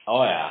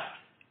 Oh, yeah.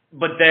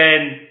 But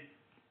then,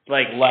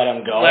 let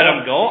him go.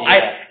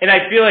 Yeah.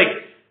 I feel like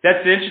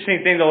that's the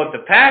interesting thing, though, with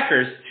the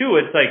Packers, too.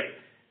 It's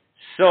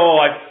so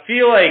I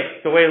feel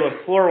like the way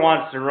LaFleur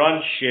wants to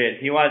run shit,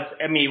 he wants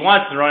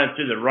to run it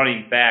through the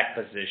running back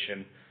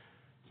position,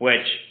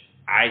 which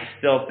I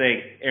still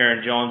think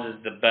Aaron Jones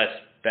is the best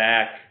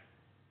back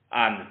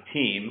on the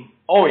team.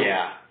 Oh,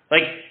 yeah.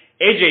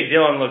 A.J.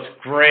 Dillon looks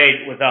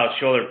great without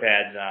shoulder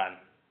pads on.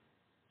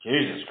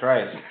 Jesus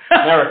Christ.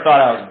 Never thought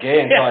I was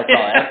gay until I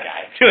saw that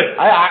guy. Dude,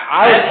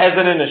 I was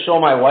hesitant to show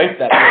my wife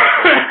that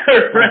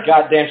picture. Right.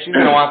 Goddamn, she's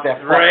going to want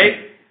that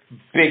fucking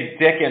big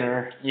dick in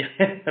her.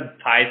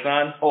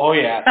 Python? Oh,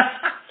 yeah.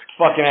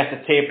 Fucking have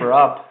to tape her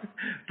up.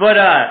 But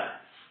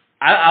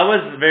I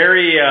was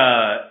very...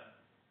 I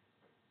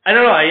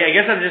don't know. I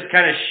guess I'm just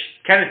kind of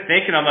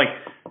thinking. I'm like...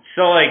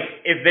 So,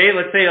 if they,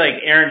 let's say,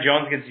 Aaron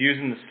Jones gets used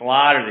in the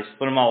slot or they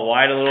split him out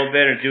wide a little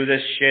bit or do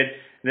this shit,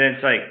 then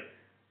it's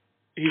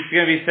he's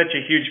going to be such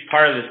a huge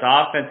part of this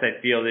offense,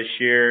 I feel, this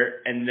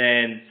year. And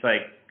then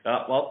it's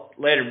oh, well,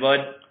 later,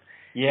 bud.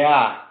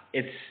 Yeah.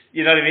 It's,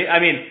 you know what I mean? I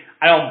mean,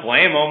 I don't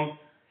blame him.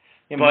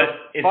 Yeah, but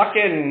it's...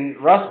 Fucking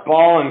Russ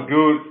Ball and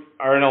Goot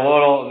are in a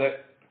little...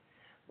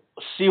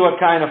 See what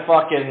kind of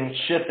fucking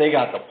shit they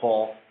got to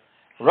pull.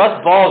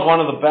 Russ Ball is one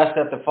of the best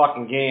at the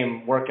fucking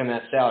game working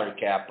that salary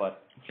cap, But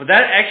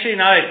that actually,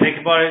 now that I think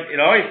about it, it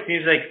always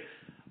seems like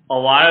a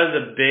lot of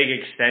the big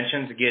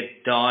extensions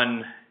get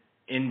done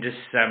in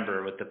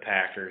December with the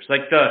Packers.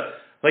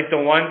 The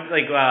one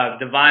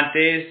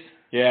Devontae's.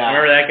 Yeah.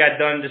 Remember that got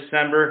done in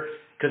December?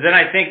 Because then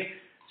I think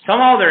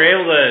somehow they're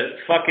able to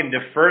fucking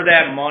defer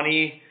that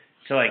money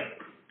to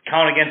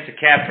count against the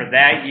cap for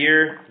that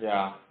year.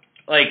 Yeah.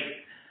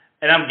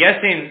 And I'm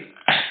guessing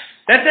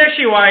that's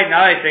actually why,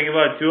 now that I think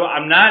about it too,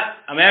 I'm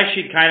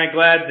actually kind of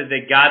glad that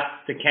they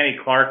got the Kenny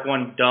Clark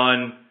one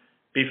done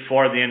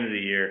before the end of the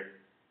year.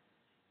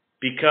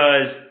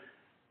 Because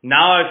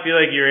now I feel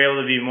like you're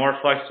able to be more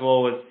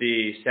flexible with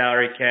the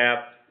salary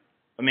cap.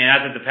 I mean,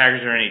 not that the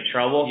Packers are in any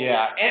trouble.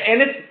 Yeah,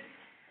 and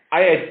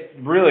I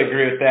really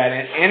agree with that.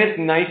 And it's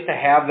nice to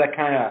have that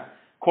kind of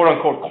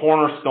quote-unquote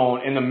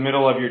cornerstone in the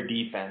middle of your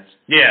defense.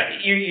 Yeah.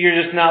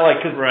 You're just not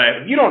because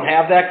right. If you don't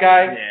have that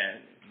guy,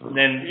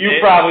 then you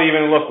probably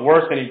even look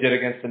worse than he did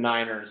against the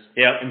Niners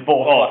in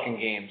both fucking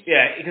games.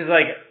 Yeah, because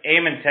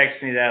Eamon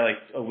texted me that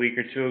a week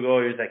or two ago.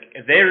 He was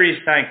if they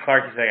re-sign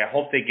Clark, he's I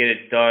hope they get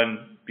it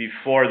done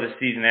before the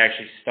season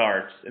actually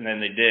starts, and then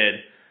they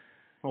did.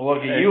 Well,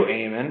 look at you,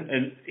 Eamon.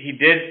 And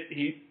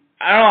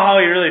I don't know how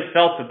he really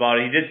felt about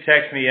it. He did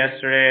text me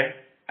yesterday.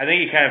 I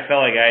think he kind of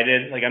felt like I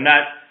did. Like, I'm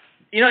not,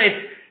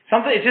 it's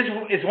something,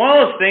 it's one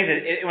of those things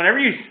that whenever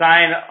you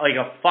sign like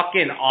a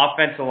fucking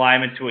offensive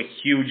lineman to a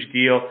huge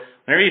deal,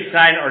 whenever you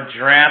sign or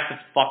draft a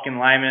fucking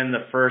lineman in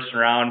the first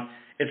round,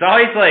 it's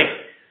always like,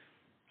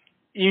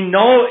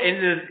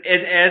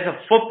 as a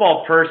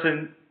football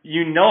person,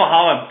 you know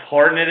how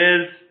important it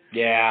is.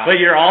 Yeah. But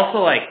you're also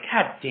like,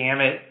 God damn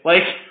it.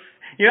 Like,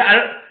 I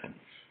don't.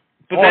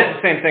 But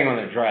it's the same thing on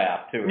the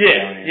draft, too.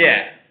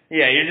 Yeah.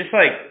 You're just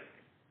like,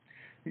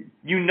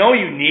 you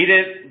need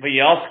it, but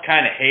you also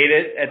kind of hate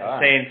it at the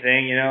same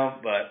thing,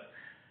 But,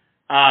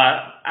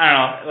 I don't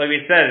know. Like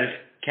we said, if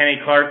Kenny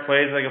Clark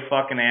plays like a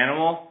fucking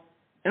animal.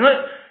 And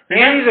look,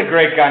 he's a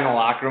great guy in the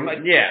locker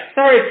room. Yeah.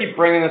 Sorry to keep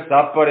bringing this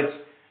up, but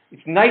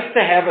it's nice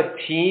to have a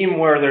team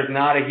where there's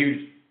not a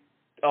huge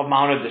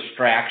amount of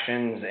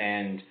distractions.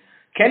 And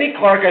Kenny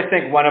Clark, I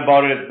think, went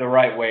about it the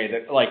right way.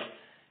 That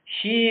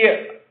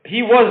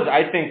he was,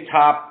 I think,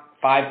 top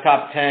 5,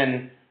 top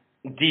 10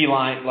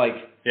 D-line,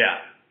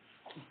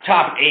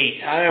 top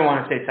 8. I don't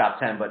want to say top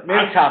 10, but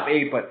maybe top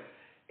 8.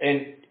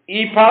 And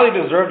he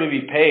probably deserved to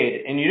be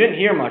paid, and you didn't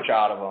hear much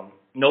out of him.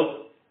 Nope.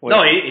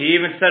 No, he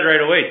even said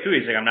right away, too.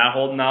 He's like, I'm not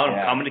holding out.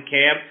 I'm coming to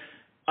camp.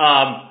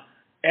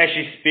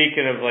 Actually,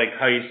 speaking of,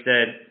 how you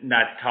said,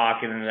 not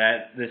talking and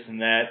this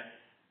and that,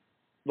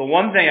 the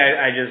one thing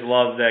I just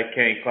love that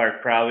Kenny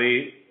Clark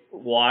probably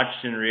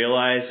watched and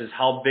realized is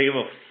how big of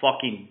a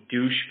fucking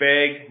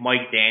douchebag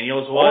Mike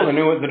Daniels was. Oh, the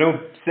new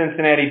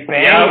Cincinnati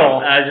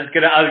Bengal. Yeah,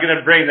 I was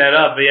gonna bring that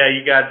up, but yeah,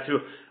 you got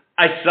to.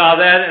 I saw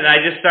that and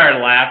I just started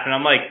laughing.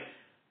 I'm like,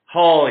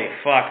 holy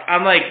fuck!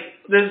 I'm like,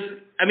 this.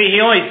 I mean,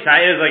 he only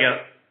signed. It was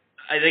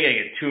I think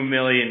a $2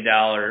 million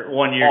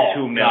 1 year, $2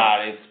 million.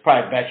 God, it's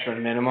probably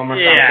veteran minimum or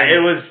something. Yeah, it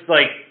was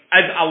like.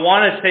 I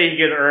want to say he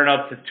could earn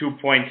up to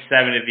 2.7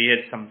 if he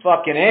hit some.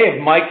 Fucking A,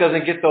 if Mike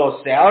doesn't get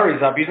those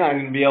salaries up, he's not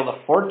going to be able to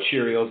afford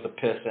Cheerios to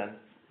piss in.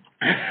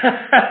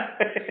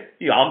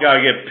 You all got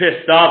to get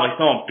pissed off like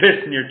someone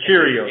pissed in your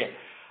Cheerios.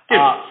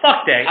 Yeah.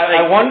 Fuck that.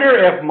 I wonder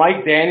if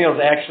Mike Daniels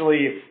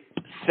actually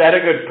set a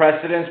good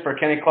precedence for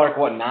Kenny Clark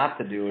what not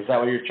to do. Is that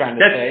what you're trying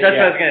to say? That's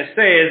what I was going to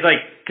say. Is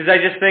because I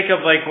just think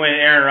of when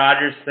Aaron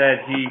Rodgers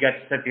said he got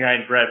to sit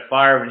behind Brett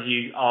Favre and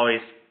he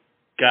always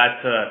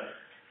got to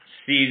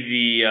see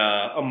the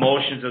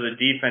emotions of the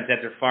defense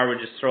after Favre would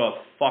just throw a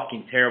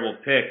fucking terrible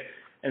pick.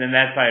 And then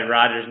that's why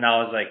Rodgers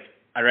now is like,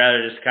 I'd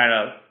rather just kind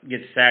of get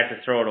sacked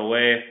and throw it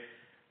away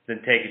than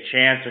take a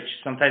chance, which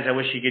sometimes I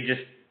wish he could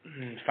just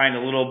find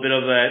a little bit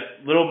of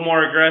that, little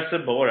more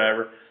aggressive, but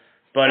whatever.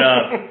 But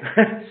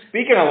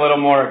speaking of a little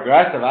more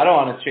aggressive, I don't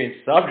want to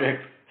change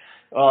subject.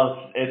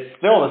 Well, it's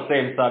still the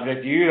same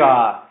subject. You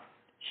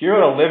hear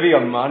what Olivia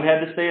Munn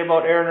had to say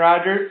about Aaron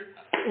Rodgers?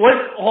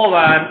 Hold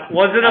on.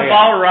 Was it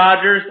about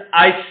Rodgers?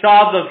 I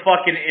saw the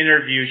fucking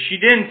interview. She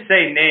didn't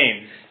say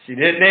names. She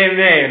didn't name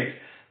names,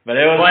 but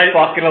it was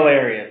fucking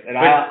hilarious. And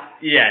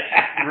yes,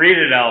 read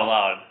it out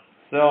loud.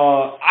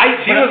 So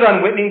she was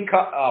on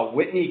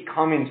Whitney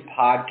Cummings'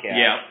 podcast.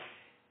 Yeah.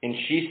 And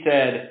she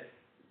said,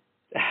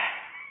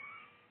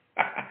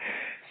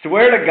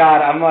 swear to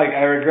God, I'm like,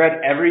 I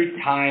regret every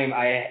time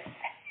I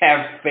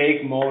have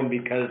fake moan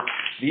because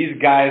these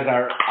guys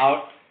are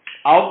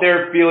out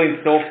there feeling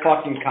so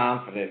fucking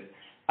confident.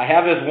 I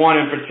have this one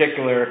in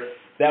particular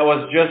that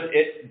was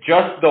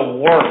just the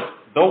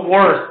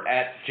worst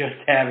at just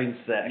having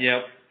sex.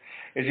 Yep.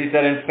 And she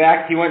said, in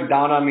fact, he went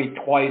down on me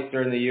twice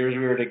during the years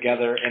we were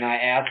together, and I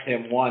asked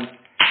him once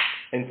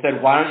and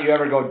said, why don't you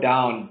ever go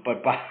down?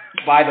 But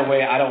by the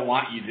way, I don't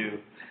want you to.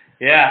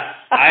 Yeah,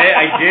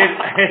 I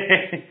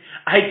did.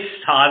 I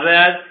saw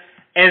that,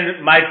 and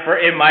in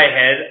my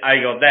head, I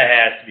go, that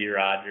has to be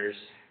Rodgers.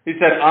 He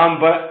said,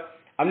 but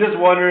I'm just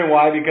wondering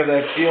why, because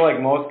I feel like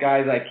most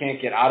guys I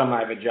can't get out of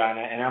my vagina,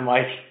 and I'm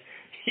like,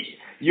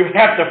 you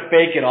have to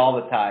fake it all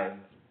the time.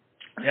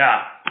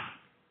 Yeah.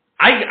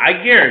 I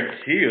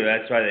guarantee you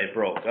that's why they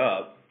broke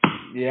up.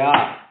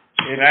 Yeah.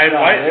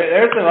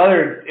 There's some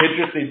other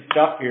interesting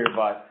stuff here,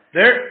 but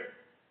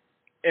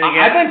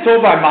I've been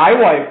told by my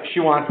wife she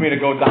wants me to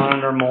go down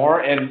on her more,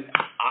 and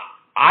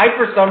I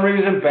for some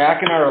reason,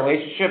 back in our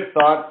relationship,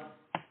 thought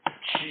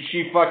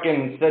she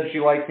fucking said she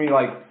likes me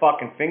like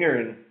fucking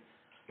fingering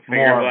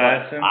more.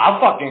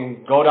 I'll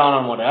fucking go down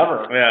on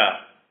whatever. Yeah.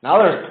 Now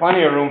there's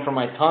plenty of room for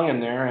my tongue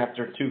in there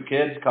after 2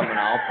 kids coming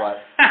out,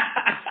 but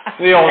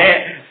the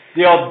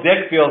old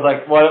dick feels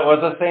like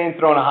what's the saying?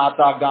 Throwing a hot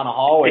dog down a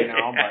hallway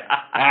now. But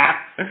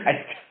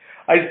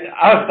I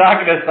was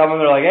talking to someone.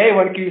 They're like, "Hey,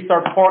 when can you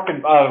start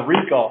porking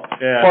Rico?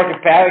 Yeah.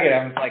 Porking Pat again?"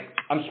 I was like,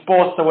 "I'm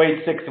supposed to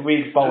wait 6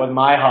 weeks, but with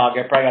my hog,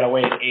 I probably gotta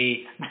wait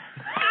 8."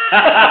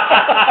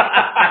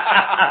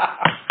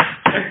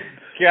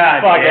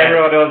 God, fuck! Yeah.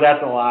 Everyone knows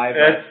that's a lie.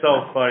 That's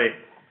so funny.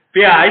 But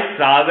yeah, I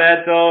saw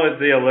that though with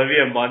the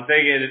Olivia Munn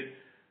thing, and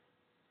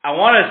I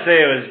want to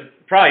say it was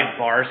probably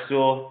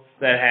Barstool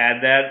that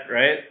had that,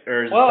 right?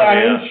 Or I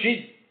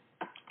mean,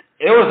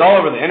 It was all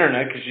over the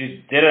internet because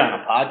she did it on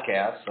a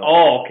podcast. So.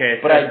 Oh, okay.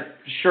 But I'm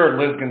sure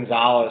Liz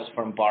Gonzalez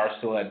from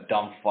Barstool, that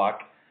dumb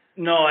fuck.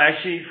 No,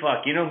 actually,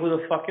 fuck. You know who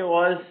the fuck it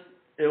was?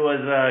 It was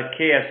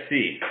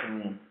KFC.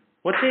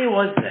 What day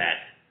was that?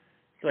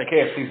 Like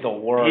KFC's the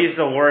worst. He's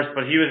the worst,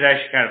 but he was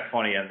actually kind of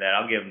funny on that.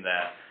 I'll give him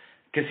that.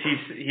 Because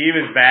he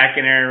was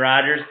backing Aaron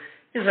Rodgers.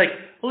 He's like,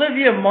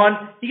 Olivia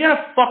Munn, you got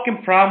a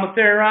fucking problem with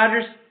Aaron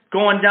Rodgers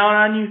going down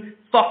on you,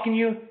 fucking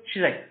you?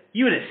 She's like,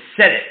 you would have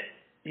said it.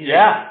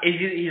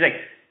 He's like,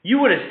 you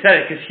would have said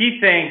it, because he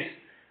thinks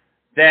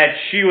that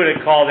she would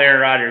have called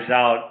Aaron Rodgers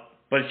out,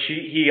 but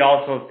he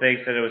also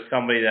thinks that it was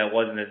somebody that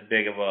wasn't as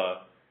big of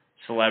a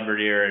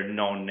celebrity or a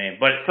known name.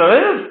 But so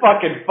this is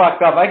fucking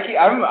fucked up.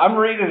 I'm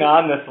reading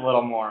on this a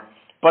little more.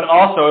 But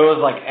also, it was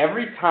like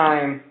every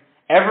time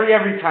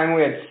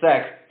we had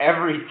sex,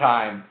 every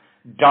time,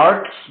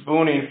 dark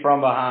spooning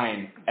from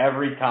behind,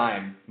 every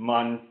time,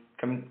 Munn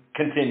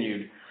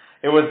continued.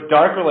 It was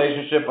dark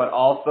relationship, but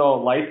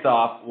also lights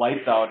off,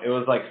 lights out. It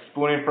was like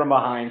spooning from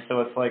behind,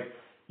 so it's like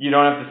you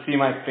don't have to see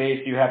my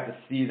face, you have to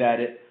see that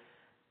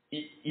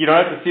you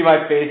don't have to see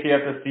my face, you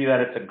have to see that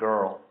it's a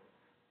girl.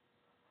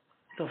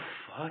 What the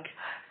fuck?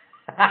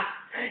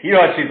 You know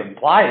what she's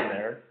implying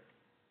there?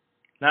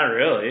 Not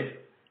really.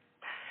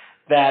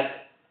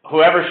 That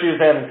whoever she was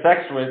having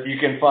sex with, you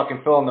can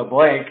fucking fill in the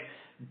blank,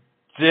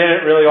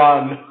 didn't really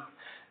want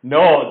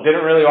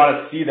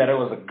to see that it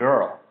was a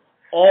girl.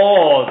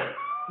 Oh,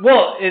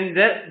 well, and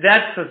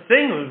that's the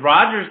thing.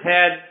 Rodgers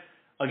had,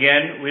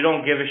 again, we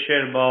don't give a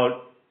shit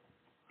about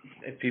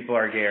if people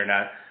are gay or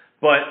not,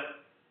 but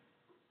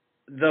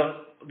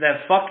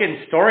that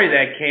fucking story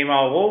that came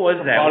out, what was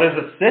that? About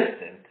his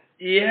assistant.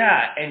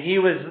 Yeah, and he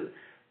was,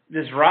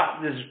 this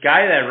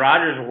guy that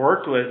Rodgers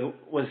worked with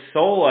was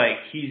so like,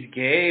 he's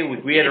gay,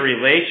 we had a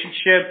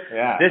relationship,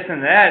 this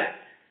and that,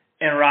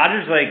 and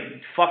Rodgers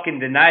like fucking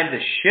denied the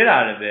shit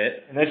out of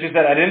it. And then she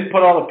said, I didn't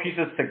put all the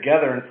pieces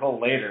together until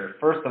later.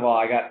 First of all,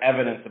 I got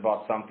evidence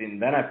about something,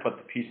 then I put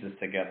the pieces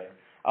together.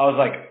 I was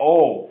like,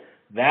 oh,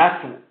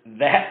 that's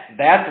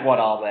what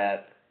all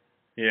that.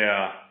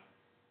 Yeah.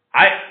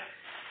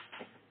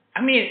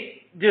 I mean,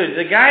 dude,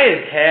 the guy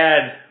has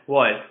had,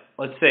 what,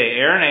 let's say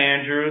Erin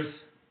Andrews,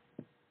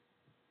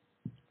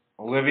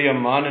 Olivia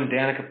Munn, and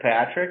Danica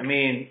Patrick. I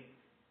mean,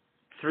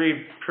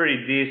 3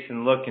 pretty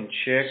decent looking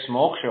chicks.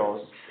 Smoke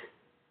shows.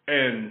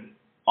 And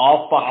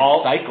all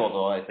psycho,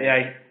 though, I think.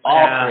 Yeah,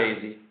 all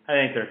crazy. I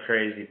think they're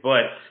crazy,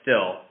 but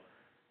still.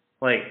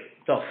 Like,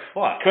 the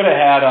fuck? Could have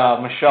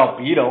had Michelle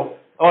Beadle.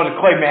 Oh, and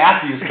Clay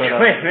Matthews could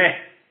have.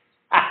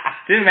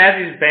 Didn't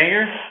Matthews bang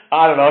her?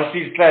 I don't know.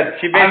 She said,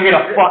 I'm going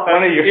to fuck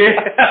one of you.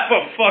 Yeah,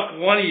 fuck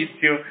one of you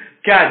two.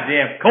 God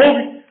damn.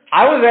 Kobe!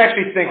 I was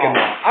actually thinking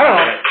that. I don't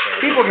know.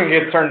 People can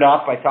get turned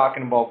off by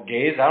talking about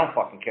gays. I don't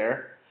fucking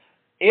care.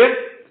 If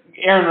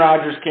Aaron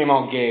Rodgers came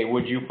out gay,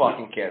 would you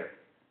fucking care?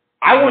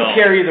 I wouldn't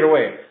care either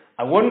way.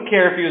 I wouldn't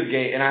care if he was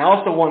gay, and I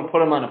also wouldn't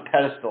put him on a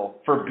pedestal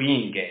for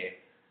being gay.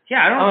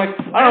 Yeah, I don't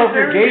know if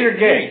you're gay or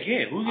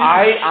gay.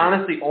 I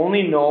honestly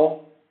only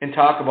know and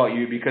talk about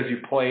you because you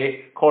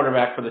play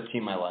quarterback for the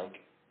team I like.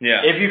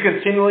 Yeah. If you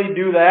continually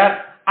do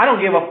that, I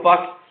don't give a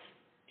fuck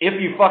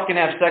if you fucking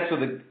have sex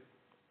with a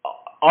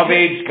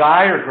of-age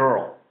guy or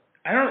girl.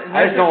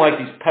 I just don't like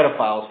these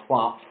pedophiles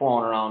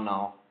flowing around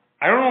now.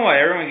 I don't know why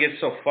everyone gets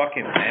so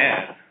fucking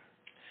mad.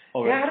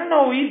 I don't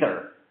know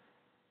either.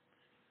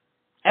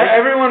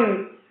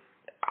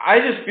 I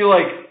just feel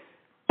like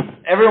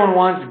everyone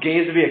wants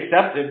gays to be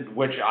accepted,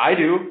 which I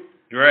do.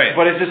 Right.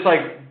 But it's just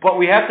like, but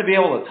we have to be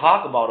able to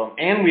talk about them,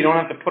 and we don't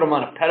have to put them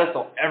on a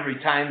pedestal every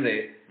time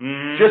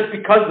just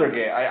because they're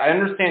gay. I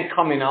understand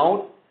coming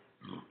out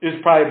is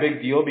probably a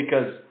big deal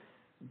because,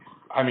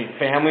 I mean,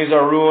 families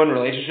are ruined,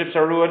 relationships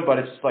are ruined, but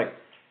it's just like,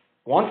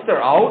 once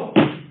they're out,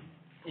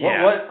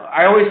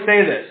 I always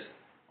say this,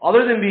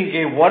 other than being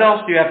gay, what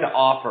else do you have to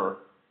offer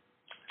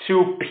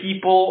to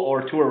people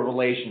or to a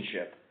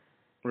relationship?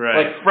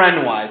 Right. Like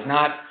friend-wise,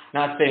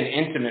 not saying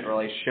intimate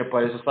relationship,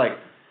 but it's just like,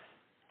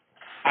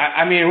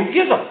 I mean, who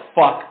gives a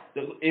fuck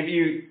if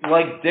you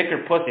like dick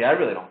or pussy? I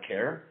really don't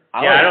care.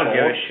 I don't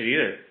give a shit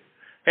either.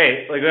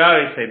 Hey, like we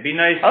always say, be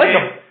nice.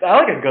 I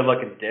like a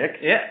good-looking dick.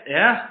 Yeah.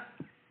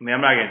 I mean, I'm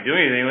not gonna do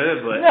anything with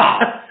it, but no,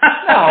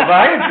 but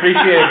I can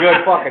appreciate a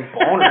good fucking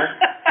boner.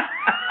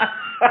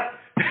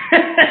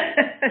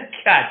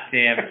 God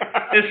damn,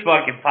 this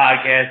fucking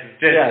podcast is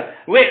just. Yeah.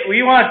 Wait,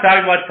 we want to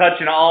talk about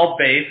touching all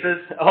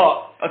bases?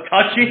 Oh,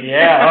 touching?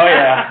 Yeah. Oh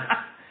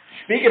yeah.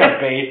 Speaking of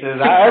bases,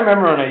 I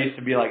remember when I used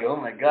to be like, oh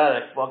my god,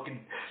 I fucking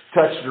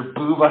touched her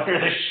boob under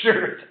the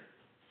shirt.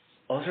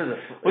 Those are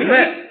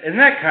isn't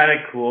that kind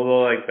of cool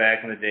though? Like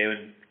back in the day,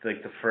 when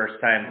like the first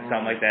time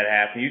something like that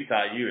happened, you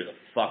thought you were the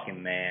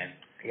fucking man.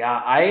 Yeah,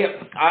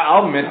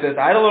 I'll admit this.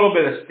 I had a little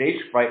bit of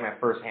stage fright my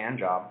first hand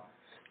job.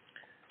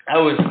 I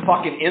was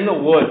fucking in the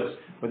woods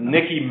with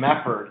Nikki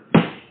Mefford.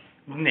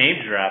 Name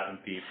dropping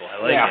people.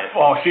 I like it.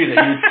 Oh, she's a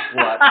huge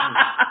slut.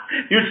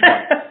 Huge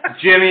slut.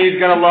 Jimmy's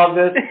gonna love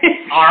this.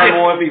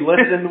 Arnold, if he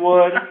listened,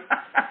 would.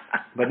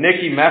 But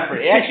Nikki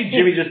Mefford. Actually,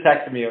 Jimmy just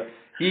texted me.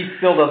 He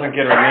still doesn't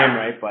get her name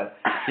right, but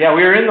yeah,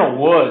 we were in the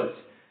woods,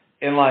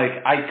 and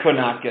like I could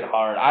not get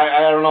hard.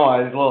 I don't know,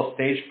 I was a little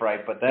stage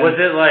fright, but then Was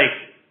it like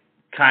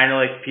kind of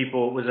like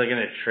people? Was it like in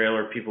a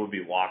trailer? People would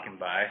be walking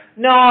by.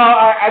 no,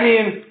 I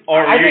mean,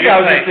 Or I were you think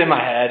I was just just in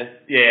my head.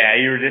 Yeah,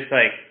 you were just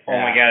like, oh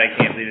my god, I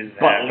can't believe this is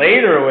But happening.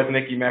 later with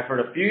Nikki Mefford,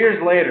 a few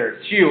years later,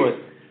 she was.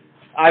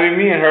 I mean,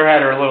 me and her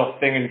had our little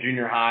thing in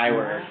junior high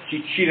where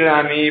she cheated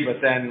on me,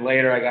 but then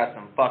later I got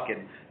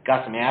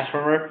some ass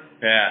from her.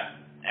 Yeah.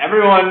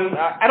 Everyone,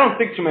 I don't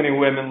think too many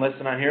women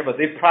listen on here, but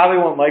they probably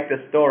won't like this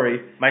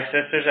story. My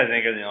sisters, I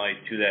think, are the only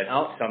two that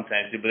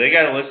sometimes do, but they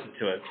got to listen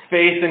to it.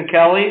 Faith and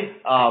Kelly.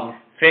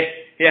 Faith,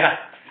 yeah.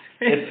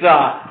 It's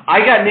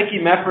I got Nikki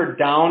Mefford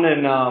down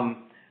in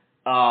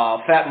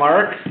Fat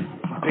Mark's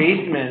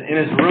basement in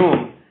his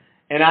room,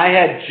 and I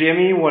had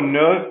Jimmy,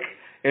 Wanook,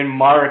 and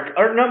Mark,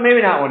 or no,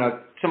 maybe not Wanook,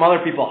 some other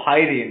people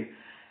hiding,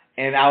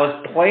 and I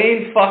was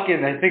playing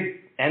fucking, I think,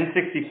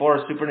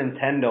 N64, Super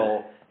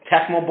Nintendo,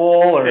 Tecmo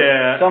Bowl, or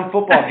some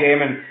football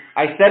game, and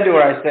I said to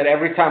her, I said,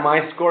 every time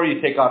I score,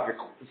 you take off your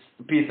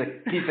piece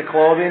of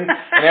clothing,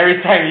 and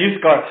every time you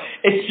score,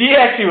 and she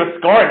actually was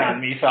scoring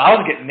on me, so I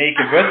was getting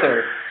naked with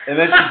her, and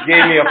then she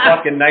gave me a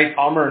fucking nice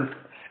Hummer,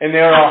 and they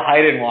were all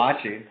hiding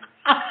watching.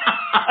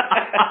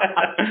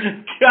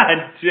 God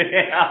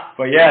damn.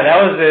 But yeah, that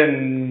was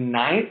in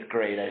 9th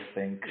grade, I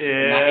think.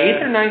 Yeah.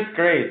 8th or 9th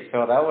grade,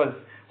 so that was,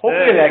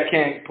 hopefully that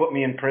can't put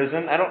me in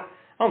prison.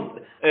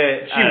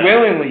 She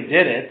willingly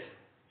did it.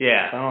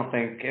 Yeah. I don't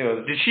think it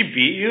was. Did she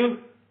beat you?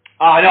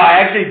 Oh no,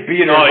 I actually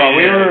beat her, but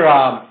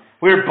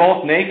we were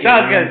both naked.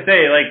 I was gonna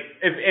say, like,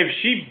 if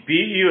she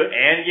beat you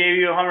and gave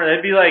you a Hummer,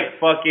 that'd be like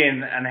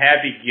fucking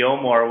Unhappy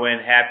Gilmore when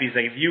Happy's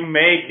like, if you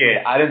make it.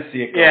 Yeah, I didn't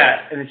see it going.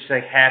 Yeah, and then she's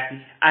like, Happy,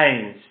 I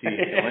didn't see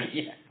it going.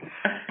 Yeah.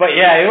 But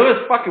yeah, it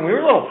was fucking. We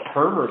were little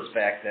perverts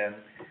back then.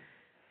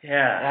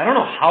 Yeah. I don't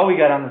know how we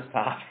got on this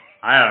topic.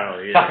 I don't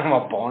know either. Talking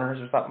about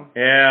boners or something.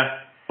 Yeah.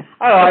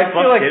 I don't know. I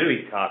feel like did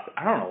we talk?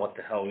 I don't know what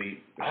the hell we.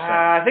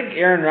 I think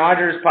Aaron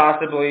Rodgers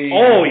possibly.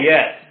 Oh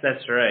yes,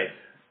 that's right.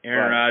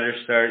 Aaron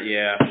Rodgers start.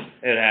 Yeah,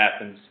 it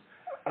happens.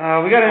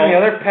 We got any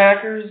other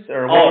Packers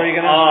or what were you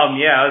gonna?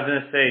 Yeah, I was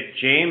gonna say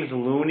James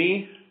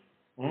Looney.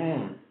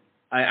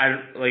 I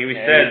like we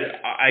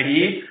said. I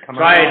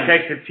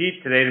texted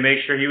Pete today to make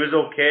sure he was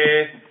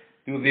okay.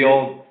 Do the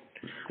old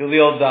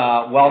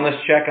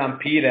wellness check on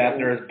Pete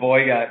after his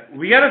boy got.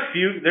 We got a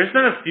few. There's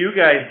been a few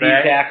guys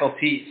back. D-tackle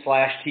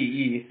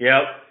T/TE.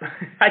 Yep.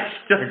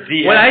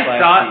 When I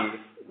saw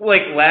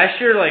like last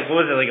year, like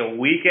what was it, like a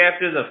week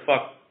after the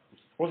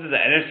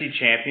NFC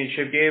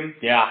Championship game?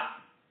 Yeah.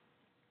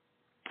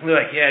 They're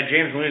like, yeah,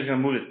 James Looney's gonna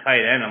move to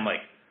tight end. I'm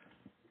like,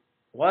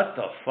 what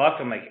the fuck?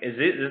 I'm like, is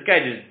this guy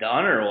just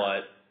done or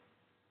what?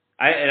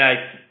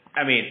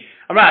 I mean,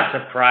 I'm not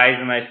surprised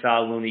when I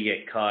saw Looney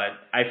get cut.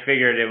 I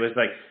figured it was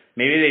like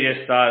maybe they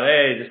just thought,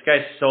 hey, this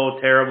guy's so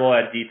terrible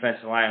at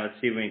defensive line. Let's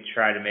see if we can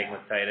try to make him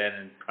a tight end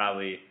and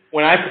probably.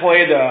 When I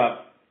played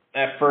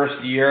that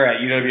first year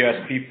at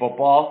UWSP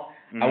football,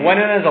 I went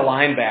in as a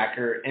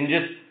linebacker and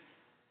just,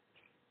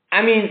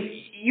 I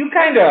mean, you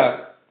kind of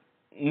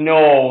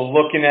know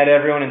looking at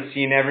everyone and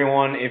seeing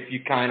everyone if you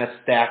kind of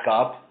stack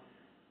up.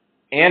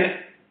 And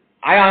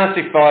I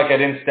honestly felt like I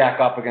didn't stack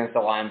up against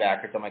the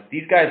linebackers. I'm like,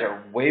 these guys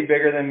are way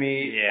bigger than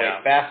me, way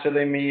faster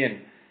than me,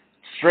 and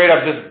straight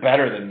up just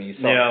better than me.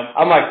 So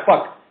I'm like,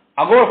 fuck,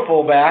 I'll go to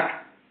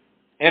fullback.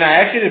 And I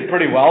actually did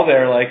pretty well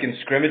there, like in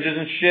scrimmages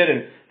and shit,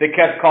 and they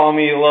kept calling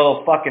me a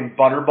little fucking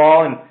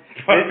butterball, and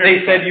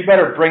they said, you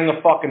better bring the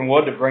fucking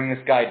wood to bring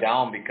this guy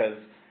down, because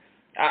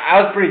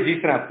I was pretty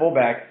decent at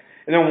fullback.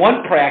 And then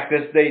one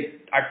practice,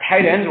 our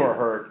tight ends were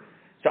hurt.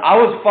 So I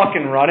was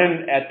fucking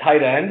running at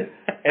tight end,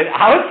 and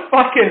I was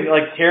fucking,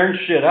 like, tearing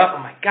shit up.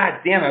 I'm like, God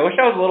damn, I wish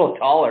I was a little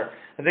taller.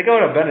 I think I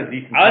would have been a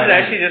decent I was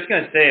actually just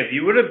going to say, if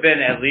you would have been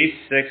at least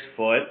 6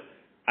 foot,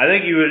 I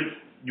think you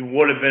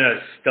would have been a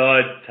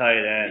stud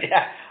tight end.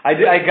 Yeah,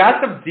 I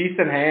got some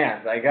decent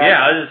hands. I was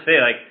going to say,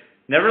 like,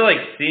 never, like,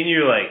 seen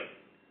you, like,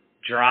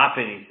 drop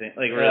anything.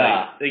 Like, really.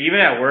 Like, even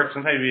at work,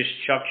 sometimes you just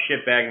chuck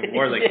shit back and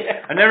forth. Like,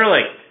 I've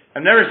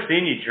never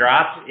seen you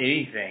drop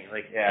anything.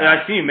 Like,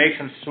 I've seen you make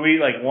some sweet,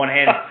 like,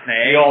 one-handed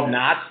snag. The old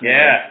knot snag.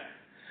 Yeah.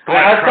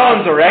 I was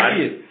telling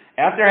Zarecki,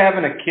 after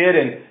having a kid,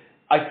 and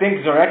I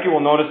think Zarecki will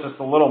notice this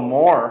a little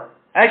more.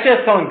 Actually, I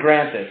was telling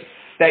Grant this,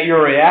 that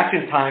your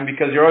reaction time,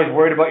 because you're always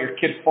worried about your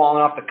kid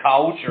falling off the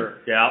couch,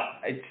 or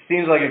it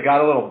seems like it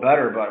got a little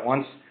better, but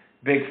once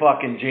big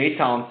fucking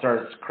J-Town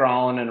starts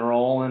crawling and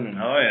rolling. And,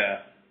 oh, yeah.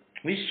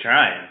 He's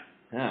trying.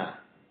 Yeah.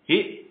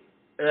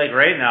 Like,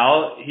 right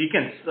now, he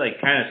can, like,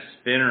 kind of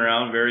spin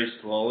around very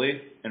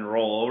slowly and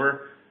roll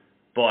over,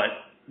 but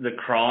the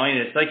crawling,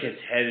 it's like his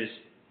head is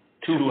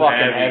too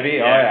fucking heavy.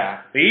 Yeah. Oh,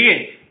 yeah. But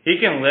he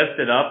can lift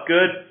it up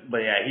good, but,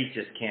 yeah, he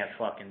just can't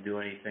fucking do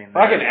anything.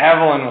 Fucking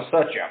Evelyn was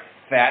such a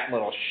fat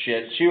little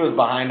shit. She was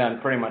behind on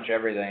pretty much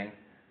everything.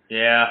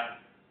 Yeah.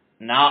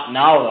 Now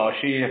though,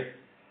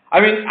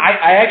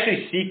 I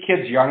actually see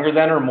kids younger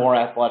than her more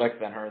athletic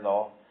than her,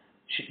 though.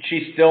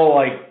 She's still,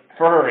 like,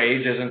 for her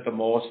age, isn't the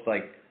most,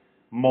 like,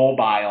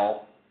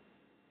 mobile.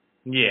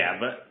 Yeah,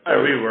 but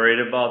are we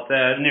worried about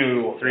that?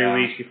 No. 3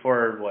 weeks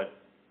before, what?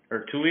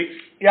 Or 2 weeks?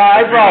 Yeah,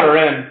 I brought her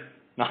in.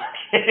 No, I'm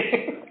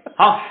kidding.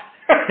 Huh?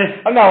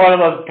 I'm not one of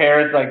those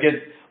parents like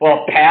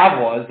well, Pav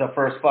was the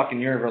first fucking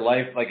year of her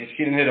life. Like, if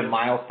she didn't hit a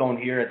milestone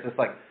here, it's just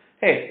like,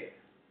 hey,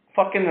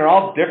 fucking, they're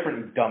all different,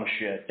 you dumb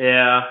shit.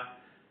 Yeah.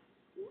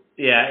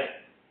 Yeah.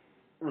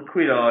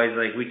 Laquita always,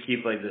 like, we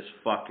keep, like, this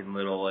fucking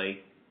little,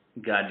 like,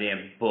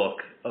 goddamn book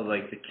of,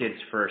 like, the kid's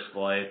first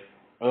life.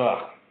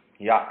 Ugh,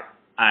 yuck.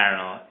 I don't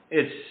know.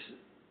 It's...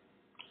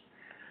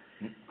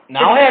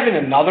 Now having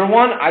another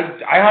one,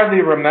 I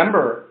hardly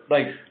remember,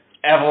 like,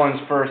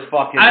 Evelyn's first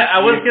fucking... I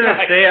was going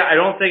to say, I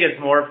don't think it's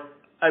more...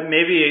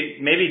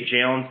 maybe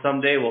Jalen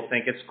someday will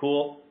think it's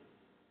cool.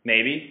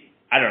 Maybe.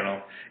 I don't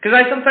know. Because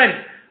I sometimes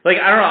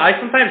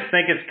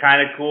think it's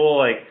kind of cool,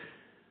 like,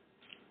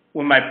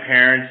 when my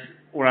parents,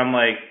 when I'm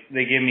like,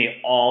 they give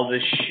me all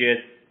this shit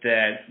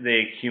that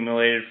they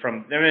accumulated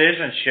from, I mean, there's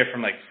been shit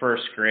from, like,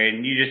 first grade,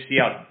 and you just see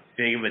how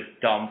big of a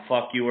dumb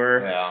fuck you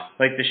were. Yeah.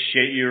 Like, the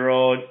shit you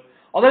wrote.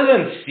 Other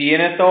than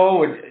seeing it,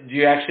 though, do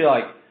you actually,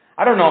 like,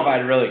 I don't know if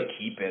I'd really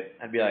keep it.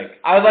 I'd be like,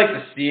 I would like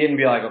to see it and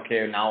be like,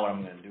 okay, now what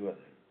I'm going to do with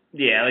it.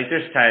 Yeah, like,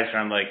 there's times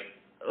where I'm like,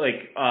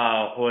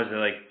 what was it,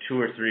 like 2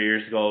 or 3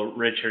 years ago,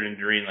 Richard and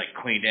Doreen, like,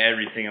 cleaned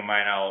everything of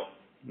mine out.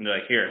 And they're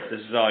like, here, this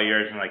is all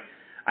yours. And, like,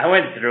 I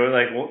went through it.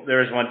 Like, there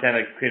was one time,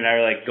 like, Clea and I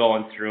were, like,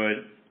 going through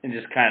it and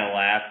just kind of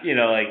laughed. You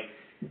know, like,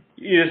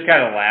 you just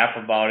kind of laugh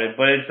about it.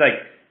 But it's,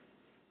 like,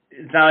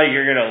 it's not like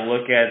you're going to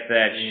look at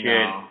that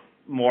shit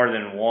more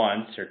than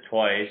once or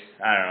twice.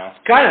 I don't know.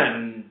 It's kind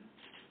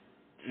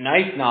of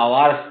nice now. A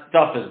lot of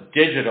stuff is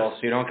digital,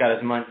 so you don't got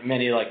as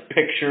many, like,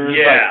 pictures.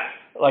 Yeah.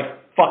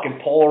 Like fucking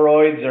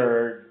Polaroids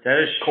or that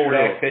is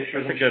Kodak true.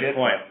 pictures. That's a and good shit.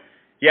 point.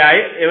 Yeah,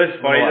 it was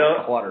funny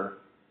though. Clutter.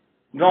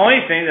 The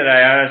only thing that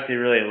I honestly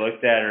really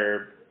looked at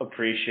or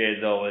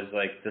appreciated though was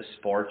like the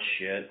sports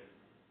shit.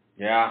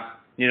 Yeah.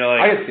 You know,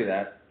 like I could see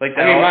that. Like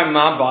I mean, my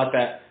mom brought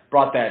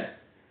that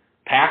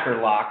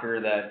Packer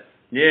locker that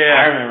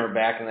I remember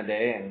back in the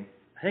day, and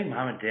I think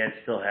Mom and Dad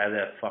still have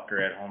that fucker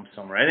at home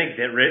somewhere. I think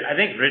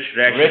Richard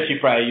actually. Richie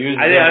probably uses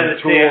it.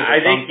 I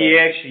think he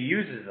actually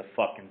uses the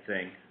fucking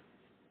thing.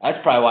 That's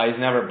probably why he's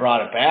never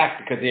brought it back,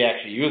 because he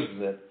actually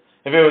uses it.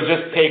 If it was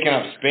just taking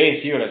up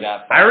space, he would have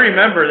got. I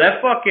remember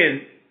that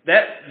fucking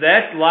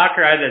that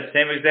locker. I had that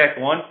same exact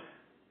one.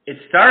 It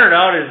started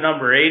out as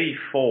number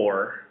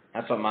 84.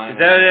 That's what mine. Is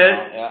that what it is?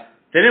 Yeah.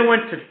 Then it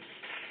went to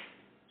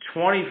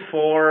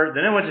 24.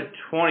 Then it went to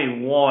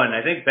 21.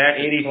 I think back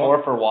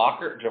 84 for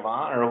Walker,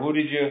 Javon, or who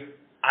did you?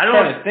 I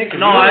don't think.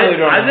 No,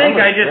 I think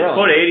I just Sterling.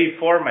 put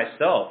 84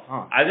 myself.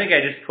 Huh. I think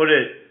I just put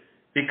it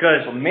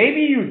because well,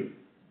 maybe you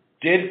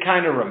did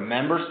kind of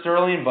remember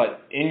Sterling,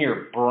 but in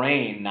your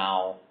brain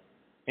now,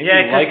 maybe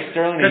you like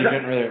Sterling, and you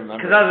didn't really remember.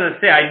 Because I was going to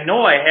say, I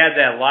know I had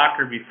that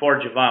locker before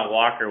Javon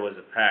Walker was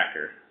a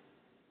Packer.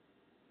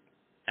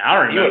 I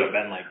don't remember. You would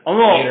have been like,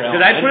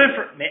 because I put it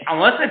for,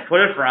 unless I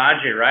put it for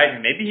Andre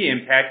Rison, maybe he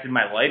impacted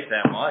my life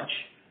that much,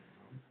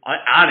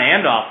 on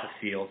and off the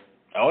field.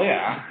 Oh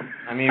yeah,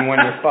 I mean when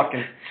your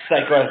fucking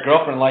psycho ass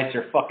girlfriend lights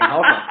your fucking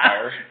house on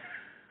fire.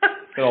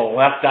 Good old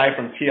left eye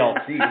from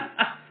TLC.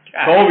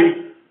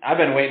 Kobe. I've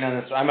been waiting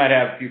on this. I might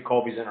have a few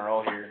Kobe's in a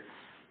row here.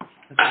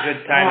 It's a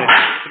good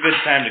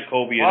time to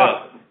Kobe it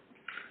up.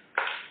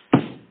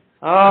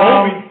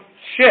 Kobe.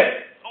 Shit.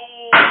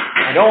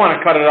 I don't want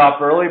to cut it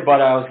off early,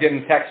 but I was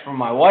getting texts from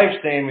my wife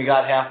saying we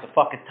got half the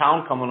fucking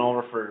town coming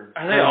over for.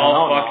 Are they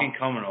all fucking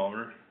coming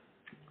over?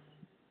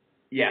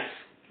 Yes.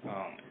 Oh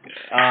my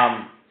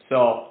god.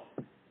 So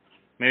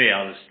maybe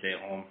I'll just stay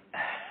home.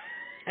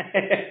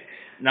 Actually,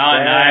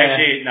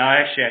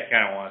 I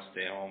kind of want to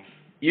stay home.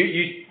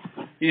 You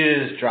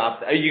just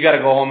dropped. You got to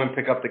go home and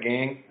pick up the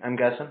gang, I'm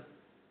guessing.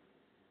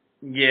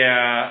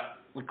 Yeah,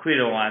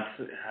 Laquita wants.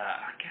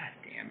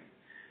 Goddamn.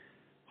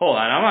 Hold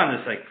on, I'm on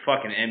this like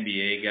fucking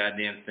NBA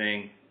goddamn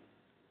thing.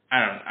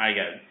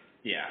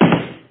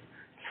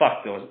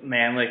 Fuck those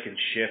Manlick and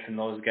Schiff and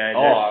those guys.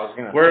 Oh, I was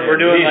gonna. We're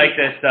doing like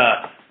this.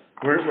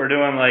 We're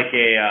doing like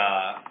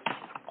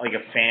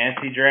a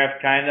fantasy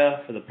draft kind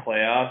of for the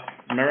playoffs.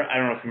 Remember? I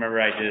don't know if you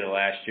remember. I did it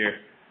last year.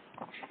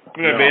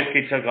 I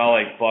basically took all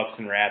like Bucks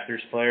and Raptors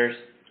players.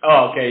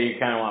 Oh, okay. You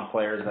kind of want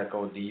players that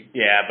go deep.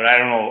 Yeah, but I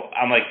don't know.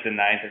 I'm like the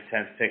 9th or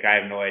 10th pick. I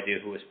have no idea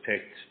who was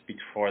picked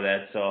before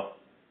that. So.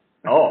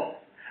 Oh.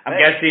 I'm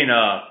guessing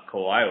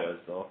Kawhi was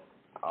though.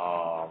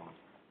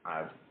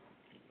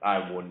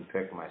 I wouldn't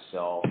pick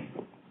myself,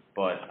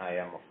 but I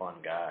am a fun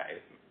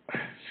guy.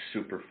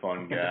 Super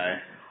fun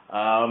guy.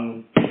 I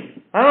don't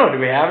know. Do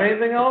we have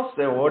anything else?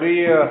 What are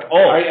you?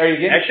 Are you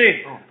getting?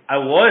 Actually, I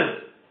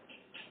was.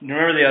 You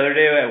remember the other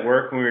day at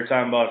work when we were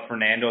talking about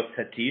Fernando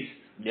Tatis?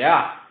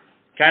 Yeah.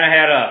 Kind of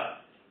had a.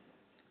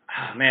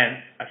 Oh,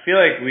 man, I feel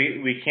like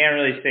we can't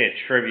really say a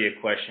trivia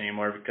question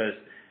anymore because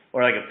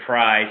or like a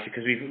prize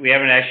because we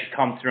haven't actually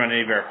come through on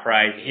any of our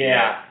prizes.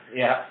 Yeah.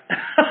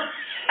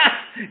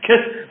 Because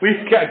we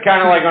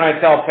kind of like when I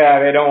tell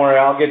Pat, hey, don't worry,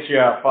 I'll get you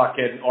a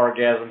fucking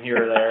orgasm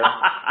here or there.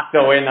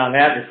 Still waiting on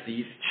that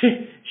receipt.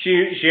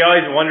 She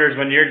always wonders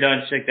when you're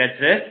done. She's like, that's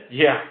it?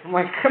 Yeah. I'm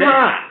like, come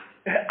on.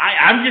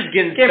 I'm just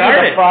getting Give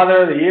started. me the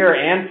Father of the Year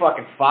and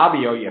fucking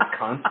Fabio, you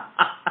cunt.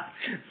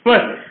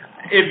 But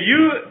if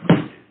you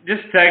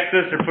just text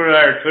us or put it on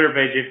our Twitter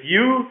page, if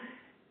you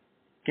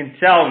can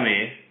tell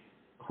me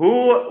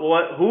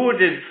who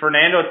did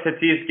Fernando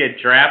Tatis get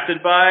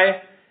drafted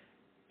by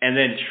and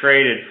then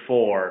traded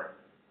for?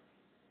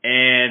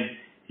 And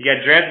he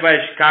got drafted by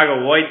the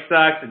Chicago White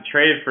Sox and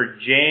traded for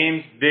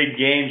James Big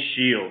Game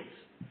Shields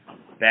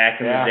back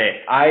in the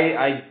day.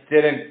 I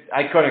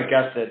couldn't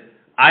guess it.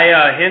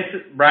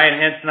 Brian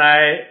Hintz and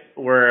I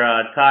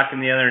were talking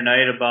the other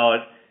night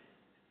about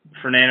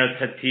Fernando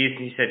Tatis,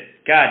 and he said,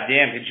 God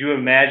damn, could you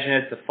imagine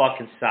if the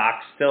fucking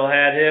Sox still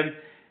had him?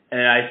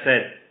 And I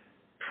said,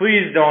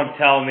 please don't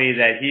tell me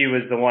that he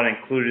was the one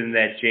included in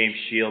that James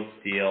Shields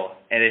deal.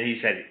 And then he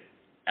said,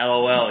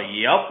 LOL,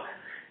 yup.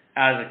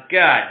 I was like,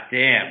 God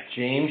damn.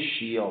 James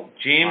Shields.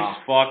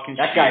 Fucking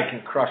that Shields. Guy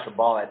can crush a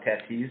ball at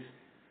Tatis.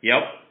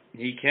 Yep,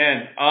 he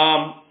can.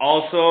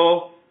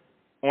 Also,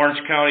 Orange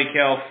County,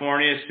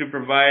 California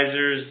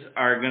supervisors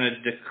are going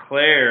to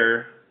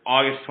declare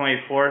August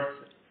 24th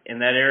in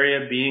that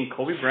area being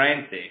Kobe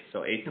Bryant Day.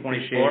 So 8/24.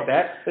 Appreciate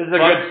that. This is a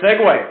good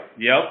segue.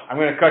 Yep. I'm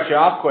going to cut you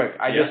off quick.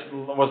 I just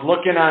was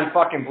looking on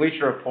fucking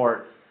Bleacher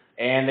Report,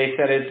 and they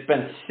said it's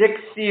been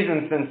 6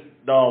 seasons since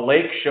the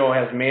Lake Show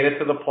has made it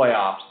to the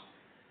playoffs.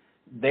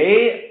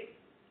 They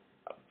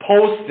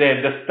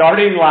posted the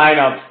starting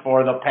lineups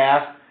for the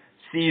past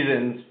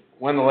seasons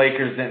when the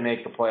Lakers didn't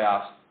make the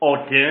playoffs. Oh,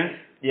 didn't?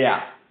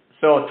 Yeah.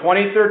 So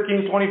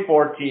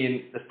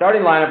 2013-2014, the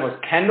starting lineup was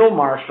Kendall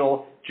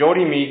Marshall,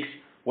 Jody Meeks,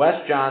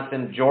 Wes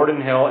Johnson,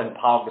 Jordan Hill, and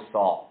Paul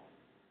Gasol.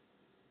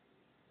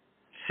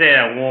 Say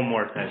that one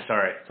more time.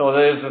 Sorry. So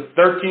there's a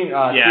 13.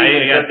 Yeah,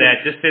 you got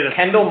that. Just say the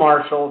Kendall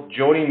Marshall,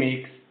 Jody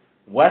Meeks,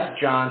 Wes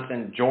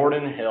Johnson,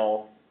 Jordan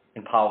Hill,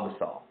 and Paul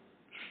Gasol.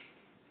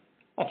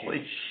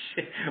 Holy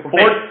shit.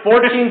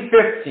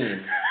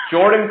 14-15,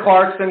 Jordan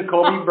Clarkson,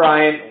 Kobe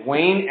Bryant,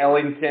 Wayne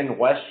Ellington,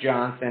 Wes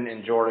Johnson,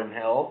 and Jordan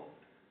Hill.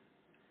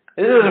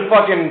 This is a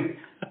fucking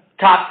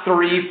top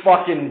 3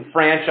 fucking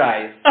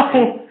franchise.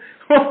 Oh,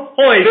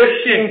 holy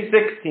shit.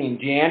 15-16,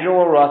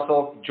 D'Angelo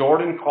Russell,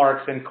 Jordan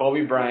Clarkson,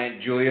 Kobe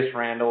Bryant, Julius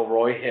Randle,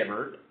 Roy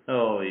Hibbert.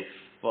 Holy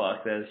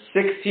fuck. That's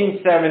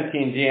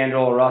 16-17,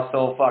 D'Angelo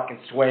Russell, fucking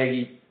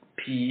Swaggy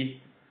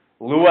P,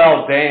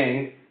 Luol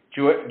Deng,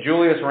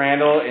 Julius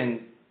Randle,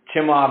 and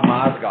Timov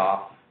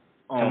Mozgov.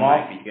 oh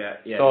my god.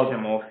 Yeah,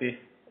 Timofey.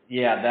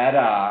 Yeah, that,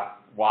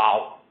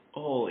 wow.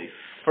 Holy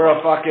For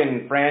a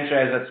fucking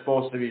franchise that's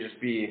supposed to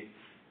be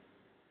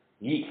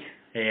yeek.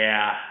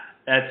 Yeah,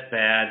 that's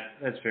bad.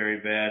 That's very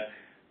bad.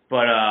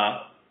 But,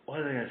 what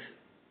was I going to say?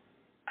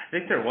 I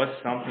think there was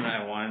something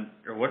I wanted,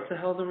 or what the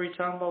hell were we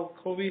talking about,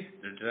 Kobe?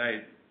 Or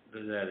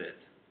was that it?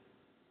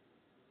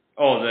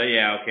 Oh,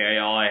 okay.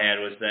 All I had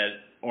was that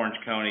Orange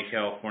County,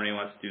 California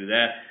wants to do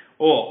that.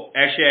 Oh,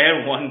 actually, I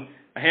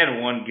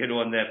had one good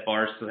one that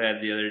Barstool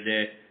had the other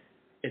day.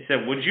 It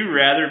said, would you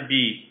rather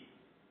be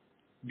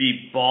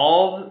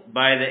bald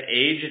by the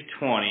age of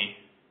 20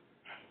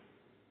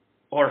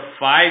 or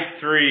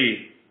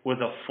 5'3" with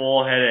a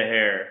full head of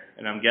hair?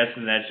 And I'm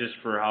guessing that's just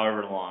for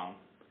however long.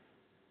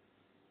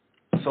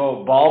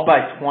 So, bald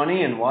by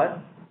 20 and what?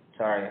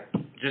 Sorry.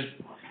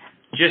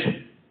 Just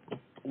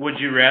would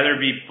you rather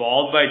be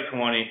bald by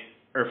 20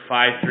 or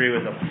 5'3"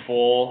 with a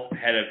full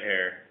head of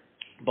hair?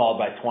 Bald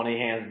by 20,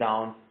 hands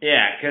down.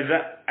 Yeah, because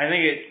I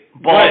think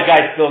it... Bald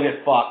guys still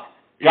get fucked.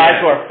 Guys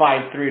who are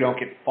 5'3" don't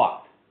get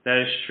fucked. That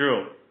is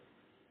true.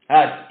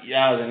 That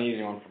was an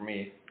easy one for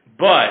me.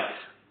 But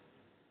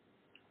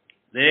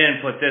they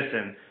didn't put this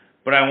in.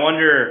 But I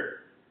wonder,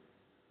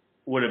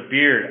 would a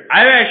beard...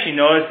 I've actually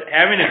noticed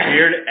having a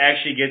beard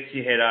actually gets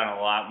you hit on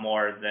a lot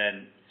more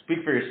than...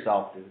 Speak for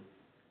yourself, dude.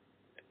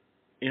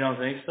 You don't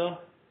think so?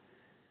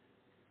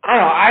 I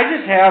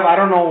don't know. I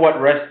don't know what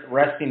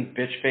resting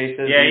bitch face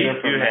is. Yeah, you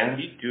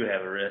do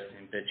have a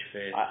resting bitch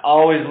face. I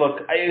always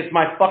look... It's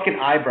my fucking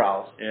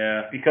eyebrows.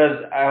 Yeah.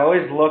 Because I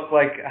always look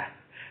like...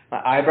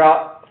 My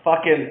eyebrow...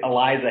 Fucking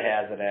Eliza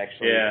has it,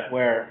 actually. Yeah.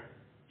 Where...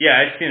 Yeah,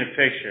 I've seen a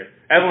picture.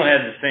 Everyone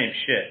had the same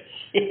shit.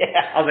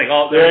 Yeah. I was like,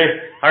 oh,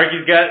 there,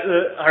 Harky's got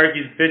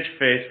Harky's bitch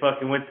face.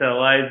 Fucking went to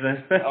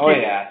Eliza. Oh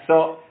yeah.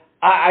 So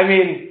I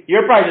mean,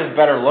 you're probably just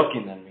better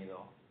looking than me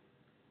though.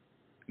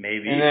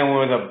 Maybe. And then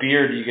with a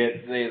beard, you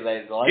get they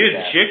like dude,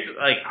 that. chicks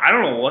like I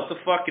don't know what the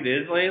fuck it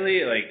is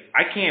lately. Like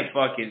I can't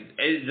fucking.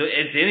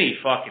 It's any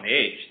fucking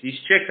age. These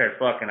chicks are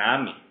fucking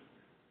on me.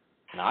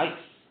 Nice.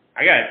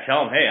 I gotta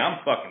tell them, hey, I'm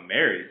fucking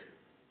married.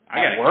 I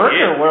got at work,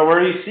 kid. or where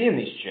are you seeing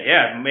these chicks?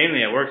 Yeah,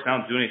 mainly at work. So I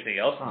don't do anything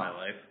else in my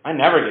life. I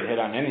never get hit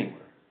on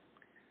anywhere,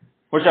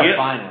 which I'm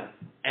fine with.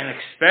 And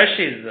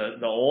especially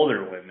the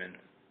older women,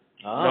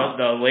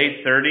 the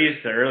late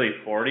 30s to early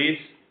 40s.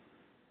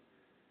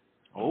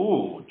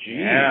 Oh, geez,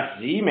 yeah.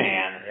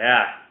 Z-man.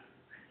 Yeah.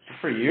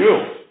 For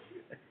you.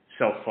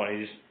 So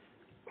funny, just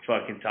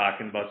fucking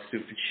talking about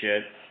stupid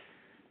shit.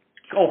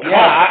 Oh,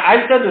 yeah,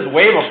 I've said this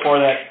way before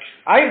that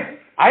I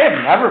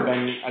have never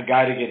been a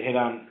guy to get hit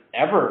on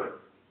ever.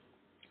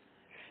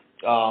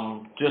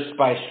 Just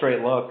by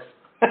straight looks.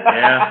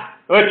 Yeah.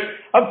 Which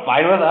I'm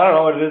fine with. I don't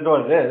know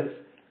what it is.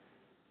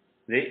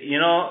 You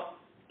know,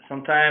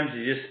 sometimes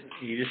you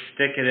just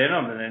stick it in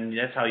them, and then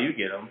that's how you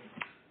get them.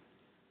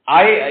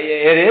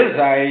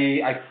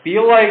 I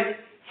feel like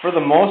for the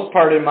most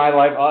part in my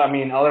life, I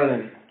mean, other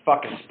than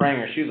fucking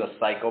Springer, she's a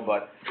psycho,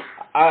 but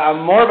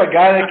I'm more of a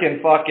guy that can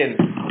fucking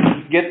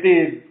get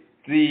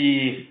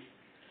the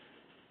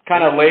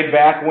kind of laid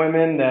back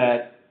women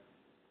that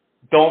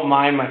don't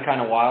mind my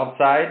kind of wild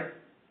side,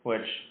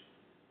 which...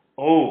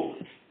 Oh,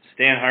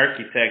 Stan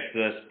Harkey texted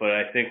us, but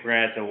I think we're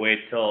going to have to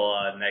wait till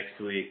next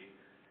week.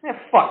 Yeah,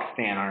 fuck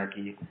Stan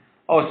Harkey.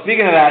 Oh,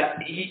 speaking of that,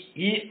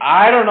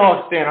 I don't know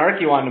if Stan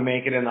Harkey wanted to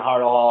make it in the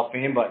Hardle Hall of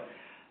Fame, but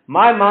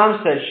my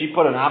mom said she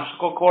put an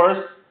obstacle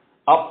course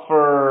up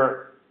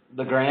for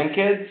the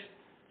grandkids,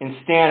 and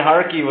Stan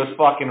Harkey was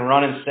fucking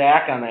running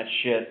sack on that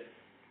shit,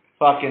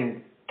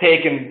 fucking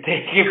taking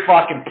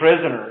fucking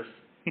prisoners.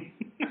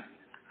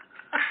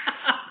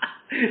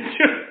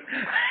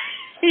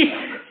 He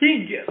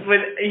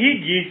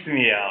geeks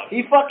me out.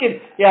 He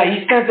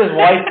sent his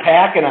wife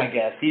packing, I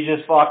guess. He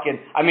just fucking,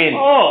 I mean,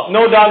 Oh.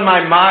 No doubt in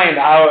my mind,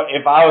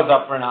 if I was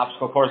up for an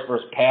obstacle course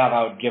versus Pav,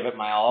 I would give it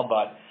my all,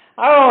 but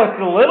I don't know,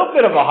 it's a little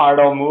bit of a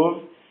hard-o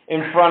move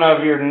in front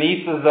of your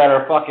nieces that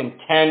are fucking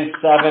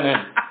 10-7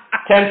 and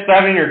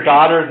 10-7, your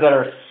daughters that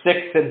are 6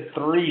 and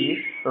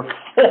 3 or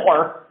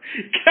 4.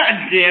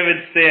 God damn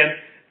it, Stan.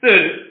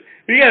 Dude,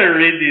 we gotta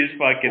read these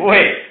fucking...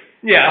 Wait.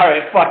 Yeah. All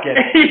right, fuck it.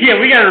 Yeah,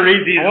 we gotta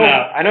read these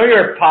now. I know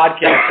you're a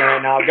podcaster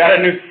right now. I've got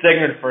a new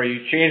segment for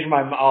you. Change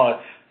my... Oh,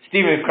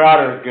 Steven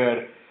Crowder is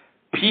good.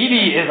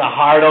 Petey is a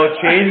hardo.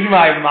 Change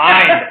my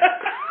mind.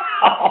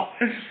 Oh,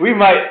 we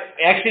might...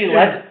 Actually,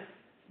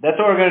 that's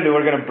what we're going to do.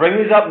 We're going to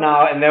bring these up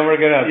now, and then we're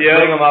going to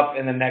bring them up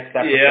in the next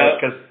episode,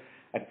 because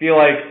I feel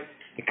like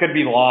it could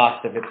be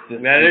lost if it's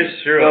just... That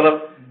is true.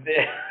 So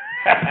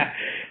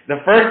the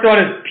first one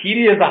is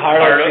Petey is a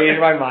hardo. Change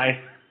my mind.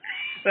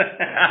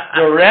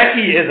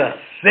 Zarecki is a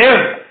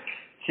simp.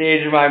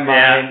 Change my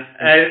mind.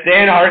 Yeah.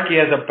 Stan Harkey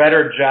has a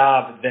better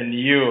job than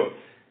you.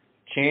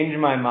 Change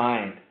my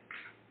mind.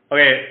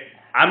 Okay,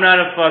 I'm not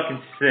a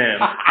fucking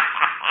simp.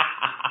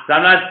 So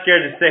I'm not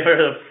scared to say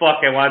whatever the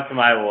fuck I want to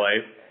my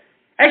wife.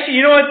 Actually,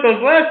 you know what?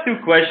 Those last two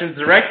questions,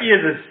 Zarecki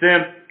is a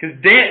simp, because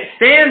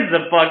Stan's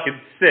a fucking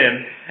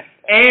simp,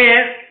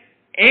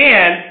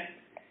 and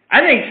I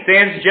think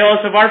Stan's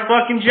jealous of our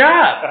fucking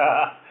job.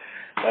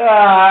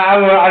 I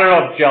don't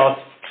know if jealous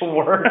to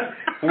work.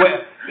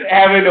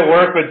 Having to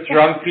work with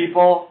drunk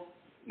people.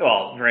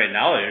 Well, right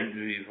now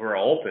we're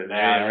open. We're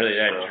not really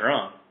that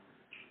drunk.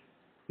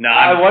 No,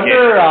 I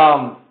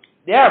wonder.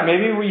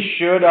 Maybe we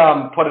should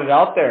put it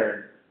out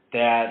there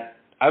that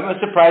I'm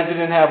surprised you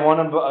didn't have one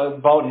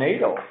about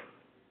NATO.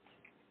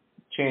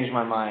 Changed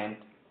my mind.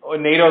 Oh,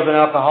 NATO's an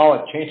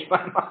alcoholic. Changed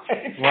my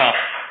mind. Well,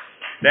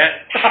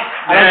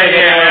 I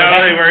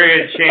don't think we're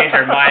going to change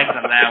our minds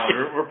on that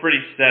one. We're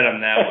pretty set on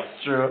that one.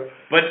 That's true.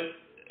 But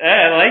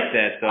I like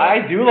that, though.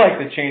 I do like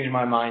the change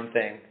my mind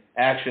thing.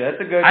 Actually,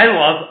 that's a good... We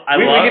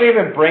can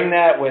even bring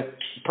that with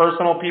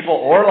personal people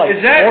or, like,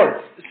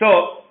 sports.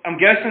 So, I'm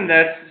guessing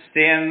that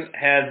Stan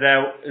has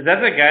that... Is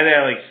that the guy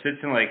that, like,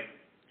 sits in, like...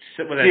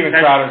 Steven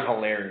Crowder's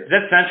hilarious. Is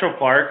that Central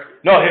Park?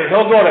 No,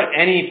 he'll go to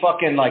any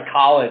fucking, like,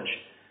 college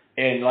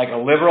in, like, a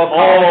liberal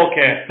college. Oh,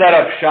 okay. And set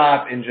up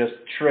shop and just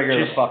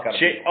trigger the fuck out of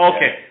people.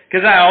 Okay.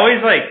 Because I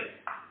always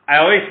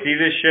see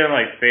this shit on,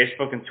 like,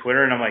 Facebook and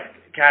Twitter, and I'm like,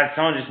 God,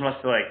 someone just must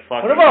have, like,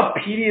 fucking... What about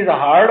Petey is a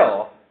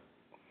hardo?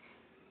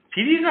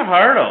 Petey's a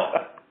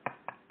hardo.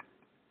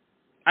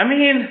 I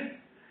mean...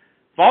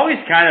 I've always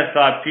kind of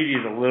thought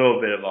Petey's a little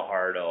bit of a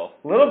hardo.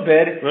 A little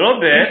bit. Little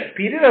bit.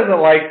 Petey doesn't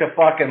like to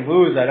fucking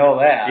lose, I know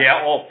that.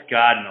 Yeah, oh,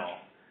 God, no.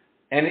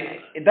 And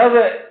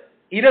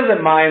he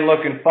doesn't mind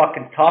looking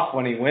fucking tough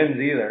when he wins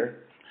either.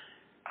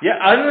 Yeah,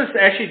 I was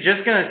actually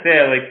just going to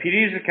say, like,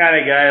 Petey's the kind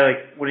of guy,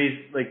 like, when he's,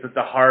 like, with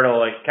the hardo,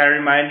 like, kind of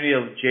reminds me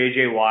of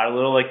J.J. Watt a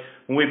little, like,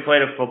 when we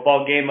played a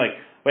football game, like,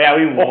 well, yeah,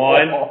 we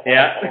won.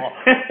 Yeah.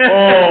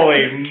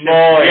 Holy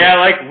moly. Yeah,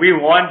 like, we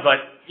won, but,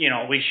 you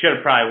know, we should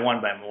have probably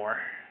won by more.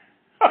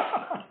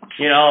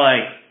 You know,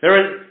 like,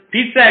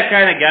 Pete's that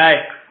kind of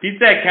guy.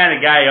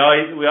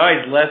 We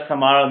always left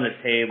some out on the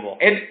table.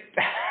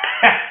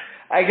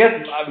 I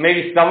guess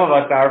maybe some of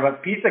us are,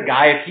 but Pete's a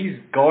guy, if he's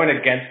going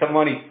against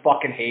someone he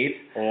fucking hates,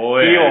 he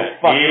will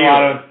fucking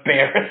want to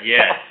embarrass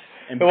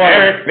him. He'll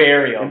want to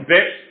bury him.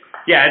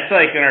 Yeah, it's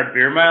like in our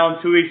beer mile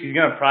in 2 weeks, he's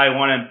going to probably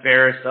want to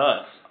embarrass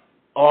us.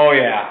 Oh,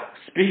 yeah.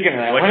 Speaking of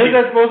that, when is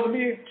that supposed to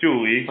be? 2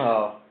 weeks.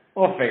 Oh,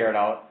 we'll figure it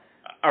out.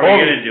 Are we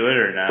going to do it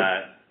or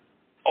not?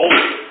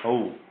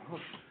 Oh.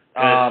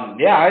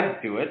 Yeah,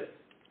 I'd do it.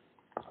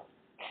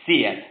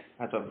 See it.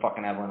 That's what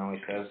fucking Evelyn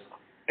always says.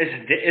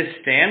 Is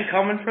Stan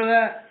coming for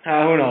that?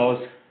 Who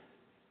knows?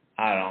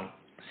 I don't know.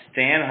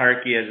 Stan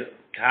Harkey is...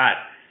 God.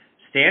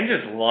 Stan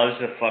just loves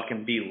to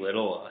fucking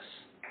belittle us.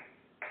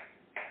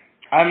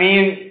 I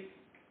mean,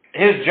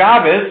 his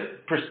job is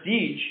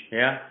prestige.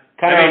 Yeah.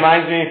 Kind of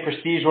reminds me of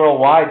Prestige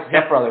Worldwide,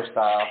 Step Brother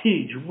style.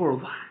 Prestige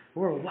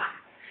Worldwide.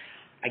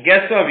 I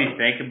guess though, if you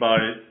think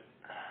about it,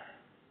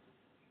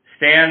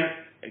 Stan,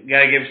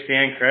 gotta give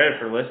Stan credit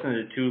for listening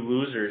to two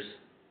losers.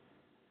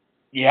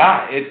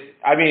 Yeah,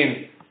 I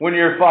mean, when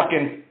you're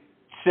fucking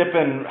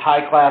sipping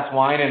high-class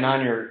wine and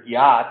on your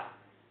yacht,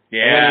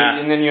 Yeah.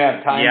 and then you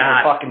have time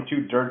Yacht. for fucking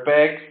two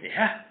dirtbags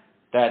Yeah.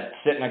 that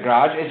sit in a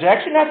garage. It's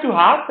actually not too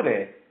hot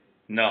today.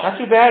 No. Not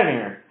too bad in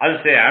here. I was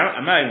gonna say,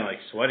 I'm not even like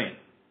sweating.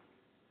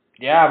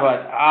 Yeah,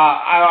 but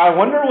I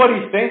wonder what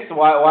he thinks,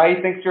 why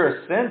he thinks you're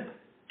a simp.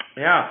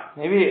 Yeah.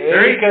 Maybe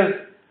Very- because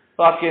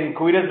fucking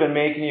Quita's been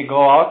making you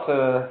go out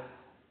to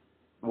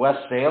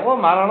West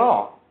Salem? I don't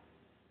know.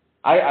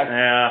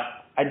 Yeah.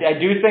 I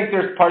do think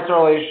there's parts of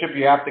a relationship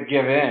you have to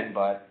give in,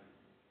 but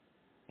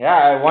yeah,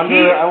 I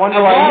wonder of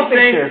why all he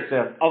thinks things- you're a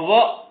simp.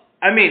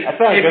 I mean, That's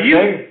not a good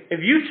thing. if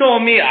you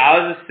told me I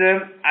was a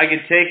simp, I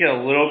could take it a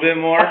little bit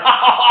more.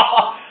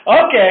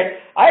 Okay,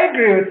 I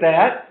agree with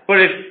that. But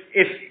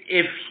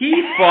if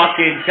he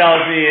fucking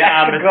tells me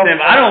That's I'm a a good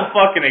simp, I don't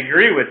fucking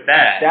agree with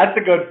that. That's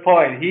a good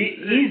point.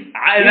 He's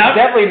I'm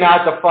definitely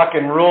not the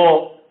fucking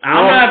rule.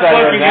 not setter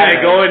fucking in that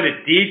gonna go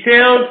into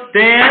details,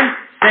 Stan.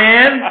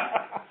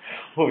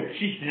 Oh,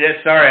 jeez.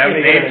 Yeah, sorry, I'm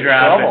You're gonna get name in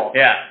dropping. trouble.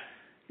 Yeah,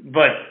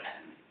 but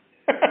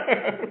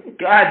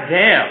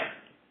goddamn.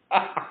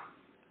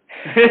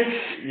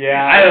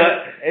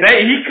 Yeah.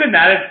 He could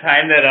not have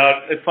timed that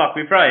out. Fuck,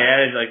 we probably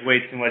added like way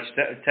too much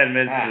 10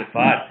 minutes to the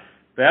pod.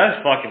 But that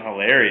was fucking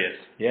hilarious.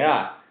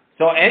 Yeah.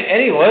 So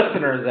any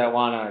listeners that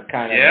want to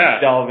kind of Yeah.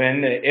 delve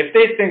in, if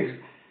they think,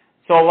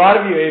 so a lot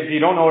of you, if you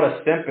don't know what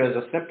a simp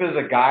is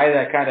a guy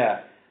that kind of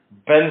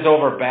bends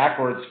over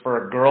backwards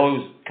for a girl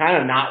who's kind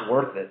of not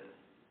worth it.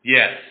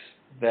 Yes.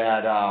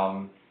 That,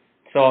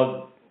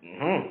 so,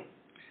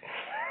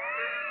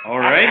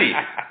 Alrighty.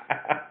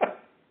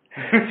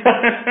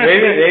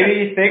 maybe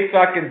you think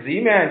fucking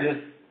Z-Man just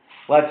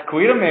lets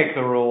Quita make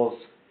the rules.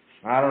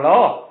 I don't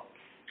know.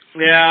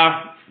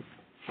 Yeah.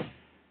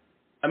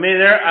 I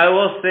mean, I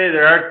will say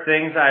there are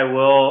things I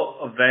will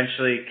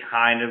eventually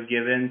kind of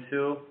give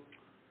into,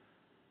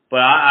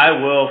 but I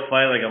will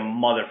fight like a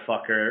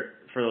motherfucker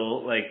for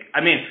like.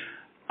 I mean,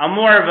 I'm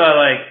more of a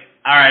like,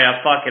 all right,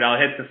 I'll fuck it, I'll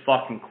hit the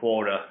fucking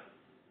quota.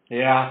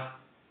 Yeah.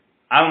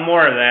 I'm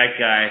more of that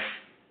guy.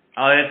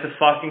 I'll hit the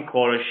fucking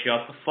quota.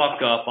 Shut the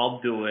fuck up.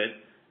 I'll do it.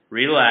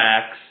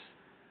 Relax.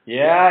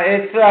 Yeah,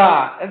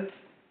 it's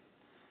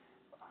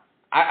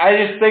I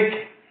just think,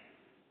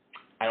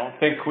 I don't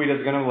think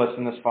Quita's going to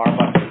listen this far,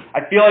 but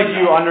I feel like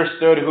you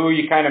understood who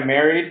you kind of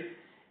married,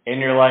 and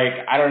you're like,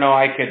 I don't know,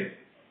 I could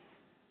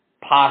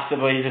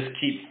possibly just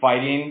keep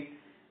fighting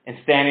and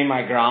standing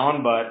my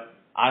ground, but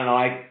I don't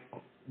know,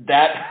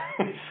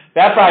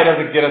 that probably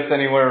doesn't get us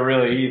anywhere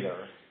really either,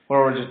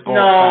 where we're just both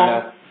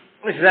kind of...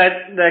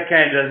 That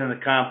kind of doesn't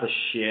accomplish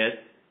shit.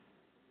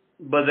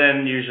 But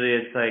then usually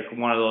it's like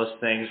one of those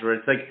things where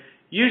it's like,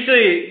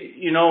 usually,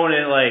 you know, when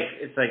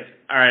it's like,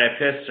 all right, I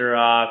pissed her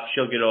off,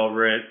 she'll get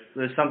over it.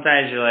 But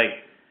sometimes you're like,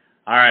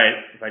 all right,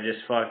 if I just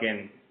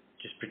fucking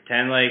just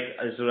pretend like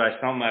this is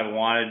something I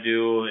want to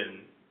do and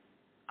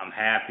I'm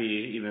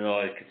happy, even though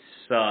it could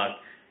suck,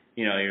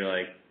 you know, you're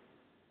like,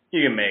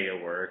 you can make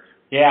it work.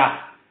 Yeah.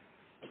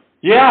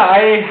 Yeah,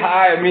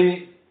 I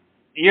mean,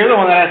 you're the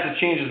one that has to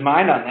change his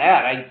mind on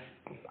that.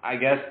 I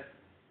guess.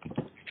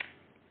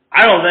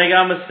 I don't think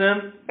I'm a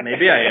simp.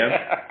 Maybe I am.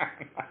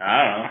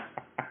 I don't know.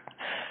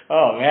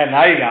 Oh man,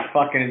 now you got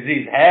fucking in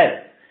Z's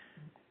head.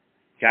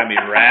 Got me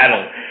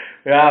rattled.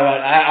 Yeah,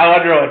 but I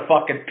wonder what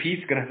fucking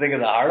Pete's gonna think of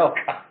the Harlow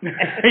comment.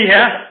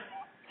 Yeah.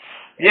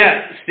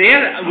 Yeah,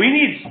 Stan. We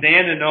need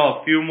Stan to know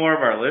a few more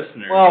of our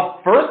listeners. Well,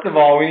 first of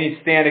all, we need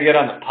Stan to get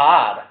on the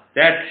pod.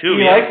 That too.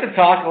 He likes to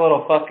talk a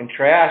little fucking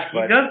trash, He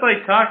but does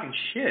like talking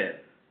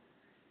shit.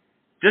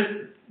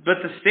 But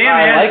the Stan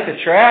I like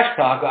the trash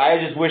talk.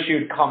 I just wish he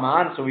would come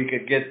on so we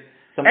could get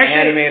some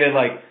animated,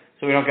 like,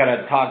 so we don't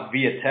gotta talk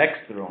via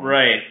text through him.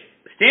 Right.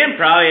 Stan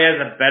probably has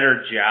a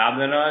better job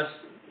than us,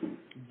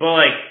 but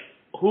like,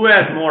 who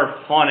has more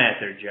fun at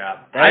their job?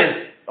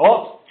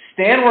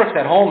 Stan works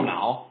at home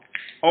now.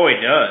 Oh, he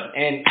does.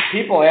 And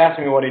people ask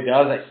me what he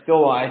does.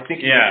 I think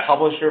he's Yeah. a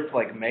publisher for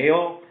like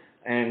Mayo.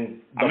 And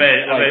I'm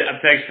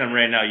texting him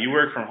right now. You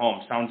work from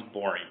home. Sounds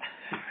boring.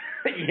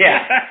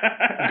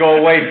 Yeah. Go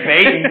away,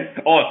 baiting.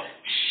 Oh,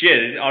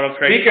 shit. Autocorrect.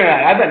 Speaking of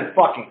that, I've been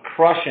fucking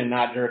crushing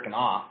not jerking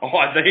off. Oh,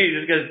 I thought you were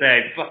just going to say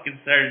I fucking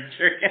started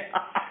jerking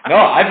off. No,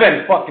 I've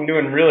been fucking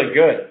doing really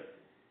good.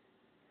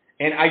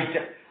 And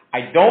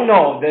I don't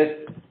know this.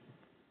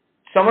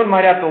 Someone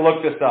might have to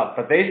look this up,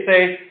 but they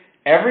say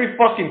every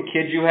fucking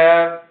kid you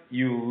have,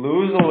 you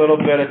lose a little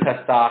bit of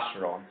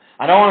testosterone.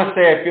 I don't want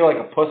to say I feel like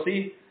a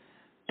pussy,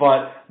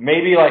 but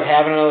maybe like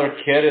having another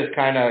kid is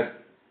kind of,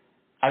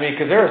 I mean,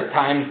 because there was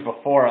times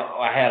before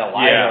I had a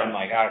lighter, Yeah. I'm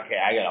like, okay,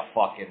 I gotta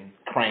fucking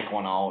crank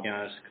one out.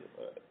 Yeah,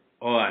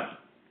 hold on.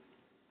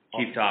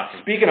 Keep talking.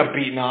 Speaking of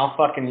beating off,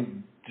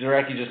 fucking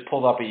Zarecki just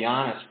pulled up a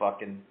Giannis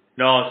fucking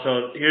No,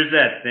 so here's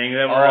that thing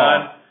that we're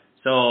on.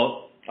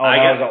 So that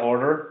was the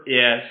order?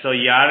 Yeah, so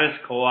Giannis,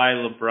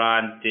 Kawhi,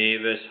 LeBron,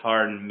 Davis,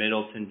 Harden,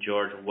 Middleton,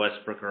 George,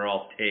 Westbrook are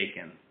all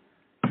taken.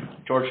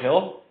 George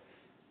Hill?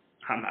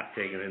 I'm not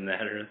taking in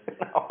that order.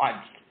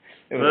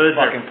 It was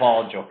fucking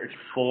Paul George.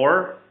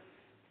 4?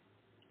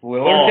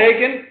 Lillard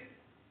taken?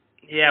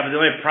 Yeah, but the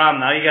only problem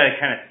now you got to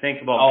kind of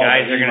think about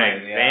guys that are going to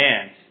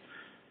advance.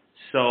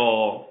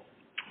 So,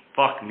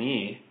 fuck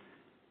me.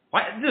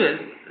 Why, dude?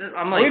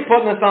 I'm like. Are we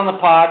putting this on the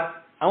pod?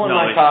 I wouldn't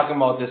mind talking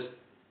about this.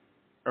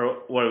 Or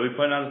what are we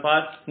putting on the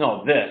pod?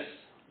 No, this.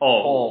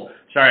 Oh,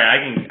 sorry.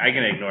 I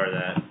can ignore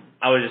that.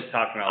 I was just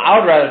talking about. I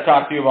would rather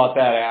talk to you about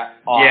that.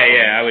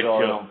 Yeah, I would so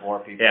too. I don't bore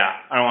people. Yeah,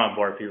 I don't want to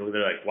bore people.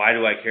 They're like, why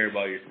do I care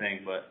about your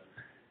thing? But,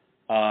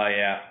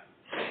 yeah.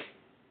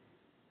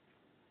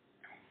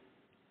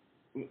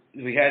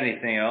 Do we have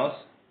anything else?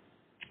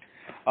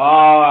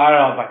 I don't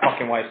know if my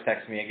fucking wife's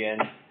texting me again.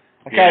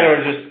 I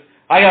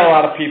got a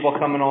lot of people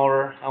coming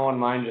over. I wouldn't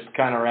mind just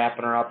kind of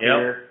wrapping her up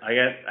here. I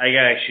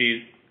got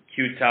actually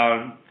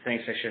Q-Town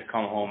thinks I should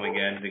come home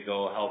again to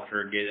go help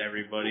her get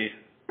everybody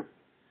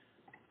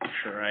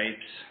stripes.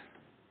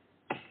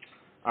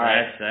 All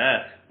right. That's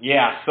that.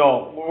 Yeah,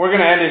 so we're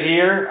going to end it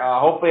here.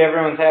 Hopefully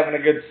everyone's having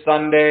a good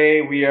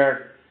Sunday. We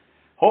are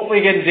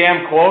hopefully getting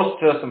damn close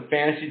to some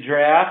fantasy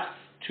drafts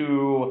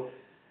to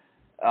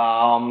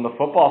the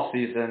football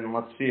season.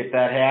 Let's see if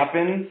that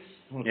happens.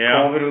 With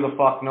COVID, who the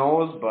fuck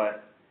knows,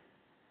 but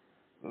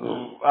I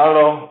don't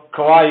know.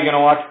 Kawhi, you going to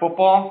watch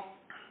football?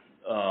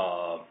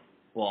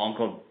 Well,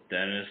 Uncle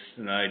Dennis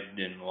and I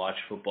didn't watch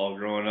football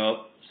growing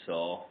up,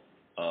 so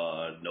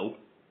nope.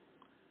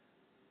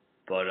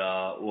 But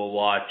we'll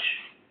watch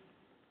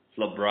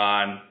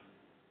LeBron.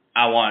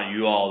 I want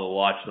you all to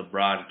watch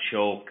LeBron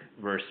choke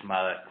versus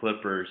my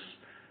Clippers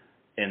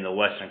in the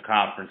Western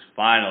Conference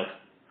Finals.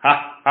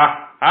 Ha,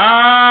 ha,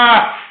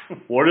 ha!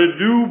 What it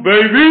do,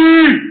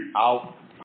 baby? Out.